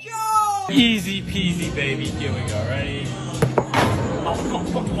 golf. Yo! Easy peasy, baby. Here we go. Ready? Oh,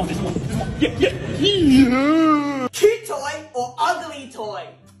 come on, this one. Yeah. Cute toy or ugly toy?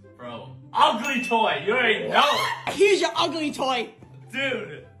 Bro, ugly toy. You already know. Here's your ugly toy.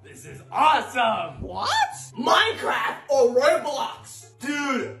 Dude, this is awesome. What? Minecraft or Roblox?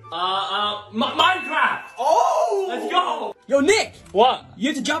 Dude. Minecraft. Oh! Let's go. Yo, Nick. What? You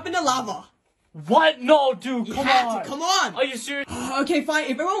have to jump in the lava. What? No, dude, You come have on. to. Come on. Are you serious? Okay, fine.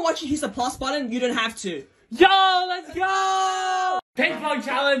 If everyone watching hits the plus button, you don't have to. Yo, let's go! Ping pong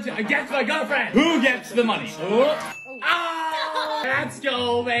challenge against my girlfriend. Who gets the money? Oh. Ah, let's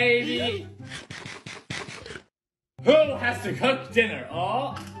go, baby. Who has to cook dinner?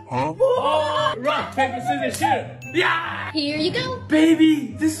 Oh. Huh? Oh. Rock, paper, scissors, shoot. Yeah. Here you go.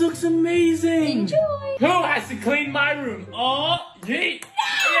 Baby, this looks amazing. Enjoy. Who has to clean my room? Oh, yeet.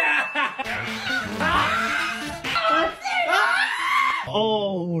 Yeah.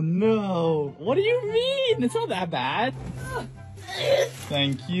 Oh, no. What do you mean? It's not that bad.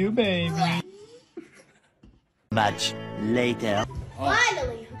 Thank you, baby. Much later.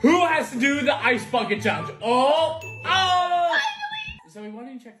 Finally. Who has to do the ice bucket challenge? Oh. Zoe, why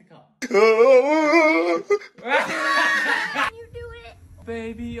don't you check the cup? Can you do it?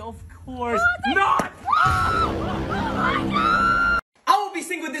 Baby, of course not! I will be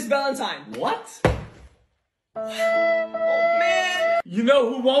single this Valentine. What? Oh, man. You know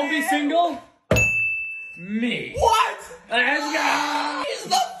who won't be single? Me. What? Let's go! He's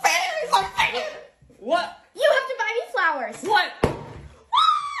not fair. He's not fair. What? You have to buy me flowers. What?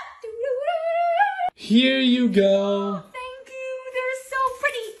 Here you go. Thank you. They're so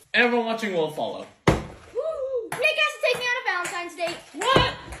pretty. Everyone watching will follow. Nick has to take me on a Valentine's date.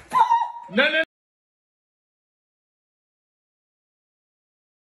 What? No.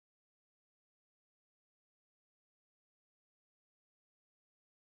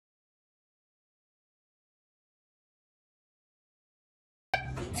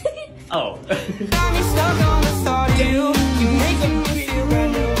 Oh.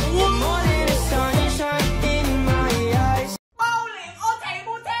 Bowling or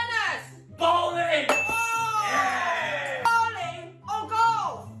table tennis? Bowling! Yeah. Bowling or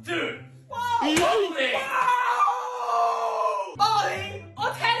golf? Dude! Wow. Bowling! Bowling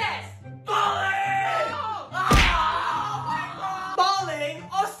or tennis? Bowling! Oh my Bowling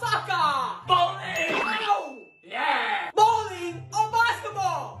or soccer? Bowling! No! Yeah! Bowling or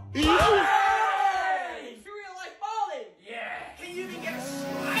basketball? Bowling! You really like bowling? Yeah! Can you even get a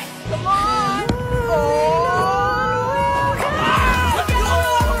strike? Come on!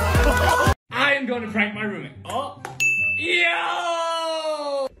 I am going to prank my roommate. Oh!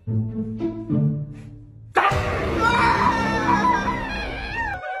 Yo!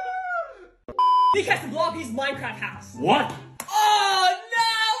 Nick has to blow up his Minecraft house. What? Oh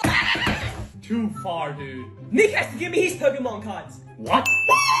no! Too far, dude. Nick has to give me his Pokemon cards. What?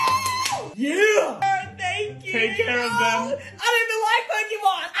 Yeah! Thank you! Take care of them. I don't even like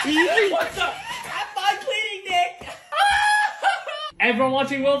Pokemon! What's up? Have fun cleaning, Nick! Everyone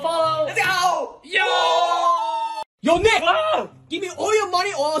watching will follow. Let's go! Yo! Yo, Nick! Whoa! Give me all your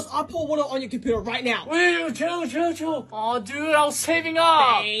money or else I'll pour water on your computer right now. Wait, chill. Oh, dude, I was saving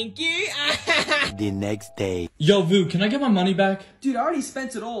up. Thank you. The next day. Yo, Vu, can I get my money back? Dude, I already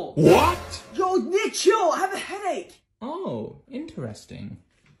spent it all. What? Yo, Nick, chill. I have a headache. Oh, interesting.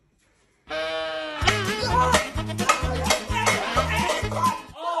 Oh,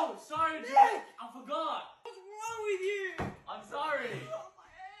 sorry, Nick. I forgot. What's wrong with you? I'm sorry.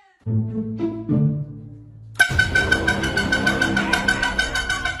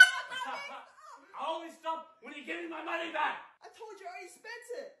 I only stop when you give me my money back. I told you I already spent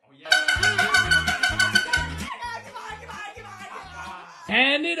it. Oh, yeah. Come on.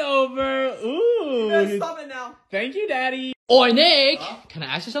 Hand it over. You better Ooh. stop it now. Thank you, Daddy. Oi, Nick! Can I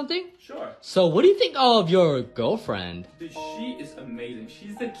ask you something? Sure. So, what do you think of your girlfriend? Dude, she is amazing.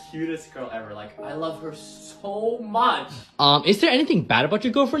 She's the cutest girl ever. Like, I love her so much. Is there anything bad about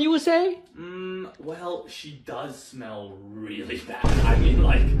your girlfriend, you would say? Well, she does smell really bad. I mean,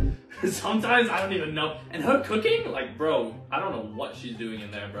 like, sometimes I don't even know. And her cooking, like, bro, I don't know what she's doing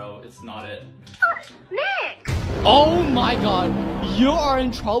in there, bro. It's not it. Nick! Oh my god, you are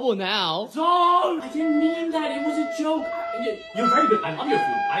in trouble now. Zhong! I didn't mean that. It was a joke. You're very good. I love your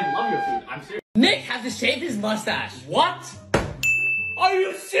food. I love your food. I'm serious. Nick has to shave his mustache. What? Are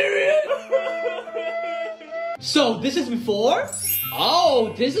you serious? So, this is before?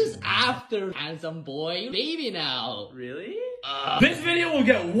 Oh, this is after. Handsome boy, baby now. Really? This video will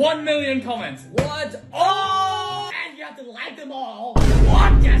get 1 million comments. What? Oh! And you have to like them all.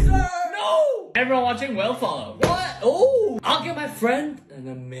 What? Yes, sir. No! Everyone watching will follow. What? Oh, I'll give my friend an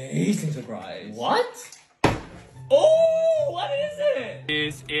amazing surprise. What? Oh, what is it?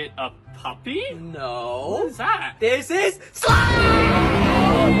 Is it a puppy? No. What is that? This is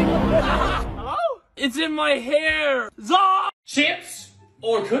Hello? It's in my hair. Zhong! Chips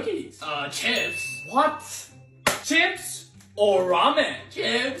or cookies? Chips. What? Chips or ramen?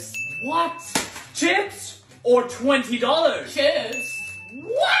 Chips. What? Chips or $20? Chips.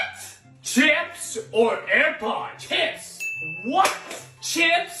 What? Chips or AirPods? Chips. What?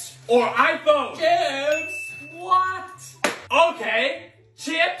 Chips or iPhone? Chips. What? Okay.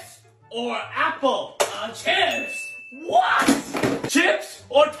 Chips or Apple? Chips. What? Chips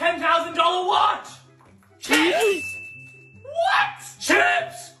or $10,000 watch? Chips. What?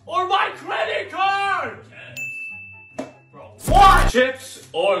 Chips or my credit card? Bro. What? Chips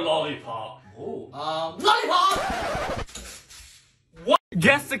or lollipop? Lollipop. What?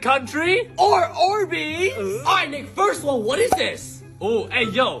 Guess the country? Or Orbeez. Alright, Nick, first one, what is this? Oh, hey,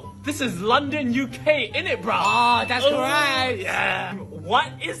 yo. This is London, UK, innit, bro? Ah, that's correct. Yeah.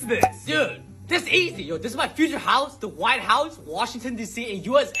 What is this? Dude, this is easy, yo. This is my future house, the White House, Washington, D.C., and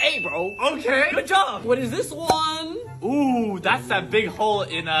USA, bro. Okay. Good job. What is this one? Ooh, that's that big hole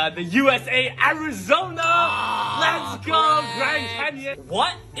in the USA, Arizona. Let's go, correct. Grand Canyon.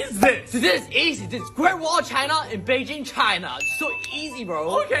 What is this? So this is easy. This is Great Wall of China in Beijing, China. So easy,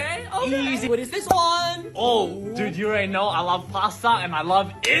 bro. Okay. Easy. What is this one? Oh, dude, you already know I love pasta and I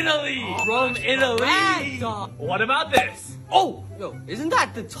love Italy. From Italy. correct. What about this? Oh, yo, isn't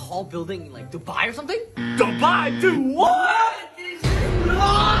that the tall building in like Dubai or something? Dubai, dude, what?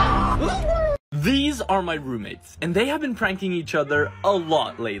 These are my roommates, and they have been pranking each other a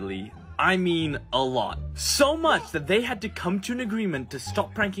lot lately. I mean, a lot. So much that they had to come to an agreement to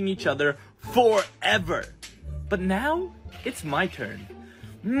stop pranking each other forever. But now, it's my turn.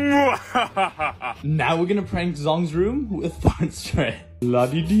 Now we're gonna prank Zhong's room with fart spray.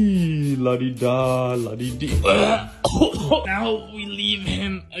 La-di-dee, la-di-da, la-di-dee. Now we leave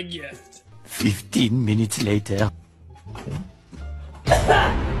him a gift. 15 minutes later.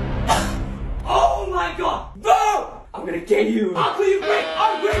 Oh my god! Bro! I'm gonna get you! I'll clean you great!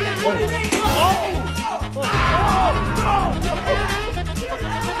 I'm great! That's what it is!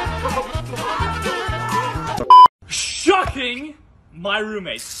 Shocking! My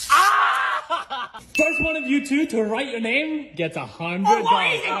roommates. First one of you two to write your name gets $100.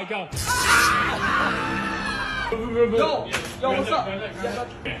 Alright, go. Yo, what's up?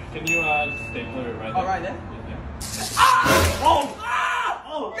 Can you stapler it right there? Alright then. Oh!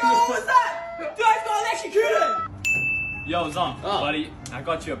 Yo, what's that? Dude, I got electrocuted! Yo, Zhong, buddy, I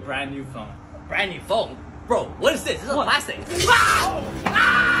got you a brand new phone. Brand new phone? Bro, what is this? This is plastic.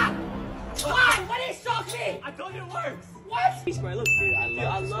 Why? Why did it shock me? I told you it works. What? Look, dude,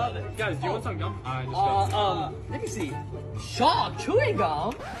 I love it. Guys, do you want some gum? Let me see. Chalk, chewing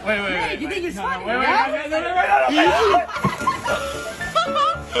gum. Wait. You think it's funny? Wait.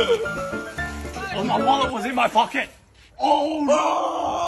 Oh, my wallet was in my pocket. Oh no!